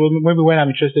 I just, maybe when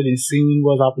I'm interested in seeing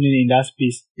what's happening in that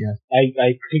space,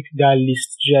 I click that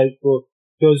list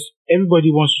because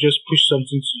everybody wants to just push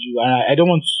something to you, and I don't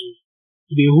want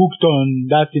to be hooked on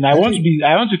that thing. I want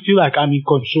to feel like I'm in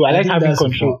control. I like having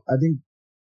control. I think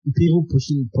people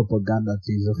pushing propaganda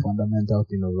is a fundamental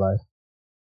thing of life.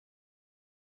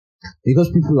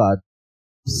 Because people are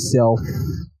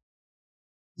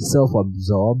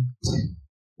self-absorbed.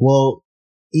 Well,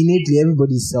 innately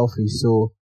everybody is selfish,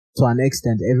 so to an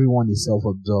extent everyone is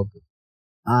self-absorbed,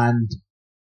 and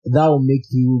that will make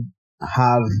you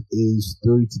have a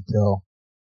story to tell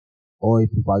or a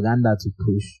propaganda to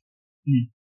push,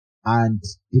 and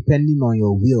depending on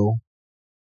your will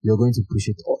you're going to push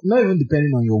it. Or not even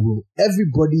depending on your will,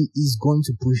 everybody is going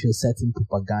to push a certain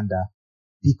propaganda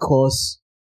because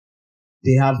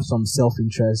they have some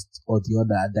self-interest or the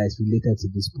other that is related to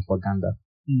this propaganda.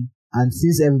 And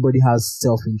since everybody has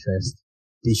self-interest,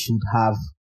 they should have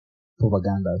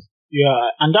propaganda. Yeah,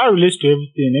 and that relates to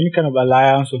everything. Any kind of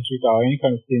alliance on Twitter or any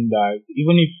kind of thing that,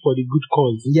 even if for the good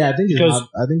cause. Yeah, I think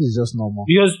it's just normal.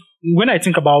 Because when I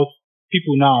think about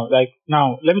people now,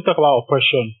 let me talk about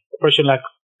oppression. Oppression, like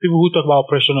people who talk about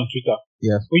oppression on Twitter.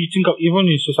 Yeah. When you think of, even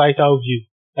in societal view,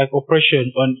 like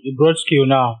oppression on a broad scale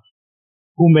now,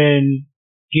 women,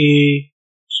 gay,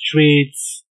 straight,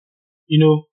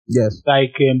 Yes.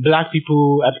 Like black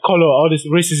people at color, all this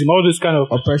racism, all this kind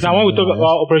of oppression. Now, when we talk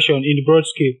about oppression in the broad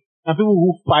scale, and people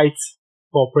who fight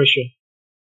for oppression,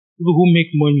 people who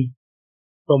make money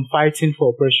from fighting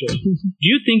for oppression, do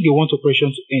you think they want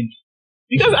oppression to end?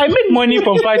 Because I make money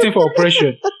from fighting for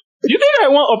oppression. Do you think I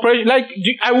want oppression? Like,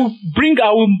 I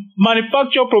will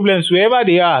manufacture problems wherever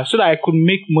they are so that I could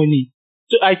make money.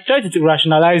 So I try to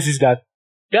rationalize this that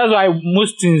that's why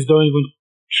most things don't even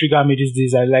trigger me these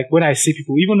days. I like when I see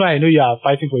people, even though I know you are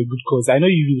fighting for a good cause, I know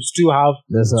you still have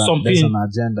something. There's an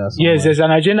agenda. Somewhere. Yes, there's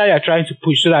an agenda you're trying to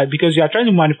push, so that because you are trying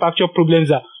to manufacture problems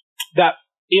that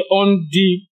on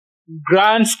the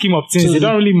grand scheme of things, they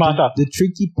don't really matter. The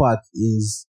tricky part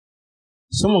is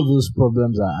some of those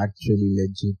problems are actually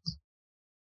legit.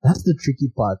 That's the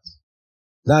tricky part.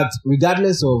 That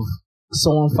regardless of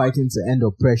someone fighting to end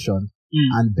oppression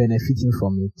and benefiting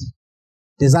from it,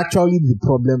 there's actually the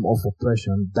problem of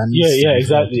oppression that needs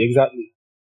to be exactly.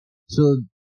 So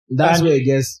that's where it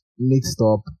gets mixed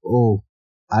up. Oh,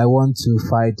 I want to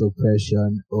fight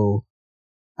oppression. Oh,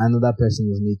 another person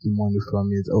is making money from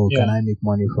it. Oh, can I make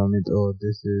money from it? Oh,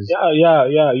 this is... Yeah.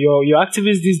 Your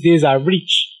activists these days are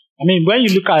rich. I mean, when you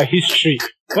look at history,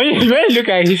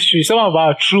 some of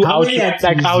our true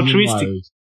altruistic...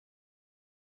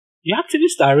 Your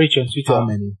activists are rich on Twitter. How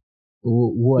many?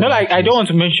 No, like, I don't want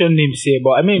to mention names here,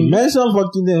 but I mean... Mention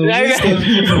fucking names.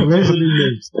 Mentioning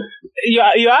names.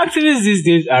 Your activists these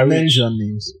days are rich. Mention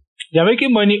names. They're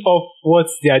making money off what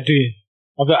they are doing.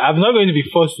 I'm not going to be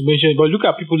forced to mention it, but look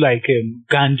at people like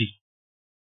Gandhi.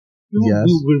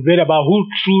 We read about who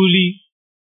truly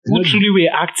were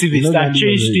activists and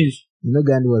changed things. You know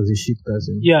Gandhi was a shit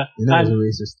person. Yeah. You know he was a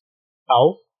racist.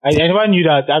 How? I never knew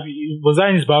that. Was that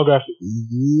in his biography?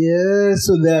 Yeah,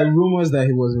 so there are rumors that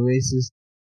he was a racist.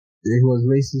 He was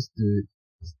racist to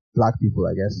black people,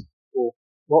 I guess. Oh.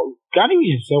 Well, Gandhi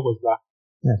himself was black.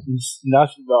 Yeah.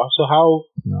 So how...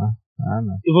 No, I don't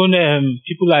know. Even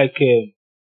people like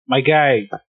my guy,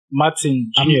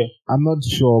 Martin Jr. I'm not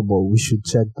sure, but we should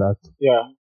check that. Yeah.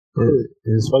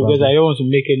 Because I don't want to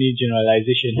make any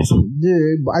generalizations.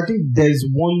 Yeah, but I think there's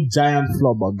one giant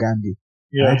flaw about Gandhi.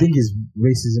 Yeah. I think it's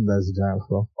racism that's a giant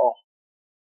flaw. Oh.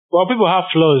 Well, people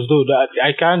have flaws, though. That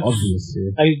I can't.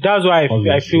 Obviously. That's why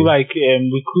I feel like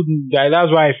we couldn't. That's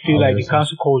why I feel like the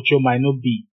cancel culture might not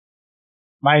be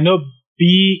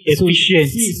efficient.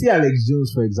 See Alex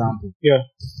Jones, for example. Yeah.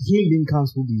 Him being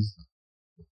cancelled is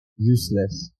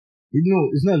useless.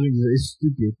 It's not even useless. It's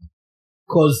stupid.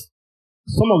 Because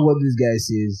some of what this guy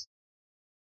says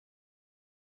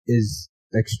is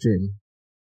extreme.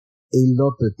 A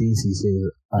lot of things he says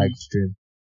are extreme.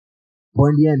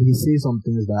 But in the end, he says some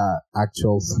things that are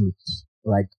actual fruits.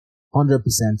 Like 100%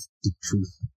 the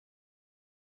truth.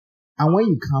 And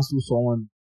when you cancel someone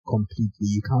completely,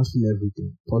 you cancel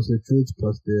everything. Plus the truth,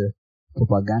 plus the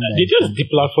propaganda. They just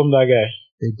deplatformed that guy.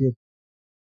 They did.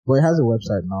 But it has a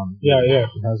website now. Yeah.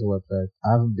 It has a website.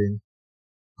 I haven't been.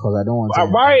 Because I don't want to.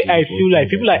 Why I feel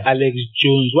like people like Alex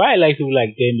Jones, why I like people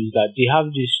like them is that they have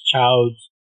this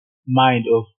child's mind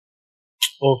of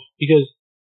because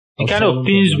the kind of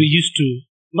things we used to,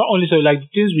 not only so, like the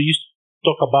things we used to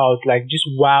talk about, like just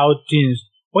wild things.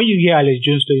 When you hear Alex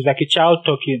Jones, it's like a child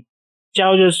talking.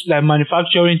 Child just like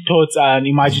manufacturing thoughts and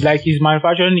he's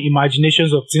manufacturing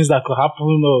imaginations of things that could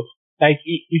happen, or like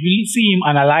if you see him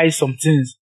analyze some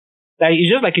things, like it's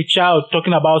just like a child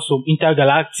talking about some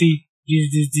intergalactic,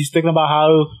 this talking about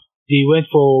how they went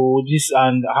for this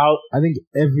and how. I think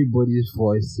everybody's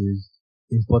voice is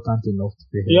important enough to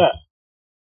be heard. Yeah.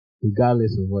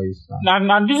 Regardless of what you stand.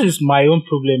 And this is my own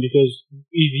problem, because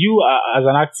if you are, as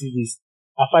an activist,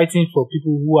 are fighting for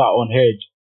people who are unheard,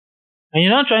 and you're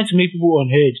not trying to make people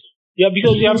unheard,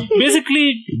 because you are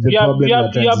basically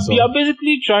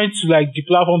basically trying to like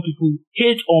deplatform people,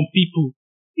 hate on people.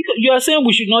 Because you are saying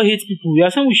we should not hate people. You are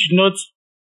saying we should not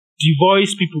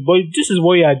devoice people, but this is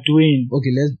what you are doing. Okay,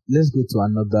 let's go to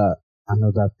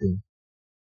another thing.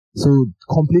 So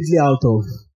completely out of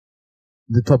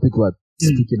the topic we're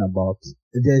speaking about,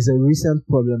 there's a recent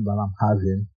problem that I'm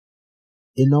having.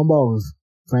 A number of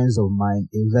friends of mine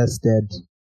invested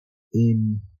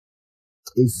in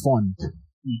a fund.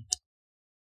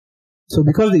 So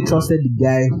because they trusted the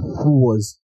guy who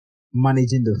was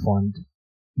managing the fund,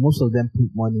 most of them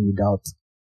put money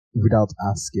without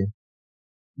asking.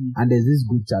 And there's this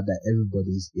group chat that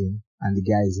everybody's in, and the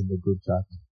guy is in the group chat.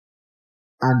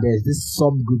 And there's this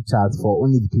sub-group chat for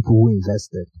only the people who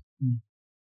invested.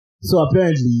 So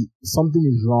apparently, something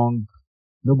is wrong.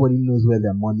 Nobody knows where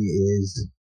their money is.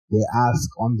 They ask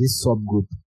on this subgroup,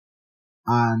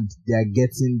 and they're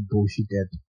getting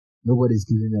bullshitted. Nobody's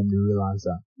giving them the real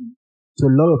answer. So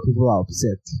a lot of people are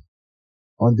upset.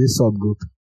 on this subgroup.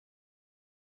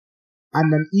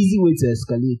 And an easy way to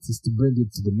escalate is to bring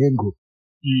it to the main group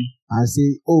and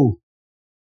say, oh,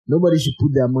 nobody should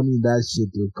put their money in that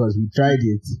shit because we tried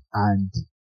it and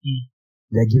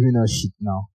they're giving us shit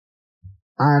now.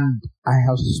 And I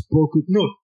have spoken. No,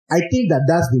 I think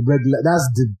that's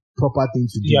the proper thing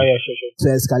to do. Yeah, sure. To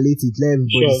escalate it, let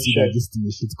everybody see that this thing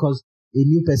is shit. Because a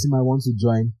new person might want to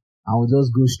join and will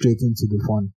just go straight into the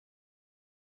fund.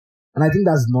 And I think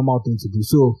that's the normal thing to do.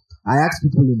 So I ask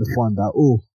people in the fund that,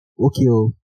 okay,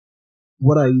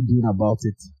 what are you doing about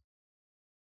it?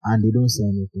 And they don't say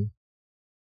anything.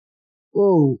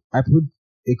 I put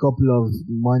a couple of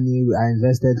money, I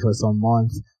invested for some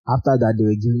months. After that, they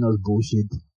were giving us bullshit.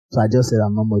 So I just said,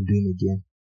 I'm no more doing again.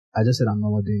 I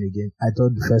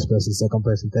told the first person, second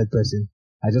person, third person.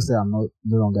 I just said, I'm no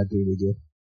longer doing it again.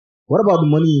 What about the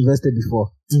money you invested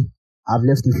before? I've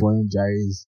left it for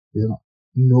injuries.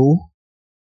 No.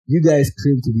 You guys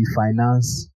claim to be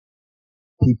finance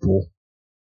people.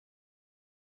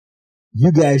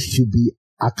 You guys should be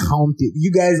accounting.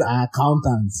 You guys are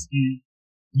accountants.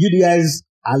 You guys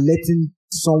are letting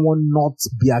someone not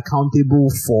be accountable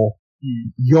for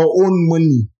your own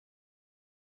money.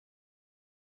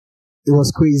 It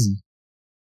was crazy.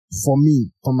 For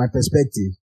me, from my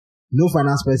perspective, no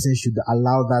finance person should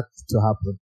allow that to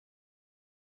happen.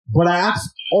 But I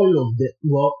asked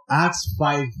I asked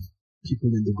 5 people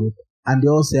in the group, and they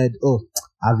all said,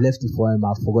 I've left it for him,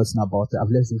 I've forgotten about it.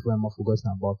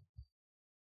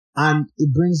 And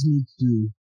it brings me to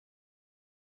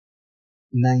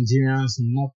Nigerians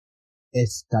not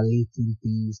escalating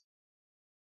things.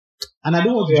 And I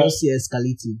don't want to just say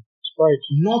escalating. Right.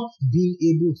 Not being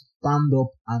able to stand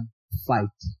up and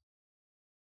fight.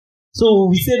 So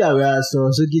we say that we are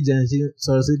Sorosuke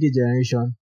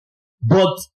generation,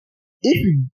 but if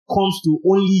it comes to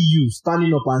only you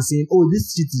standing up and saying,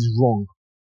 this shit is wrong,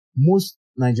 most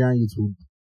Nigerian youth would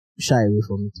shy away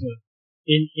from it.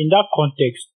 In that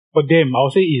context, for them, I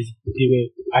would say they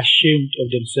were ashamed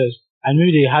of themselves, and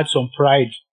maybe they had some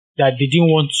pride that they didn't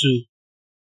want to,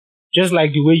 just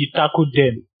like the way you tackled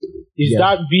them.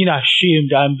 That being ashamed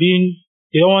and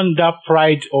they don't want that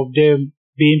pride of them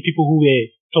being people who were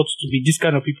thought to be this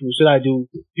kind of people, so that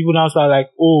people now start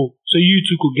like, so you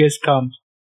too could get scammed.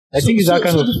 I think it's that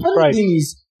kind of the funny pride. thing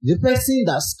is, the person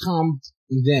that scammed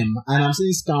them, and I'm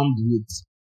saying scammed with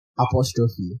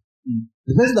apostrophe,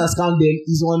 the person that scammed them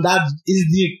is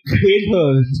the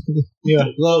creator. Yeah.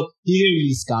 Well, he didn't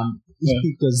really scam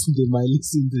because they might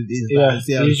listen to this.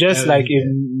 Yeah, it's just like a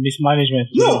mismanagement.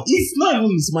 No, it's not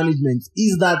even mismanagement.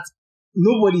 It's that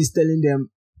nobody is telling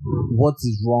them what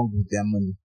is wrong with their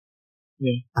money.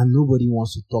 Yeah. And nobody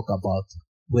wants to talk about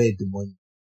where the money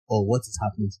or what is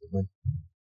happening to the money.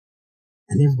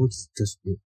 And everybody's just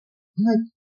there. I'm like,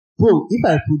 bro,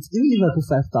 even if I put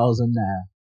 5,000 naira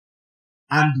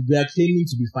and we are claiming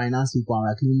to be finance people and we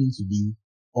are claiming to be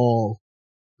all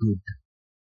good.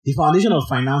 The foundation of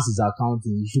finance is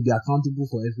accounting. You should be accountable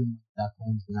for every money that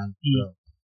comes in and go.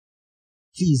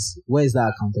 Please, where is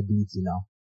that accountability now?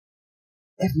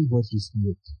 Everybody is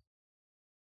mute.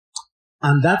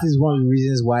 And that is one of the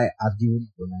reasons why I've given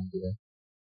up on Nigeria.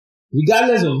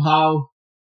 Regardless of how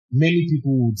many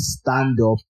people would stand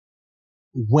up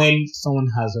when someone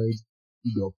has already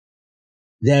stood up,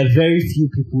 there are very few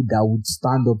people that would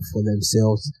stand up for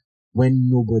themselves when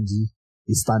nobody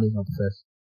is standing up first.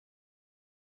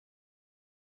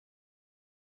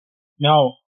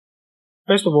 Now,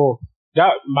 first of all,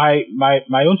 that my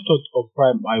own thought of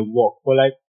pride might work, but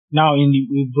like now in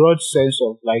the broad sense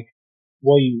of like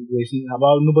what you were saying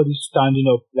about nobody standing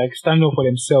up for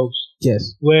themselves.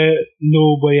 Yes. Where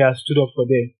nobody has stood up for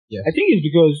them. Yeah. I think it's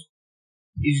because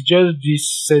it's just this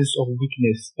sense of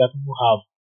weakness that people have.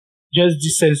 Just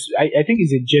this sense, I think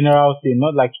it's a general thing,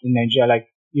 not like in Nigeria. Like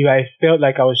if I felt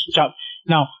like I was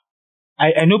now,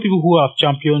 I know people who have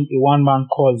championed a one-man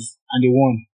cause and they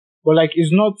won. But like it's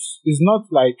not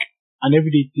like an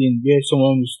everyday thing where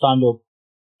someone will stand up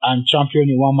and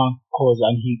champion a one-man cause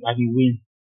and he win.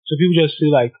 So people just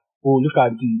feel like, look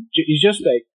at it's just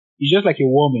like a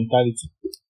war mentality.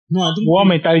 No, I think war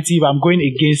mentality if I'm going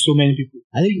against so many people.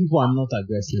 I think people are not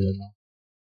aggressive enough.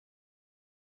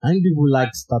 I think people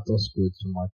like status quo too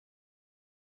much.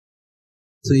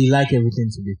 So you like everything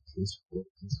to be peaceful.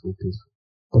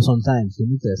 But sometimes you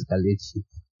need to escalate shit.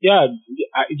 Yeah.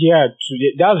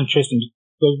 That's interesting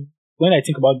because when I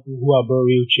think about people who have brought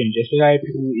real change, especially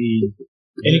people in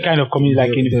any kind of community,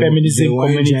 like in the feminism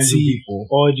community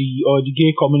or the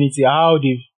gay community, how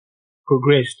they've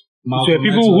progressed. So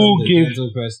people who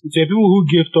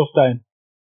gave tough time.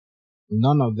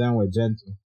 None of them were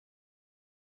gentle.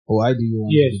 Why do you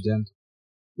want to be gentle?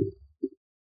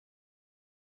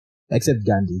 Except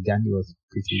Gandhi. Gandhi was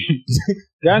pretty.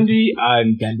 Gandhi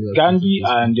and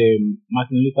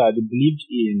Martin Luther, they believed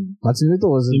in Martin Luther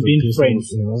wasn't in being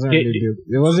friends. It wasn't really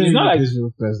a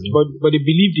peaceful person. But they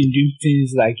believed in doing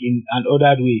things like in an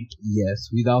ordered way.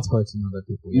 Yes, without hurting other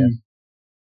people. Yeah.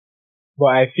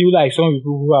 But I feel like some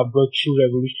people who have brought true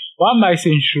revolution. Why am I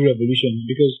saying true revolution?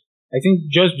 Because I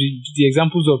think just the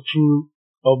examples of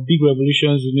big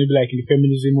revolutions, maybe like in the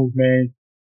feminism movement,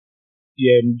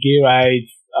 the gay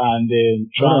rights and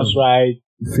trans rights.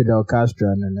 Fidel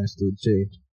Castro and Ernesto Che.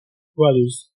 What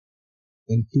is?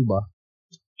 In Cuba.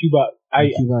 Cuba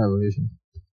Revolution.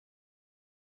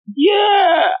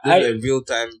 Yeah. These are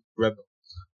real-time rebels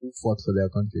who fought for their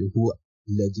country, who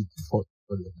legit fought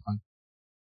for their country.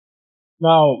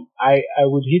 Now, I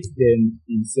would hit them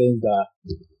in the sense that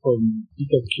from bit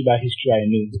of Cuba history I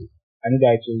know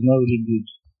that it was not really good.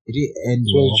 It didn't end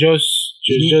well. It was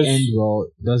just end well.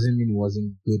 Doesn't mean it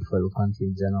wasn't good for the country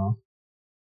in general.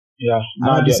 Yeah.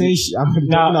 Now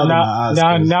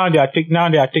they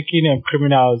are taking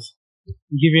criminals,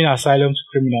 giving asylum to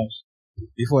criminals.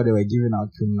 Before they were giving out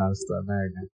criminals to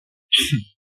America.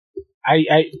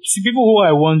 I see people who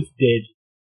I want dead.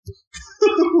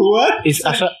 What? It's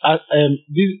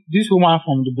this woman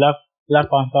from the Black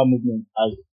Panther movement,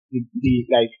 as the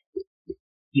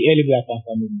early Black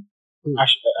Panther movement.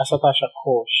 Assata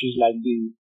Shakur, she's like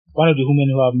one of the women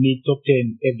who have made top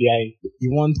 10 FBI. You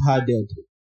want her dead?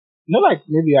 Not like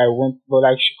maybe I want, but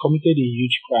like she committed a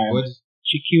huge crime. What?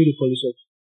 She killed a police officer.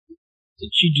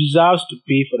 She deserves to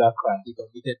pay for that crime. She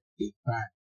committed a crime.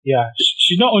 Yeah,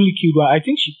 she not only killed one. I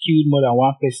think she killed more than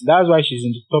one person. That's why she's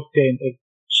in the top 10.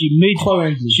 She made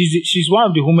currently. She's one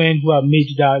of the women who have made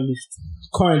that list.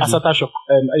 Currently, Assata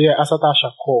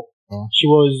Shakur. Oh. She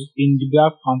was in the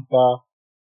Black Panther.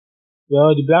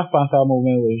 Well, the Black Panther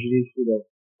movement was really full of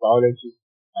violence.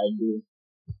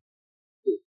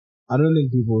 I don't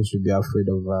think people should be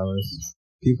afraid of violence.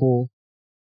 People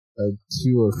are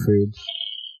too afraid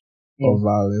of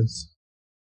violence.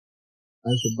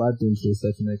 That's a bad thing to a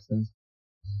certain extent.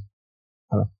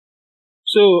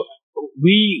 So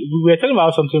we were talking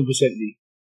about something recently.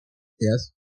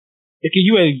 Yes. Okay,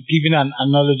 you were giving an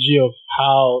analogy of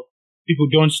how people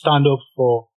don't stand up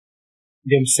for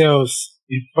themselves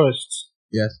in first.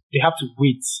 Yes. They have to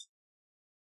wait.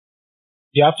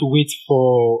 They have to wait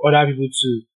for other people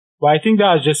to. But I think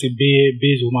that's just a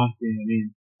base woman thing. I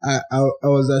mean, I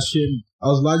was ashamed. I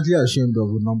was largely ashamed of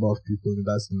a number of people in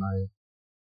that scenario.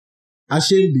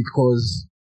 Ashamed because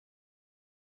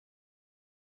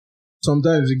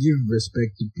sometimes you give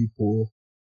respect to people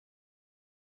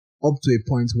up to a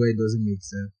point where it doesn't make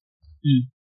sense.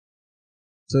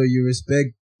 So you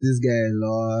respect this guy a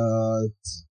lot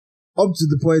up to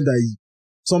the point that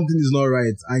something is not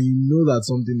right and you know that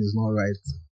something is not right.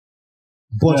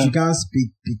 But you can't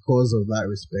speak because of that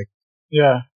respect.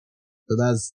 Yeah. So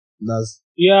that's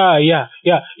Yeah.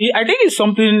 I think it's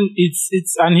something,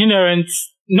 it's an inherent,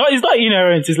 no, it's not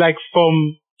inherent, it's like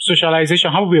from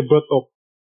socialization, how we were brought up.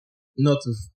 Not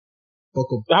to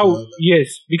fuck up.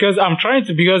 Yes, because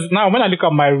because now when I look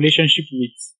at my relationship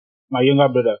with my younger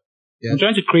brother, I'm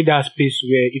trying to create that space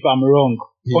where if I'm wrong,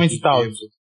 point it out.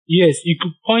 Yes, you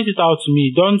could point it out to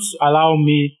me. Don't allow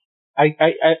me.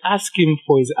 I ask him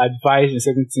for his advice in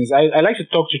certain things. I like to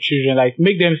talk to children, like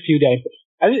make them feel that.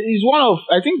 It's one of,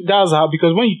 I think that's how,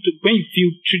 because when you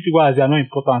treat people as they are not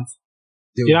important,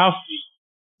 they have.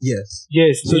 Yes.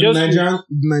 So the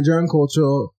Nigerian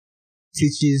culture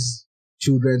teaches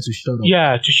children to shut up.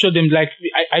 Yeah, to show them, like,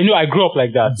 I know I grew up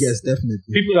like that. Yes,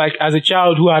 definitely. People, like, as a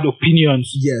child who had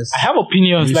opinions. Yes. I have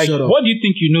opinions, like, what do you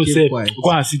think you know, sir? Go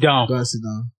and sit down.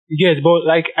 Yes, but,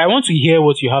 like, I want to hear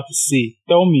what you have to say.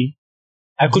 Tell me.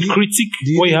 I could critique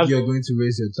what you have. You're going to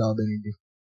raise your child any different?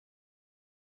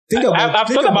 I've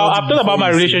thought about my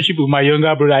relationship with my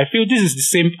younger brother. I feel this is the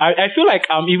same. I feel like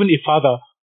I'm even a father.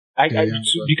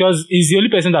 Because he's the only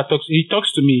person that talks. He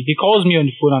talks to me. He calls me on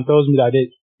the phone and tells me that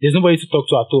there's nobody to talk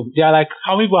to at home. There are like,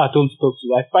 how many people at home to talk to?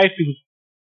 Like 5 people.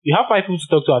 You have 5 people to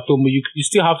talk to at home, but you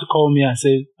still have to call me and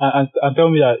say and tell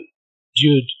me that,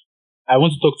 Jude, I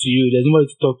want to talk to you. There's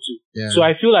nobody to talk to. Yeah. So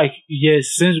I feel like,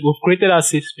 yes, since we've created that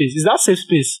safe space, is that safe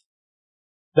space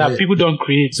that people don't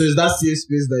create. So is that safe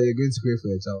space that you're going to create for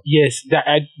your child? Yes,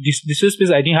 the safe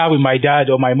space I didn't have with my dad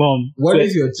or my mom. What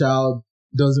if your child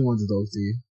doesn't want to talk to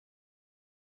you?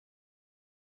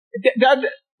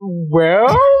 Well,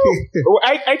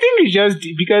 I think it's just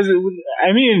because,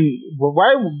 I mean,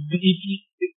 why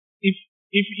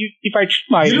if I treat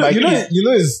my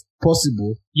it's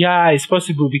possible. Yeah, it's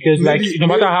possible because no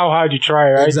matter how hard you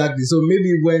try, right? Exactly. So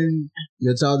maybe when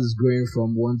your child is growing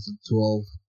from 1 to 12,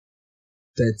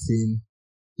 13,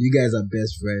 you guys are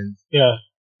best friends. Yeah.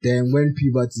 Then when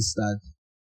puberty starts,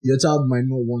 your child might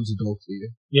not want to talk to you.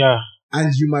 Yeah.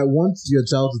 And you might want your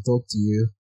child to talk to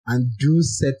you and do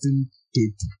certain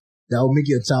things that will make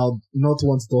your child not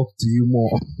want to talk to you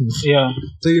more. Yeah.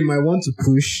 So you might want to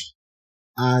push,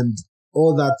 and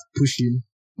all that pushing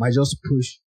might just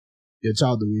push your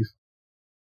child away.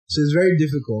 So it's very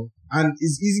difficult. And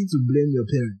it's easy to blame your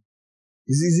parents.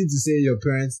 It's easy to say your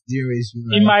parents didn't raise you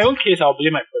right. In my own case, I'll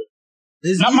blame my parents.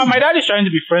 My dad is trying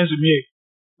to be friends with me.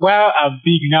 Well, I'm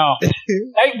big now.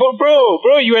 Like, but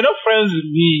bro, you were not friends with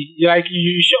me. Like,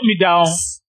 you shut me down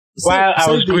while I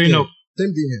was growing up.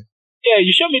 Same thing here. Yeah,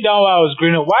 you shut me down while I was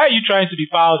growing up. Why are you trying to be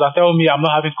pals and tell me I'm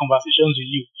not having conversations with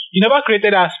you? You never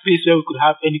created that space where we could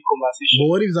have any conversation. But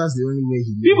what if that's the only way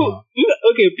he knew? Look,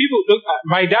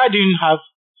 my dad didn't have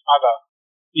a father.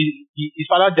 His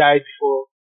father died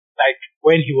before, like,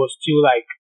 when he was still, like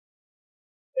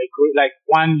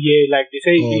 1 year, like they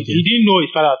say, he didn't know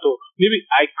his father at all. Maybe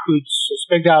I could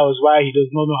suspect that was why he does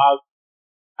not know how.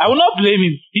 I will not blame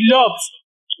him. He loves,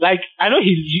 like, I know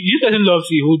this person loves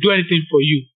you, he will do anything for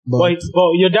you. But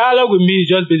your dialogue with me is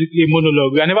just basically a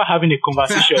monologue. We are never having a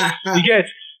conversation. You get?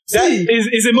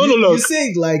 It's a monologue. You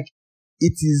say it like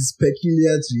it is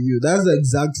peculiar to you. That's the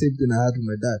exact same thing I had with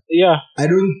my dad. Yeah.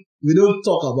 We don't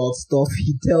talk about stuff.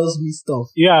 He tells me stuff.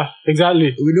 Yeah,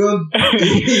 exactly. We don't.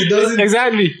 He doesn't.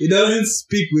 Exactly. He doesn't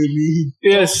speak with me.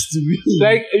 He talks to me.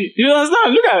 Like, you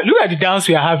understand? Look at the dance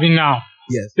we are having now.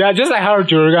 Yes. They are just like how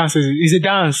Joe Rogan says. It's a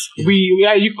dance.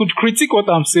 Yeah. You could critique what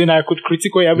I'm saying. I could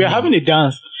critique what we are having a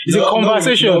dance. It's a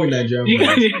conversation. Not with Nigerian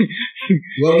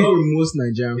well, not with most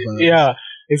Nigerian fathers. Yeah,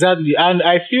 exactly. And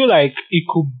I feel like it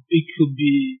could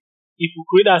be if we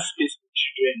create that space for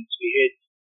children to hear.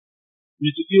 You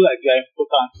need to feel like they are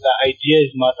important, that ideas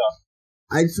matter.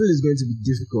 I feel it's going to be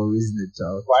difficult raising a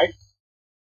child. Why?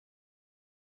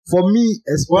 For me,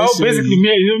 especially. Well, basically,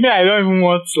 me, I don't even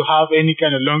want to have any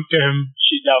kind of long-term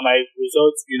shit that might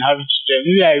result in having children.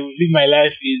 Maybe I will live my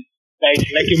life in like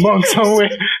a monk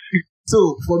somewhere.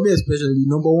 So, for me especially,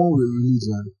 number one with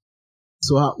religion.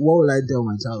 So, what will I tell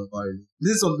my child about it?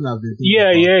 This is something I've been thinking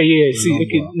about. Yeah. See,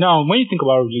 okay, now, when you think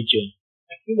about religion,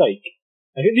 I feel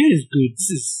this is good.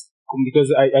 This is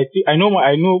because I know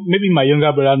maybe my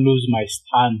younger brother knows my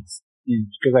stance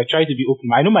because I try to be open.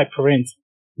 I know my parents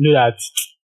know that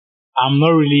I'm not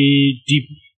really deep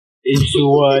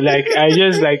into like I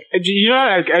just like I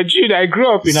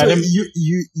grew up in. So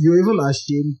you're even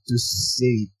ashamed to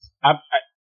say it. I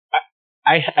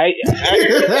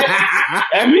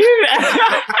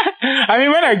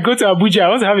mean, when I go to Abuja, I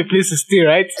want to have a place to stay,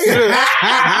 right?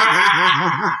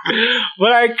 But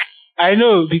like, I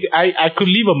know I could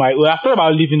live on my own. I thought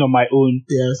about living on my own,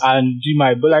 yes, and do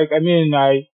but like, I mean,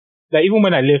 like even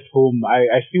when I left home,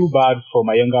 I feel bad for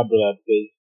my younger brother because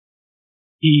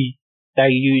you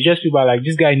just feel bad, like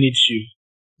this guy needs you.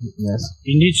 Yes,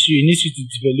 he needs you to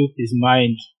develop his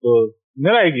mind. So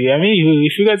not like I mean, he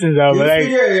figured things out, but like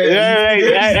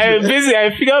I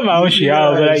figured my own shit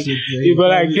out, but like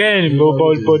then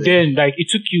like it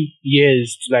took you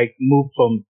years to like move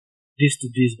from this to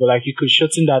this, but like you could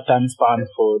shorten that time span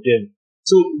for them.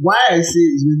 So why I say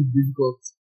it's really difficult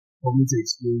for me to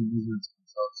explain religion to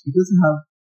myself because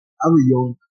I'm a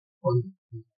young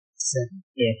son.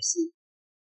 Yeah.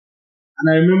 And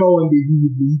I remember one day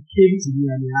he came to me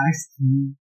and he asked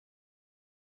me,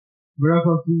 "Brother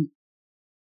Papi,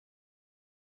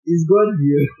 is God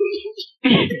real?"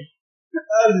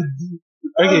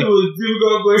 Okay.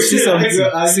 See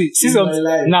something.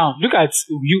 Now, look at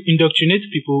you indoctrinate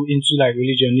people into like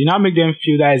religion. You now make them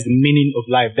feel that is the meaning of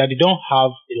life, that they don't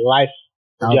have a life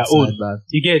of their own.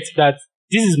 You get that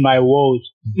this is my world.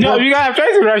 No, I'm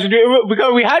trying to rush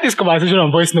because we had this conversation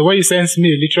on voice note where you sent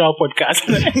me a literal podcast.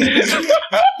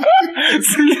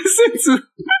 So listen to.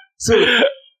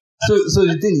 So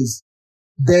the thing is,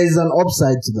 there is an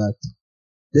upside to that.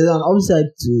 There's an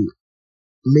upside to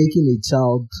making a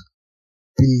child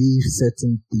believe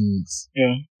certain things.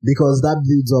 Yeah. Because that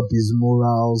builds up his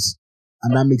morals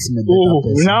and that makes him a better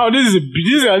person. Now this is an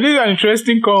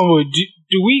interesting convo.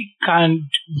 Do we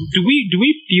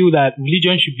feel that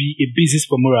religion should be a basis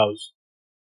for morals?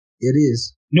 It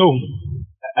is. No.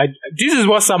 This is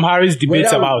what Sam Harris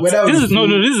debates about. This is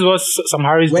what Sam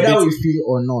Harris debates. Whether we feel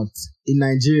or not, in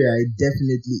Nigeria, it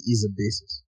definitely is a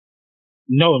basis.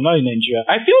 No, not in Nigeria.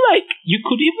 I feel like you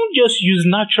could even just use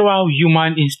natural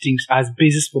human instincts as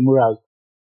basis for morals.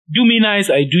 Do me nice,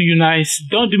 I do you nice.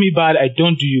 Don't do me bad, I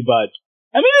don't do you bad.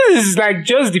 I mean, this is like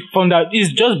just the founder.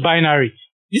 It's just binary.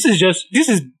 This is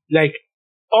like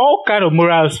all kind of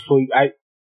morals for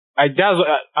I'm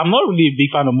not really a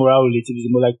big fan of moral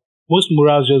relativism, but like most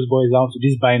morals just boils down to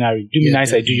this binary: do me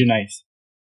nice, I do you nice.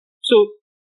 So,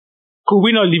 could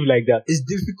we not live like that? It's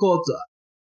difficult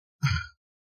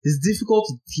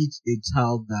to teach a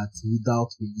child that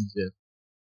without religion.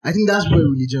 I think that's where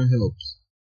religion helps.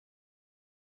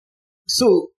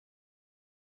 So,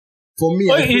 for me,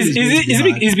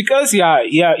 it's because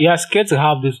you're scared to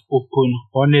have this open,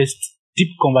 honest,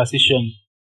 deep conversation.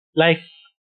 Like,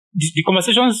 the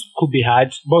conversations could be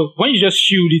hard, but when you just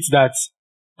shield it that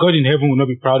God in heaven will not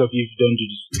be proud of you if you don't do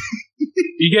this.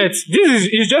 You get,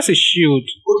 it's just a shield.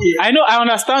 Okay. I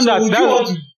understand that. Would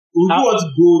you want to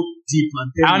go deep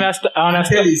and tell a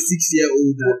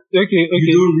 6-year-old that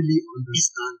you don't really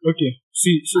understand? Okay.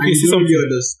 See don't really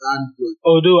understand God.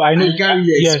 Although I know you can't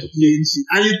really explain shit.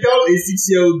 And you tell a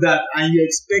 6-year-old that and you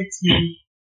expect him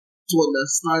to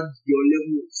understand your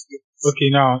level of faith. Okay,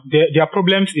 now there are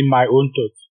problems in my own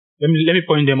thoughts. Let me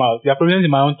point them out. There are problems in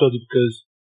my own thoughts because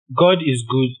God is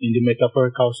good in the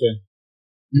metaphorical sense.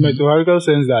 The metaphorical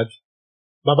sense that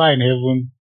Baba in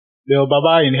heaven will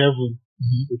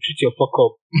treat your fuck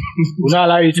up. Will not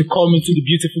allow you to come into the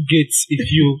beautiful gates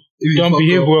if you don't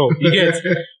behave well. You get.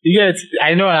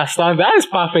 I know, I understand. That is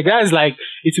perfect. That is like,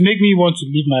 it will make me want to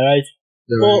live my life.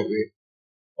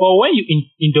 Or when you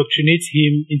indoctrinate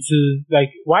him into,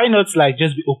 like, why not like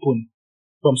just be open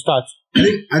from start?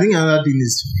 I think another thing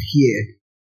is fear.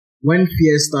 When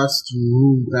fear starts to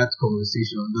rule that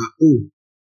conversation, that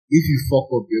if you fuck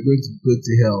up, you're going to go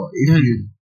to hell. If you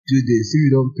do this, if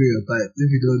you don't pay your tithe, if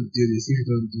you don't do this, if you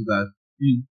don't do that,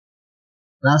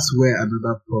 that's where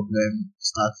another problem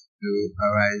starts to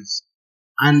arise.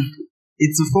 And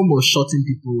it's a form of shutting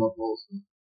people up also.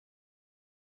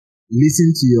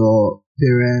 Listen to your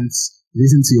parents,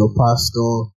 listen to your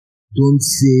pastor, don't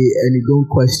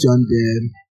question them.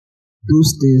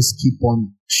 Those things keep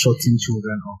on shutting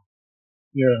children up.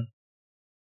 Yeah.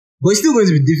 But it's still going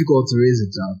to be difficult to raise a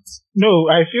child. No,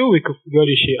 I feel we could figure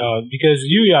this shit out because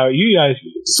you're arguing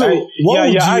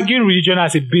religion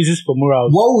as a basis for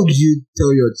morals. What would you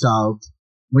tell your child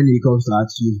when he comes to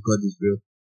ask you if God is real?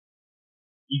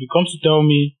 If he comes to tell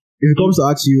me, if he comes to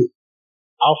ask you,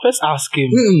 I'll first ask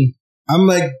him. I'm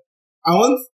like, I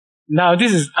want. Now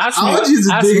this is ask me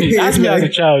like, as a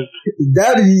child.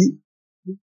 Daddy,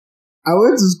 I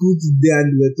went to school today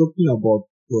and we were talking about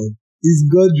God. Is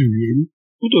God real?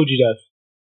 Who told you that?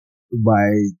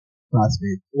 My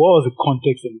classmate. What was the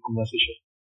context of the conversation?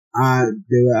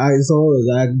 Someone was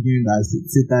arguing that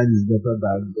Satan is better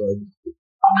than God.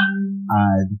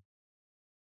 And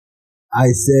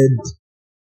I said,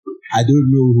 I don't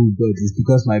know who God is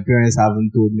because my parents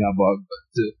haven't told me about God.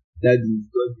 So that is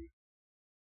God.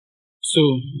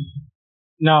 So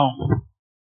now,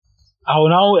 I will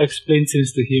now explain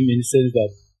things to him in the sense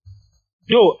that,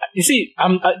 you see,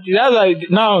 that's like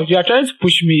now you are trying to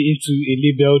push me into a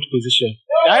labeled position.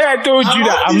 I told you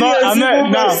that I'm not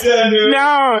now.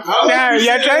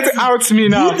 You're trying to out me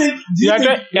now. You're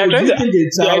trying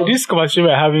to this conversation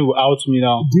we're having will out me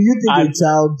now. Do you think a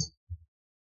child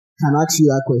can ask you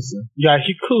that question? Yeah,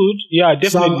 he could. Yeah,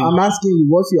 definitely. So I'm asking you,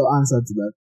 what's your answer to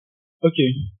that?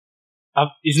 Okay.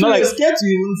 It's so not like you're scared to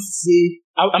even say.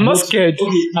 I'm not scared.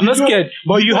 Okay, I'm not scared.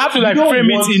 But you have to like frame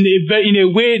it in a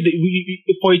way that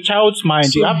for a child's mind.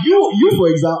 So you for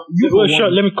example,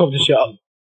 sure. Let me cut this shit out.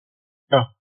 Yeah.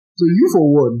 So you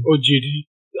for one. Oh, Judy,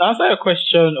 answer your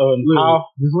question on how.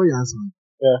 Before you answer.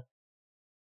 Yeah.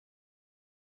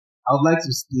 I would like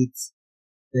to state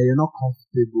that you're not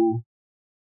comfortable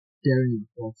sharing your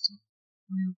thoughts.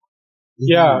 Is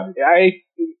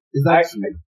that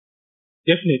true?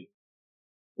 Definitely.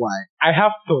 Why? I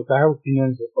have thoughts, I have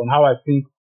opinions on how I think,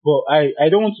 but I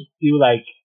don't want to feel like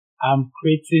I'm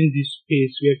creating this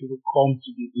space where people come to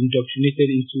be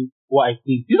indoctrinated into what I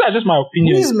think. These are just my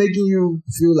opinions. Who is making you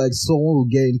feel like someone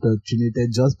will get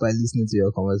indoctrinated just by listening to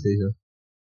your conversation?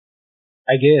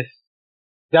 I guess.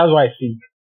 That's what I think.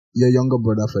 Your younger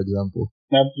brother, for example.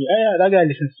 Yeah, that guy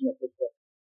listens to my podcast.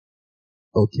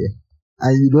 Okay.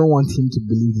 And you don't want him to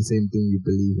believe the same thing you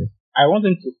believe in? I want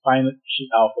him to find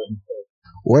shit out for himself.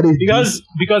 What is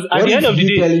because at the end of the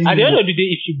day,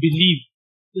 if you believe,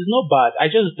 it's not bad. I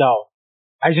just doubt.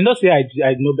 I did not say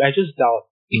I know, but I just doubt.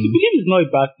 If you believe, it's not a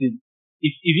bad thing.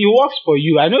 If it works for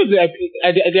you, I know there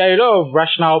are a lot of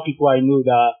rational people I know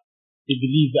that they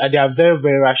believe, and they are very,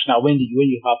 very rational when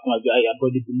you have come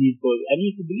but they believe. But I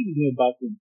mean, if you believe, it's not a bad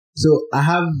thing. So I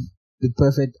have the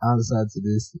perfect answer to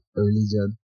this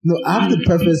religion. No, I have the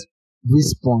perfect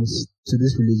response to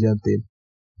this religion thing.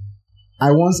 I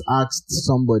once asked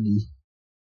somebody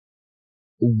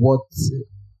what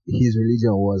his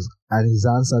religion was, and his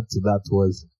answer to that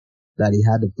was that he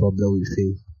had a problem with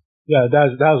faith. Yeah,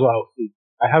 that's what I would say.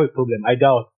 I have a problem. I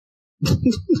doubt.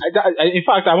 In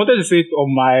fact, I wanted to say it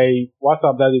on my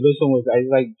WhatsApp that the person was, I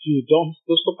was like, dude, don't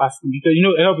stop asking, because, you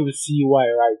know, a lot of people see why,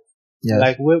 right? Yes.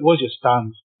 Like, what's your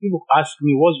stance? People ask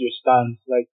me, what's your stance?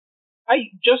 Like, I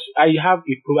have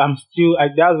a problem.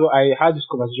 That's what I had this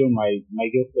conversation with my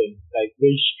girlfriend, like,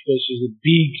 because she's a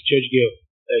big church girl,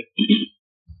 like,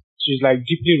 she's like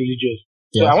deeply religious.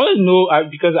 So I want to know,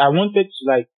 because I wanted to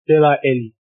like tell her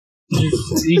early.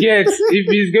 You get, if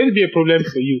it's going to be a problem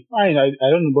for you, fine, I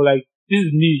don't know, but like, this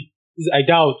is me. I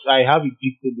doubt I have a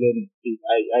big problem.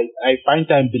 I find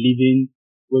time believing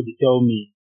what they tell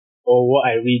me or what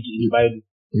I read in the Bible.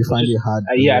 You find it hard.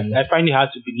 I find it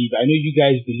hard to believe. I know you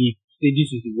guys believe. Say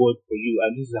this is the word for you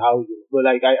and this is how it is. But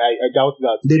like, I doubt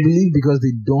that. They believe because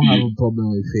they don't have a problem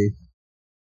with faith.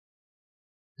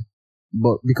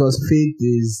 But because faith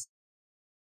is,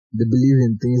 they believe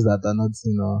in things that are not,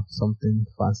 something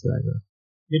fancy like that.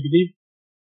 They believe?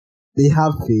 They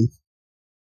have faith,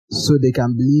 so they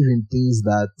can believe in things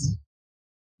that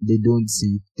they don't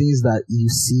see. Things that you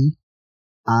see,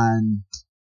 and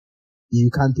you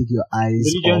can't take your eyes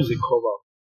Religion off. is a cover.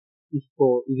 It's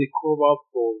a cover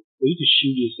for you to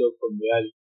shield yourself from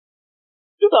reality.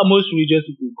 Look at most religious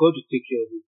people, God to take care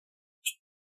of it.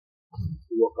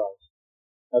 To work out.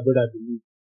 My brother believes.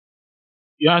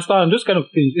 You understand? Those kind of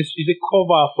things. It's a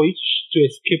cover for you to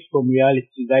escape from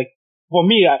reality. Like, for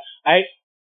me,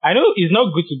 I know it's not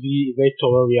good to be a very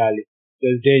thorough realist,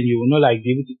 because then you will not like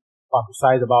be able to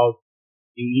fantasize about,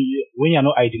 when you're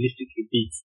not idealistic a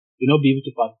bit, you'll not be able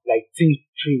to think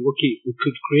through, okay, we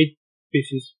could create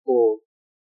spaces for,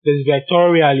 there's like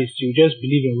thorough realist, you just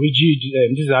believe in rigid,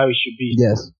 this is how it should be.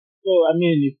 Yes. So, I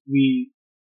mean,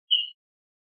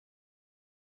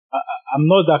 I'm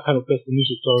not that kind of person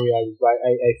who's a thorough realist, but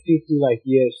I still feel like,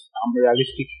 yes, I'm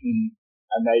realistic and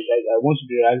I want to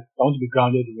be realistic, I want to be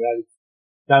grounded in reality.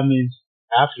 That means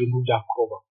I have to remove that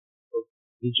cover of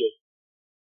religion.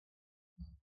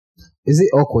 Is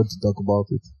it awkward to talk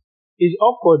about it? It's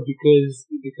awkward because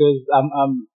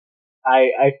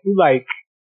I feel like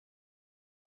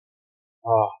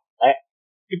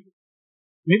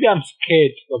maybe I'm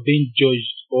scared of being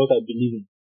judged for what I believe in.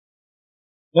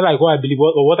 Not like what I believe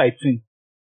or what I think.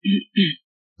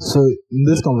 So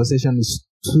this conversation is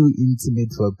too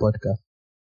intimate for a podcast,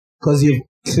 because you've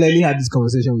clearly had this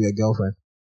conversation with your girlfriend.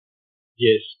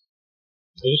 Yes,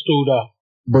 I just told her.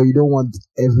 But you don't want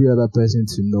every other person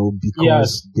to know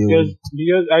because because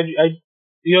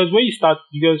when you start,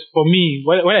 because for me,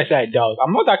 when I say I doubt,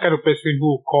 I'm not that kind of person who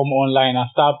will come online and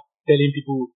start telling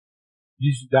people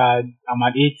this, that I'm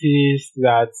an atheist,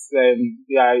 that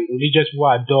religious people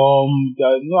are dumb.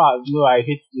 No, I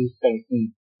hate this kind of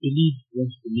thing. Believe, don't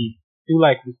believe. Feel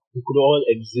like we could all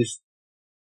exist.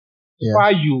 Yeah.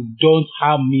 Why you don't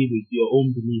harm me with your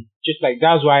own belief? Just like,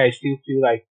 that's why I still feel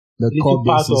like the core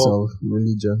basis of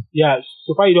religion. Yeah,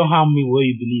 so far you don't harm me what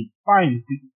you believe. Fine,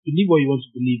 believe what you want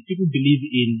to believe. People believe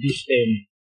in this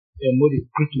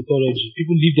Greek mythology.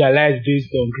 People live their lives based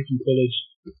on Greek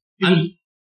mythology.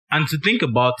 And to think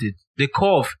about it, the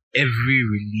core of every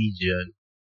religion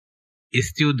is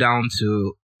still down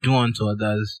to do unto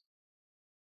others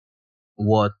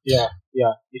what. Yeah.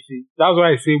 You see, that's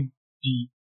why I say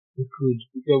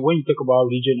because when you talk about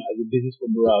religion as a basis for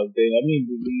morals, then I mean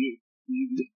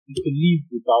you can live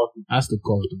without it. That's the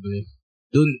core to believe.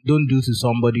 Don't do to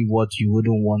somebody what you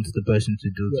wouldn't want the person to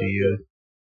do to you,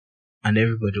 and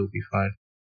everybody will be fine.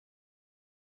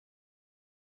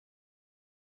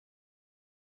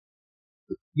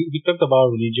 We talked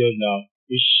about religion now,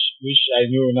 which I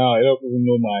know now. I don't even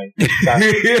know my.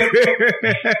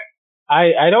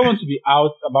 I don't want to be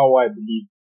out about what I believe.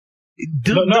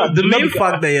 The main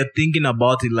fact that you're thinking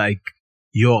about it like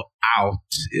you're out,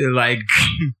 like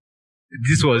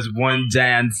this was one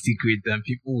giant secret, and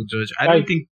people will judge. I don't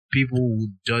think people will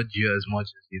judge you as much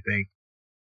as you think.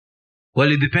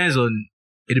 Well, it depends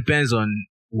on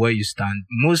where you stand.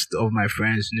 Most of my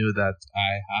friends knew that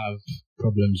I have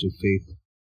problems with faith,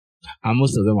 and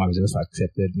most of them have just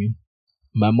accepted me.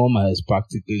 My mom has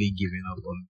practically given up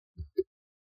on me.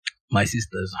 My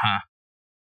sisters,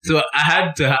 So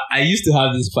I used to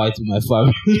have this fight with my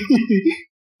family.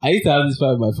 I used to have this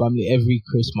fight with my family every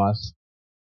Christmas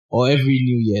or every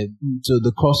New Year. So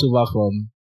the crossover from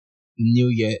New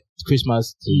Year,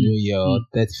 Christmas to New Year, or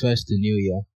 31st to New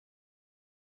Year.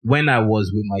 When I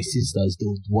was with my sisters, they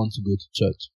would want to go to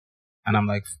church. And I'm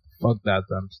like, fuck that,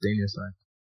 I'm staying inside.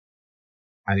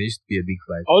 And it used to be a big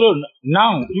fight. Although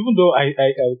now, even though I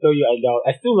will tell you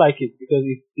I still like it, because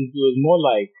it was more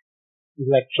like, it's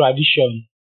like tradition.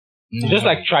 It's just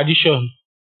like tradition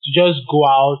to just go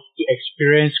out to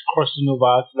experience crossing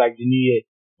over to like the New Year.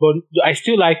 But I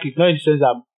still like it, not in the sense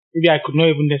that maybe I could not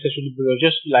even necessarily be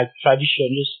just like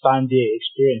tradition, just stand there,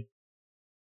 experience.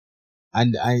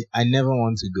 And I never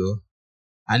want to go.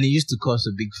 And it used to cause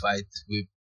a big fight with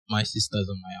my sisters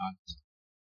and my aunt.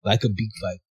 Like a big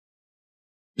fight.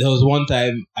 There was one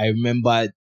time I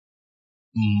remember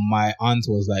my aunt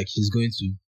was like, she's going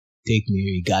to take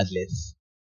me regardless.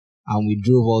 And we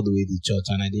drove all the way to church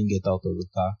and I didn't get out of the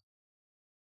car.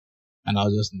 And I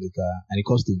was just in the car. And it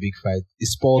caused a big fight. It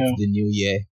spoiled the new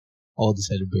year. All the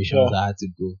celebrations, I had to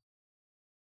go.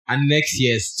 And next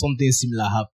year, something similar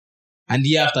happened. And the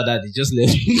year after that, they just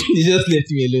left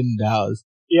me alone in the house.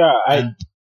 Yeah, and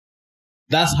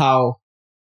that's how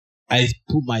I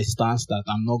put my stance that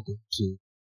I'm not going to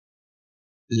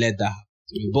let that happen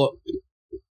to me. But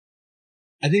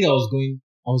I think I was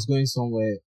going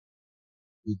somewhere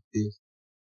with this.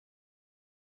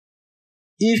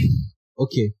 If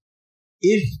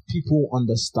people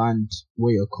understand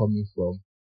where you're coming from,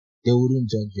 they wouldn't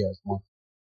judge you as much.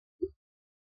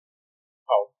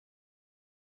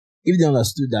 If they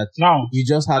understood that you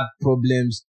just have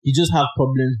problems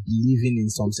believing in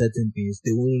some certain things,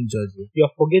 they wouldn't judge you. You're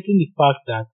forgetting the fact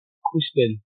that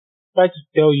Christians try to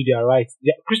tell you they are right.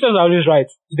 Christians are always right.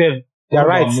 They are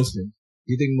right. Muslims?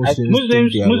 Do you think Muslims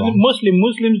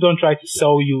don't try to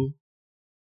sell you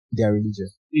their religion?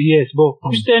 Yes, but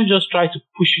Christians just try to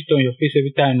push it on your face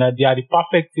every time that they are the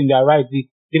perfect thing, they are right. They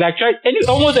like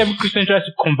almost every Christian tries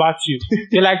to convert you.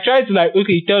 They like try to like,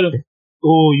 okay, you tell them,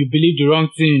 oh, you believe the wrong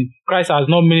thing. Christ has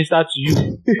not ministered to you.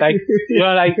 Like,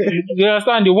 you're like, you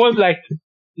understand? They want like,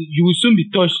 you will soon be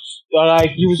touched. Or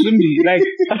like, you will soon be like,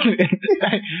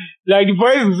 like the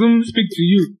voice will soon speak to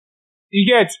you.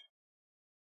 You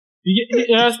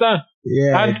understand?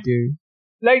 Yeah, I do.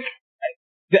 Like,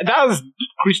 that's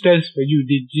Christians for you.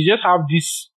 They just have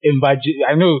this I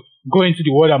know, go into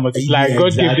the world and multiply. Yeah,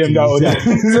 God gave them that order.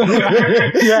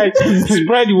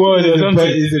 Spread the word or something.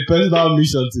 It's a personal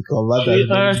mission to convert that. You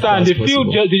understand? They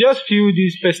just feel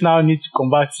this personal need to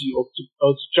convert you or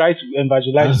to try to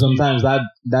evangelize. And sometimes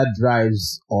that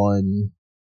drives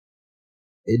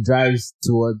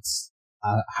towards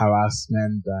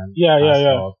harassment and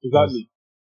exactly.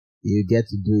 You get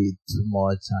to do it too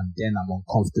much, and then I'm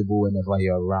uncomfortable whenever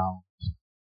you're around,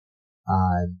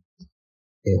 and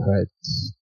it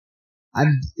hurts.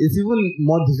 And it's even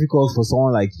more difficult for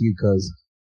someone like you, because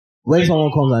when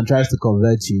someone comes and tries to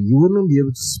convert you, you wouldn't be able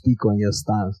to speak on your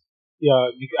stance. Yeah,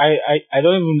 I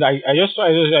don't even I just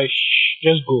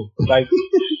just go like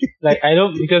I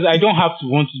don't, because I don't want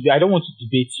to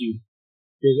debate you,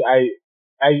 because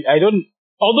I don't.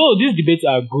 Although these debates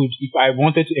are good if I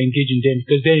wanted to engage in them,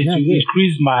 because then it will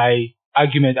increase my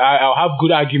argument. I'll have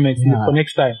good arguments for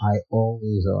next time. I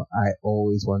always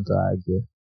want to argue.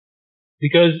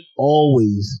 Because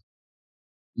always.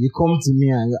 You come to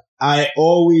me and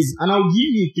I'll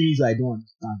give you things I don't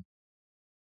understand.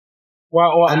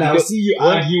 And I'll see you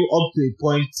argue up to a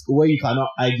point where you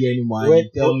cannot argue anymore, and you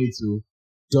tell me to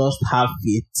just have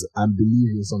faith and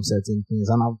believe in some certain things.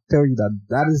 And I'll tell you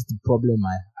that is the problem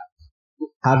I have.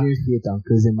 Having faith and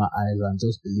closing my eyes and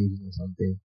just believing in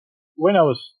something. When I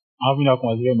was having that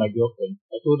conversation with my girlfriend,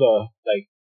 I told her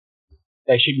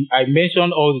I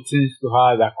mentioned all the things to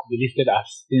her that could be listed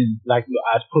as things, like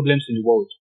as problems in the world,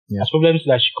 as problems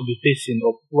that she could be facing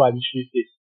or people are literally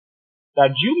facing.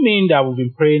 That you mean that we've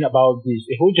been praying about this?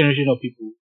 A whole generation of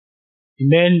people, the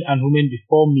men and women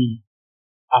before me,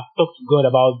 have talked to God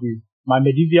about this. My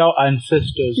medieval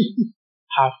ancestors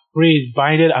have prayed,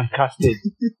 binded, and casted,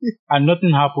 and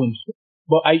nothing happened.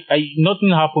 But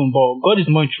nothing happened. But God is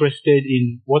more interested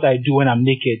in what I do when I'm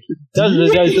naked. Do you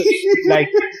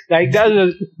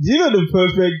know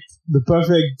the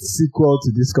perfect sequel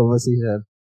to this conversation?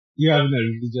 You having a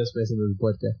religious person on the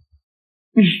podcast.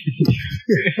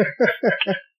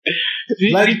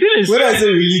 When I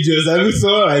say religious, I mean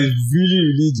someone is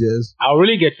really religious. I'll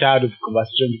really get tired of the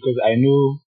conversation because I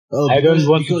know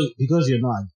because you're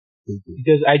not.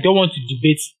 Because I don't want to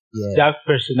debate that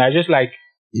person. I just like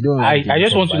you don't. I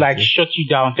just want to like shut you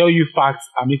down, tell you facts,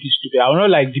 and make you stupid. I will not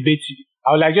like debate you.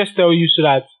 I will like just tell you so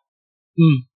that.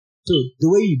 So the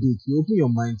way you do it, you open your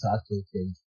mind to actual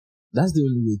things. That's the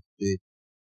only way to do it.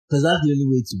 Because that's the only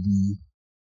way to be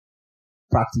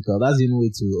practical. That's the only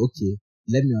way to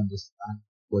let me understand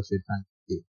what you're trying to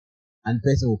say. And the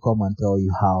person will come and tell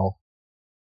you how.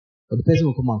 Or the person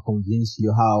will come and convince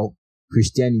you how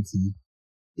Christianity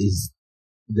is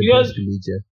the best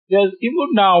religion. Because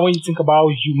even now, when you think about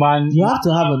human, you have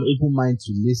to have an open mind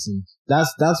to listen.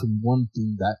 That's one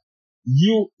thing that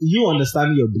you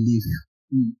understanding your belief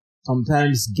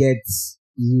sometimes gets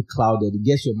you clouded. It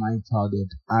gets your mind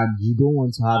clouded, and you don't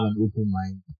want to have an open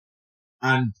mind.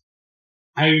 And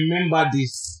I remember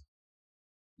this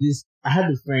I had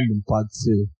a friend in part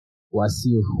 2,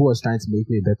 Wasil, who was trying to make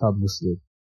me a better Muslim.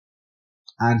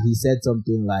 And he said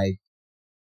something like,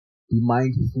 be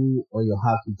mindful or your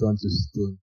heart will turn to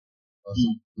stone. Or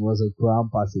something. It was a Quran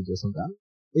passage or something.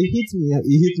 It hit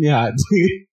me hard.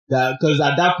 Because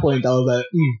at that point I was like,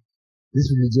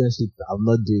 this religion shit I'm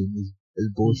not doing.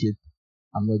 It's bullshit.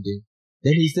 I'm not doing.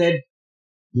 Then he said,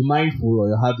 be mindful or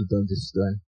your heart will turn to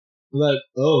stone. I was like,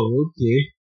 oh,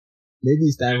 okay. Maybe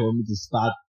it's time for me to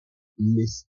start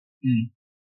listening.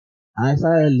 And I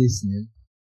started listening,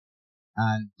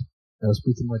 and it was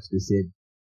pretty much the same.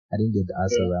 I didn't get the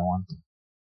answer I wanted.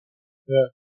 Yeah.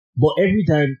 But every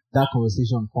time that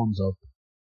conversation comes up,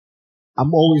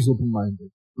 I'm always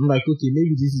open-minded. I'm like, okay,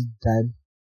 maybe this is the time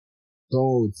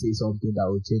someone would say something that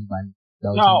will change my mind.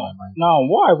 Now,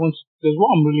 what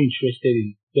I'm really interested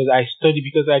in, because I study,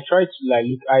 because I try to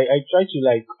I try to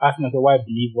ask myself why I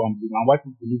believe what I believe and why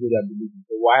people believe what they believe.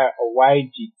 So why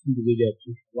do you think the way they are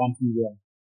one thing wrong?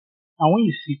 And when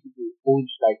you see people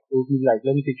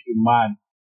let me take a man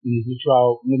in his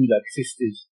literal, maybe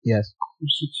 60s. Yes. Who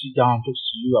sits you down, talks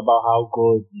to you about how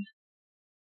God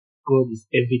is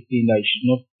everything, that you should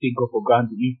not take God for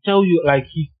granted. He tell you,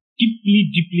 he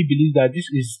deeply believes that this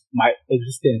is my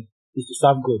existence, is to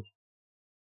serve God.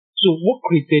 So what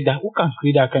created that? Who can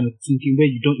create that kind of thinking where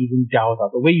you don't even doubt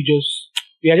that, or where you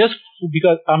are just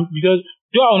because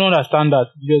though I don't understand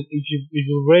that, because if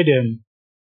you read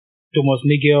Thomas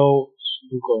Nagel's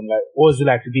book on what is it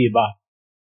like to be a bar?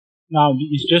 Now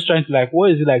it's just trying to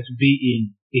what is it like to be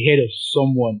in the head of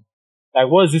someone?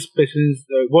 What is this person's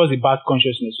what is the bad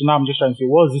consciousness? So now I'm just trying to say,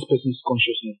 what is this person's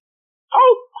consciousness?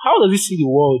 How does he see the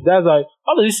world? How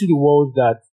does he see the world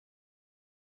that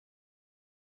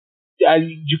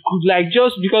you could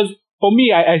just, because for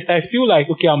me I feel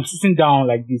okay, I'm sitting down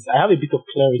like this, I have a bit of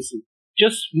clarity.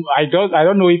 I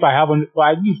don't know if I have but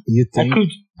at least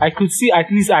I could see,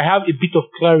 at least I have a bit of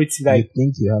clarity. You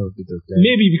think you have a bit of clarity?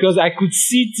 Maybe because I could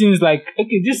see things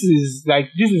okay, this is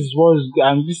what,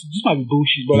 and this might be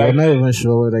bullshit, but you're not even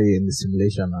sure whether you're in the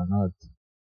simulation or not.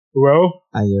 Well,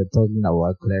 and you're talking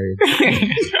about clarity.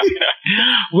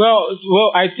 well,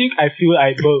 I feel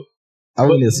but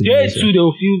they too, they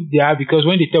will feel they are, because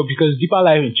deeper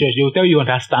life in church, they will tell you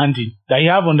understanding, that you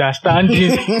have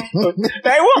understanding. What,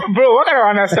 bro? What kind of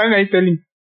understanding are you telling?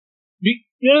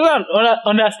 You know,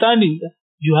 understanding.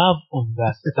 You have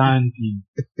understanding.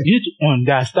 You need to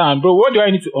understand, bro. What do I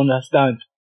need to understand?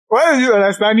 What does this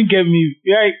understanding get me?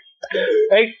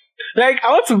 I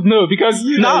want to know, because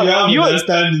now you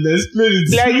understand. Explain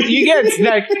it. You get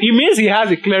it means he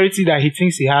has a clarity that he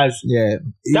thinks he has. Yeah.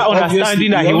 That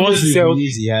understanding that he wants to sell.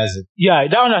 He has it. Yeah,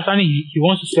 that understanding he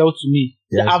wants to sell to me.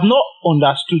 Yes. I've not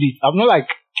understood it. I'm not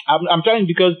I'm trying,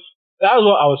 because that's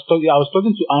what I was talking. I was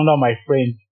talking to another my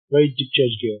friend, very deep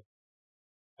church girl.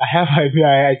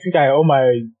 I think all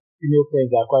my female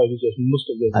friends are quite religious. Most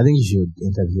of them. I think you should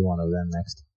interview one of them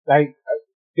next.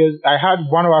 Because I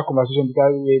had one of our conversations,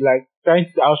 because we I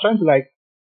was trying to talk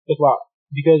about,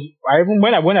 because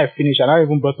when I finished, and I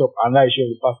even brought up another issue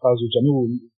of the pastors, which I mean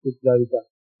we'll put that later.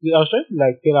 I was trying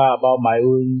to tell her about my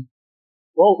own,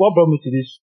 what brought me to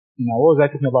this, what was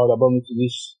I talking about that brought me to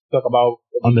this, talk about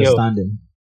understanding.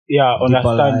 Yeah,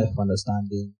 understanding.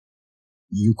 Understanding.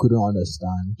 You couldn't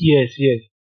understand. Yes.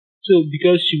 So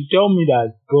because she would tell me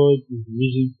that God is the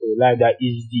reason for life, that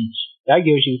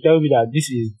girl, she would tell me that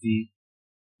this is the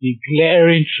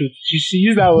glaring truth. She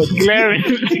used that word, glaring.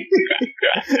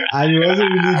 And it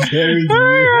wasn't really glaring to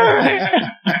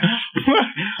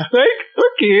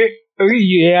you. Okay,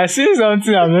 yeah, I see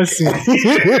something I'm not seeing. And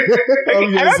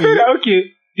I feel okay.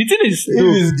 The thing is, it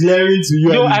is glaring to you.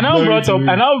 No, I now brought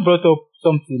up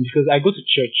something, because I go to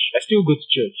church. I still go to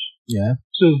church. Yeah.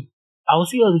 So I will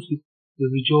see all these people. They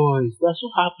rejoice. They're so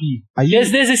happy.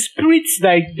 There's a spirit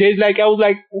I was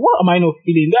like, what am I not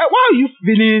feeling? Why are you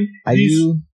feeling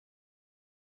this?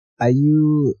 Are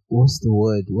you, what's the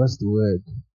word?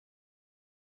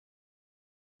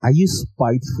 Are you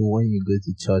spiteful when you go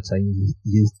to church and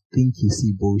you think you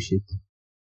see bullshit?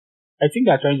 I think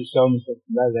they're trying to sell me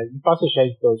something. That's the pastor tries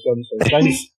to sell me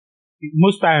something.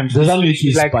 Most times. Does that make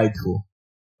you spiteful?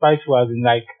 Spiteful as in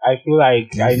I feel I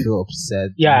feel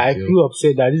upset. Yeah, I feel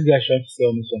upset that this guy's trying to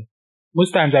sell me something.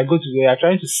 Most times I go to they are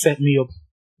trying to set me up.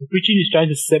 The preaching is trying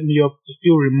to set me up to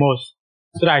feel remorse,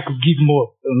 so that I could give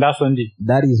more on that Sunday.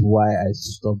 That is why I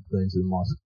stopped going to the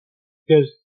mosque. Because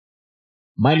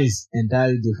mine is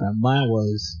entirely different. Mine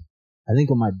was, I think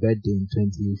on my birthday in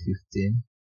 2015,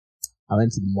 I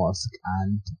went to the mosque,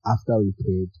 and after we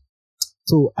prayed,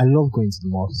 so I love going to the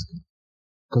mosque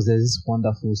because there's this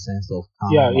wonderful sense of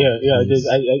calm. Yeah. I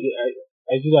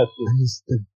do that too. And it's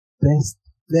the best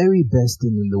very best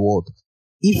thing in the world.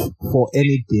 If for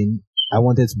anything I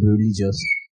wanted to be religious,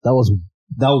 that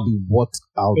would be what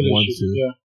I would want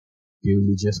to be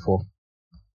religious for.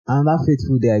 And that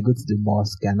fateful day, I go to the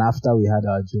mosque, and after we had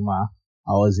our Juma,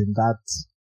 I was in that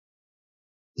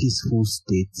peaceful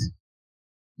state.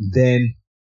 Then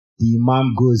the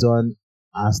Imam goes on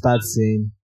and starts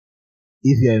saying,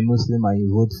 if you're a Muslim and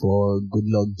you vote for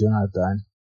Goodluck Jonathan,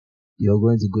 you're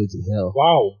going to go to hell.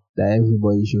 Wow. That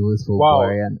everybody should vote for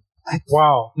Buhari.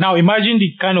 Wow. Now imagine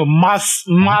the kind of mass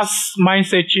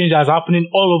mindset change that's happening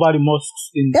all over the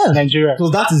mosques in Nigeria. So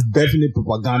that is definitely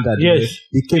propaganda. Yes.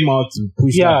 They came out to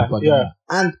push that propaganda.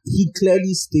 And he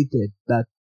clearly stated that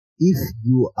if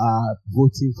you are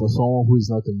voting for someone who is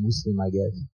not a Muslim, I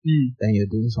guess, then you're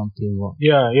doing something wrong.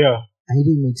 Yeah. And it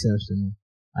didn't make sense to me.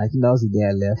 I think that was the day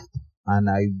I left, and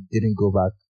I didn't go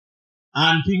back.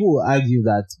 And people will argue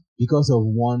that because of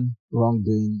one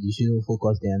wrongdoing, you shouldn't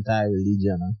focus the entire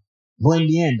religion. But in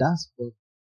the end, that's what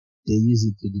they use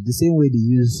it to do. The same way they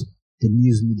use the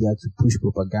news media to push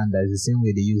propaganda is the same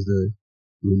way they use the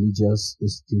religious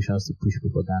institutions to push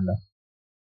propaganda.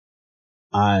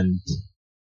 And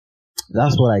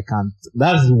that's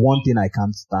the one thing I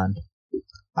can't stand.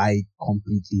 I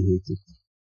completely hate it.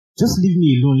 Just leave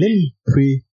me alone. Let me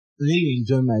pray. Let me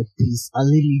enjoy my peace. And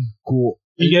let me go.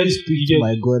 Let me speak to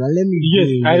my God. And let me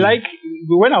go. I like,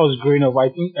 when I was growing up, I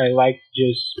think I liked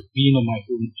just being on my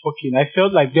own, talking. I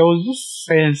felt like there was this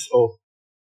sense of,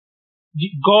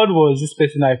 God was this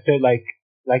person I felt like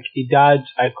a dad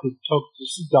I could talk to,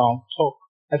 sit down, talk.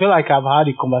 I feel like I've had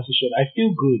a conversation. I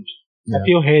feel good. Yeah. I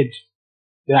feel heard.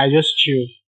 Then I just chill.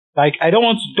 Like,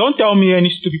 don't tell me any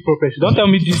stupid prophecy. Don't tell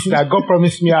me this that God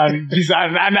promised me and this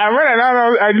and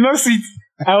I did not see it.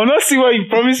 I will not see what you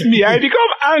promised me. I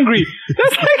become angry.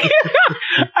 That's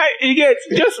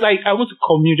like, I want to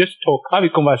commune, just talk, have a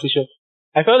conversation.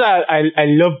 I felt that I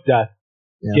loved that.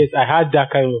 Yeah. Yes, I had that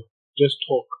kind of just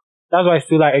talk. That's why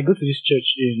I go to this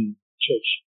church in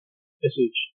SH.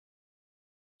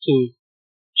 So,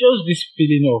 just this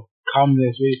feeling of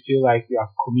calmness where you feel like you are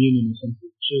communing or something.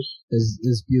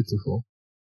 It's beautiful.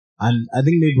 And I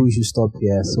think maybe we should stop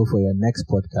here. So for your next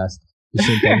podcast, you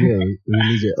should interview a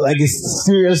religious, like a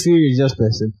seriously religious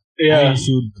person. Yeah. And you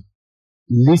should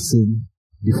listen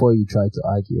before you try to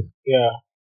argue. Yeah.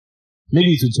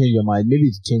 Maybe to change your mind. Maybe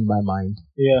to change my mind.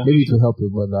 Yeah. Maybe to help your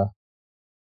brother.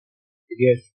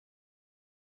 Yes.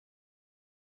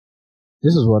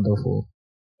 This was wonderful.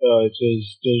 It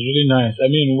was really nice. I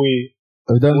mean, we've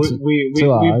done 2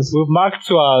 hours. We've marked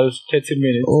 2 hours, 30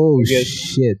 minutes. Oh,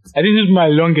 shit. I think this is my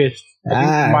longest.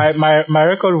 I think my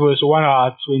record was 1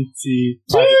 hour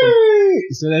 25.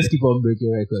 So let's keep on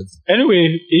breaking records.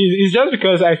 Anyway, it's just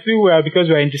because I feel because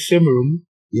we're in the same room.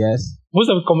 Yes. Most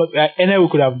of the comments, we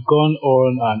could have gone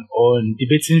on and on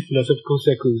debating philosophical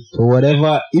circles. So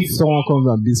whatever, if someone comes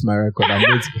and beats my record,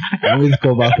 I'm going to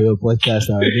come back for your podcast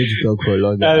and I'm going to talk for a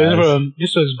long time.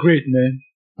 This was great, man.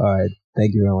 Alright,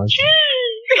 thank you very much.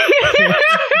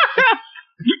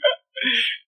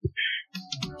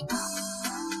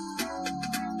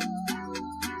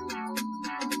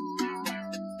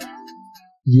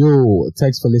 Yo,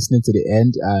 thanks for listening to the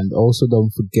end, and also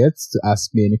don't forget to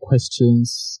ask me any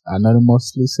questions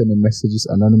anonymously. Send me messages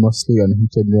anonymously on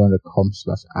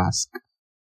hintonline.com/ask.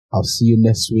 I'll see you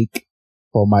next week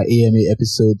for my AMA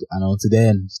episode, and until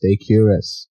then, stay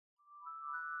curious.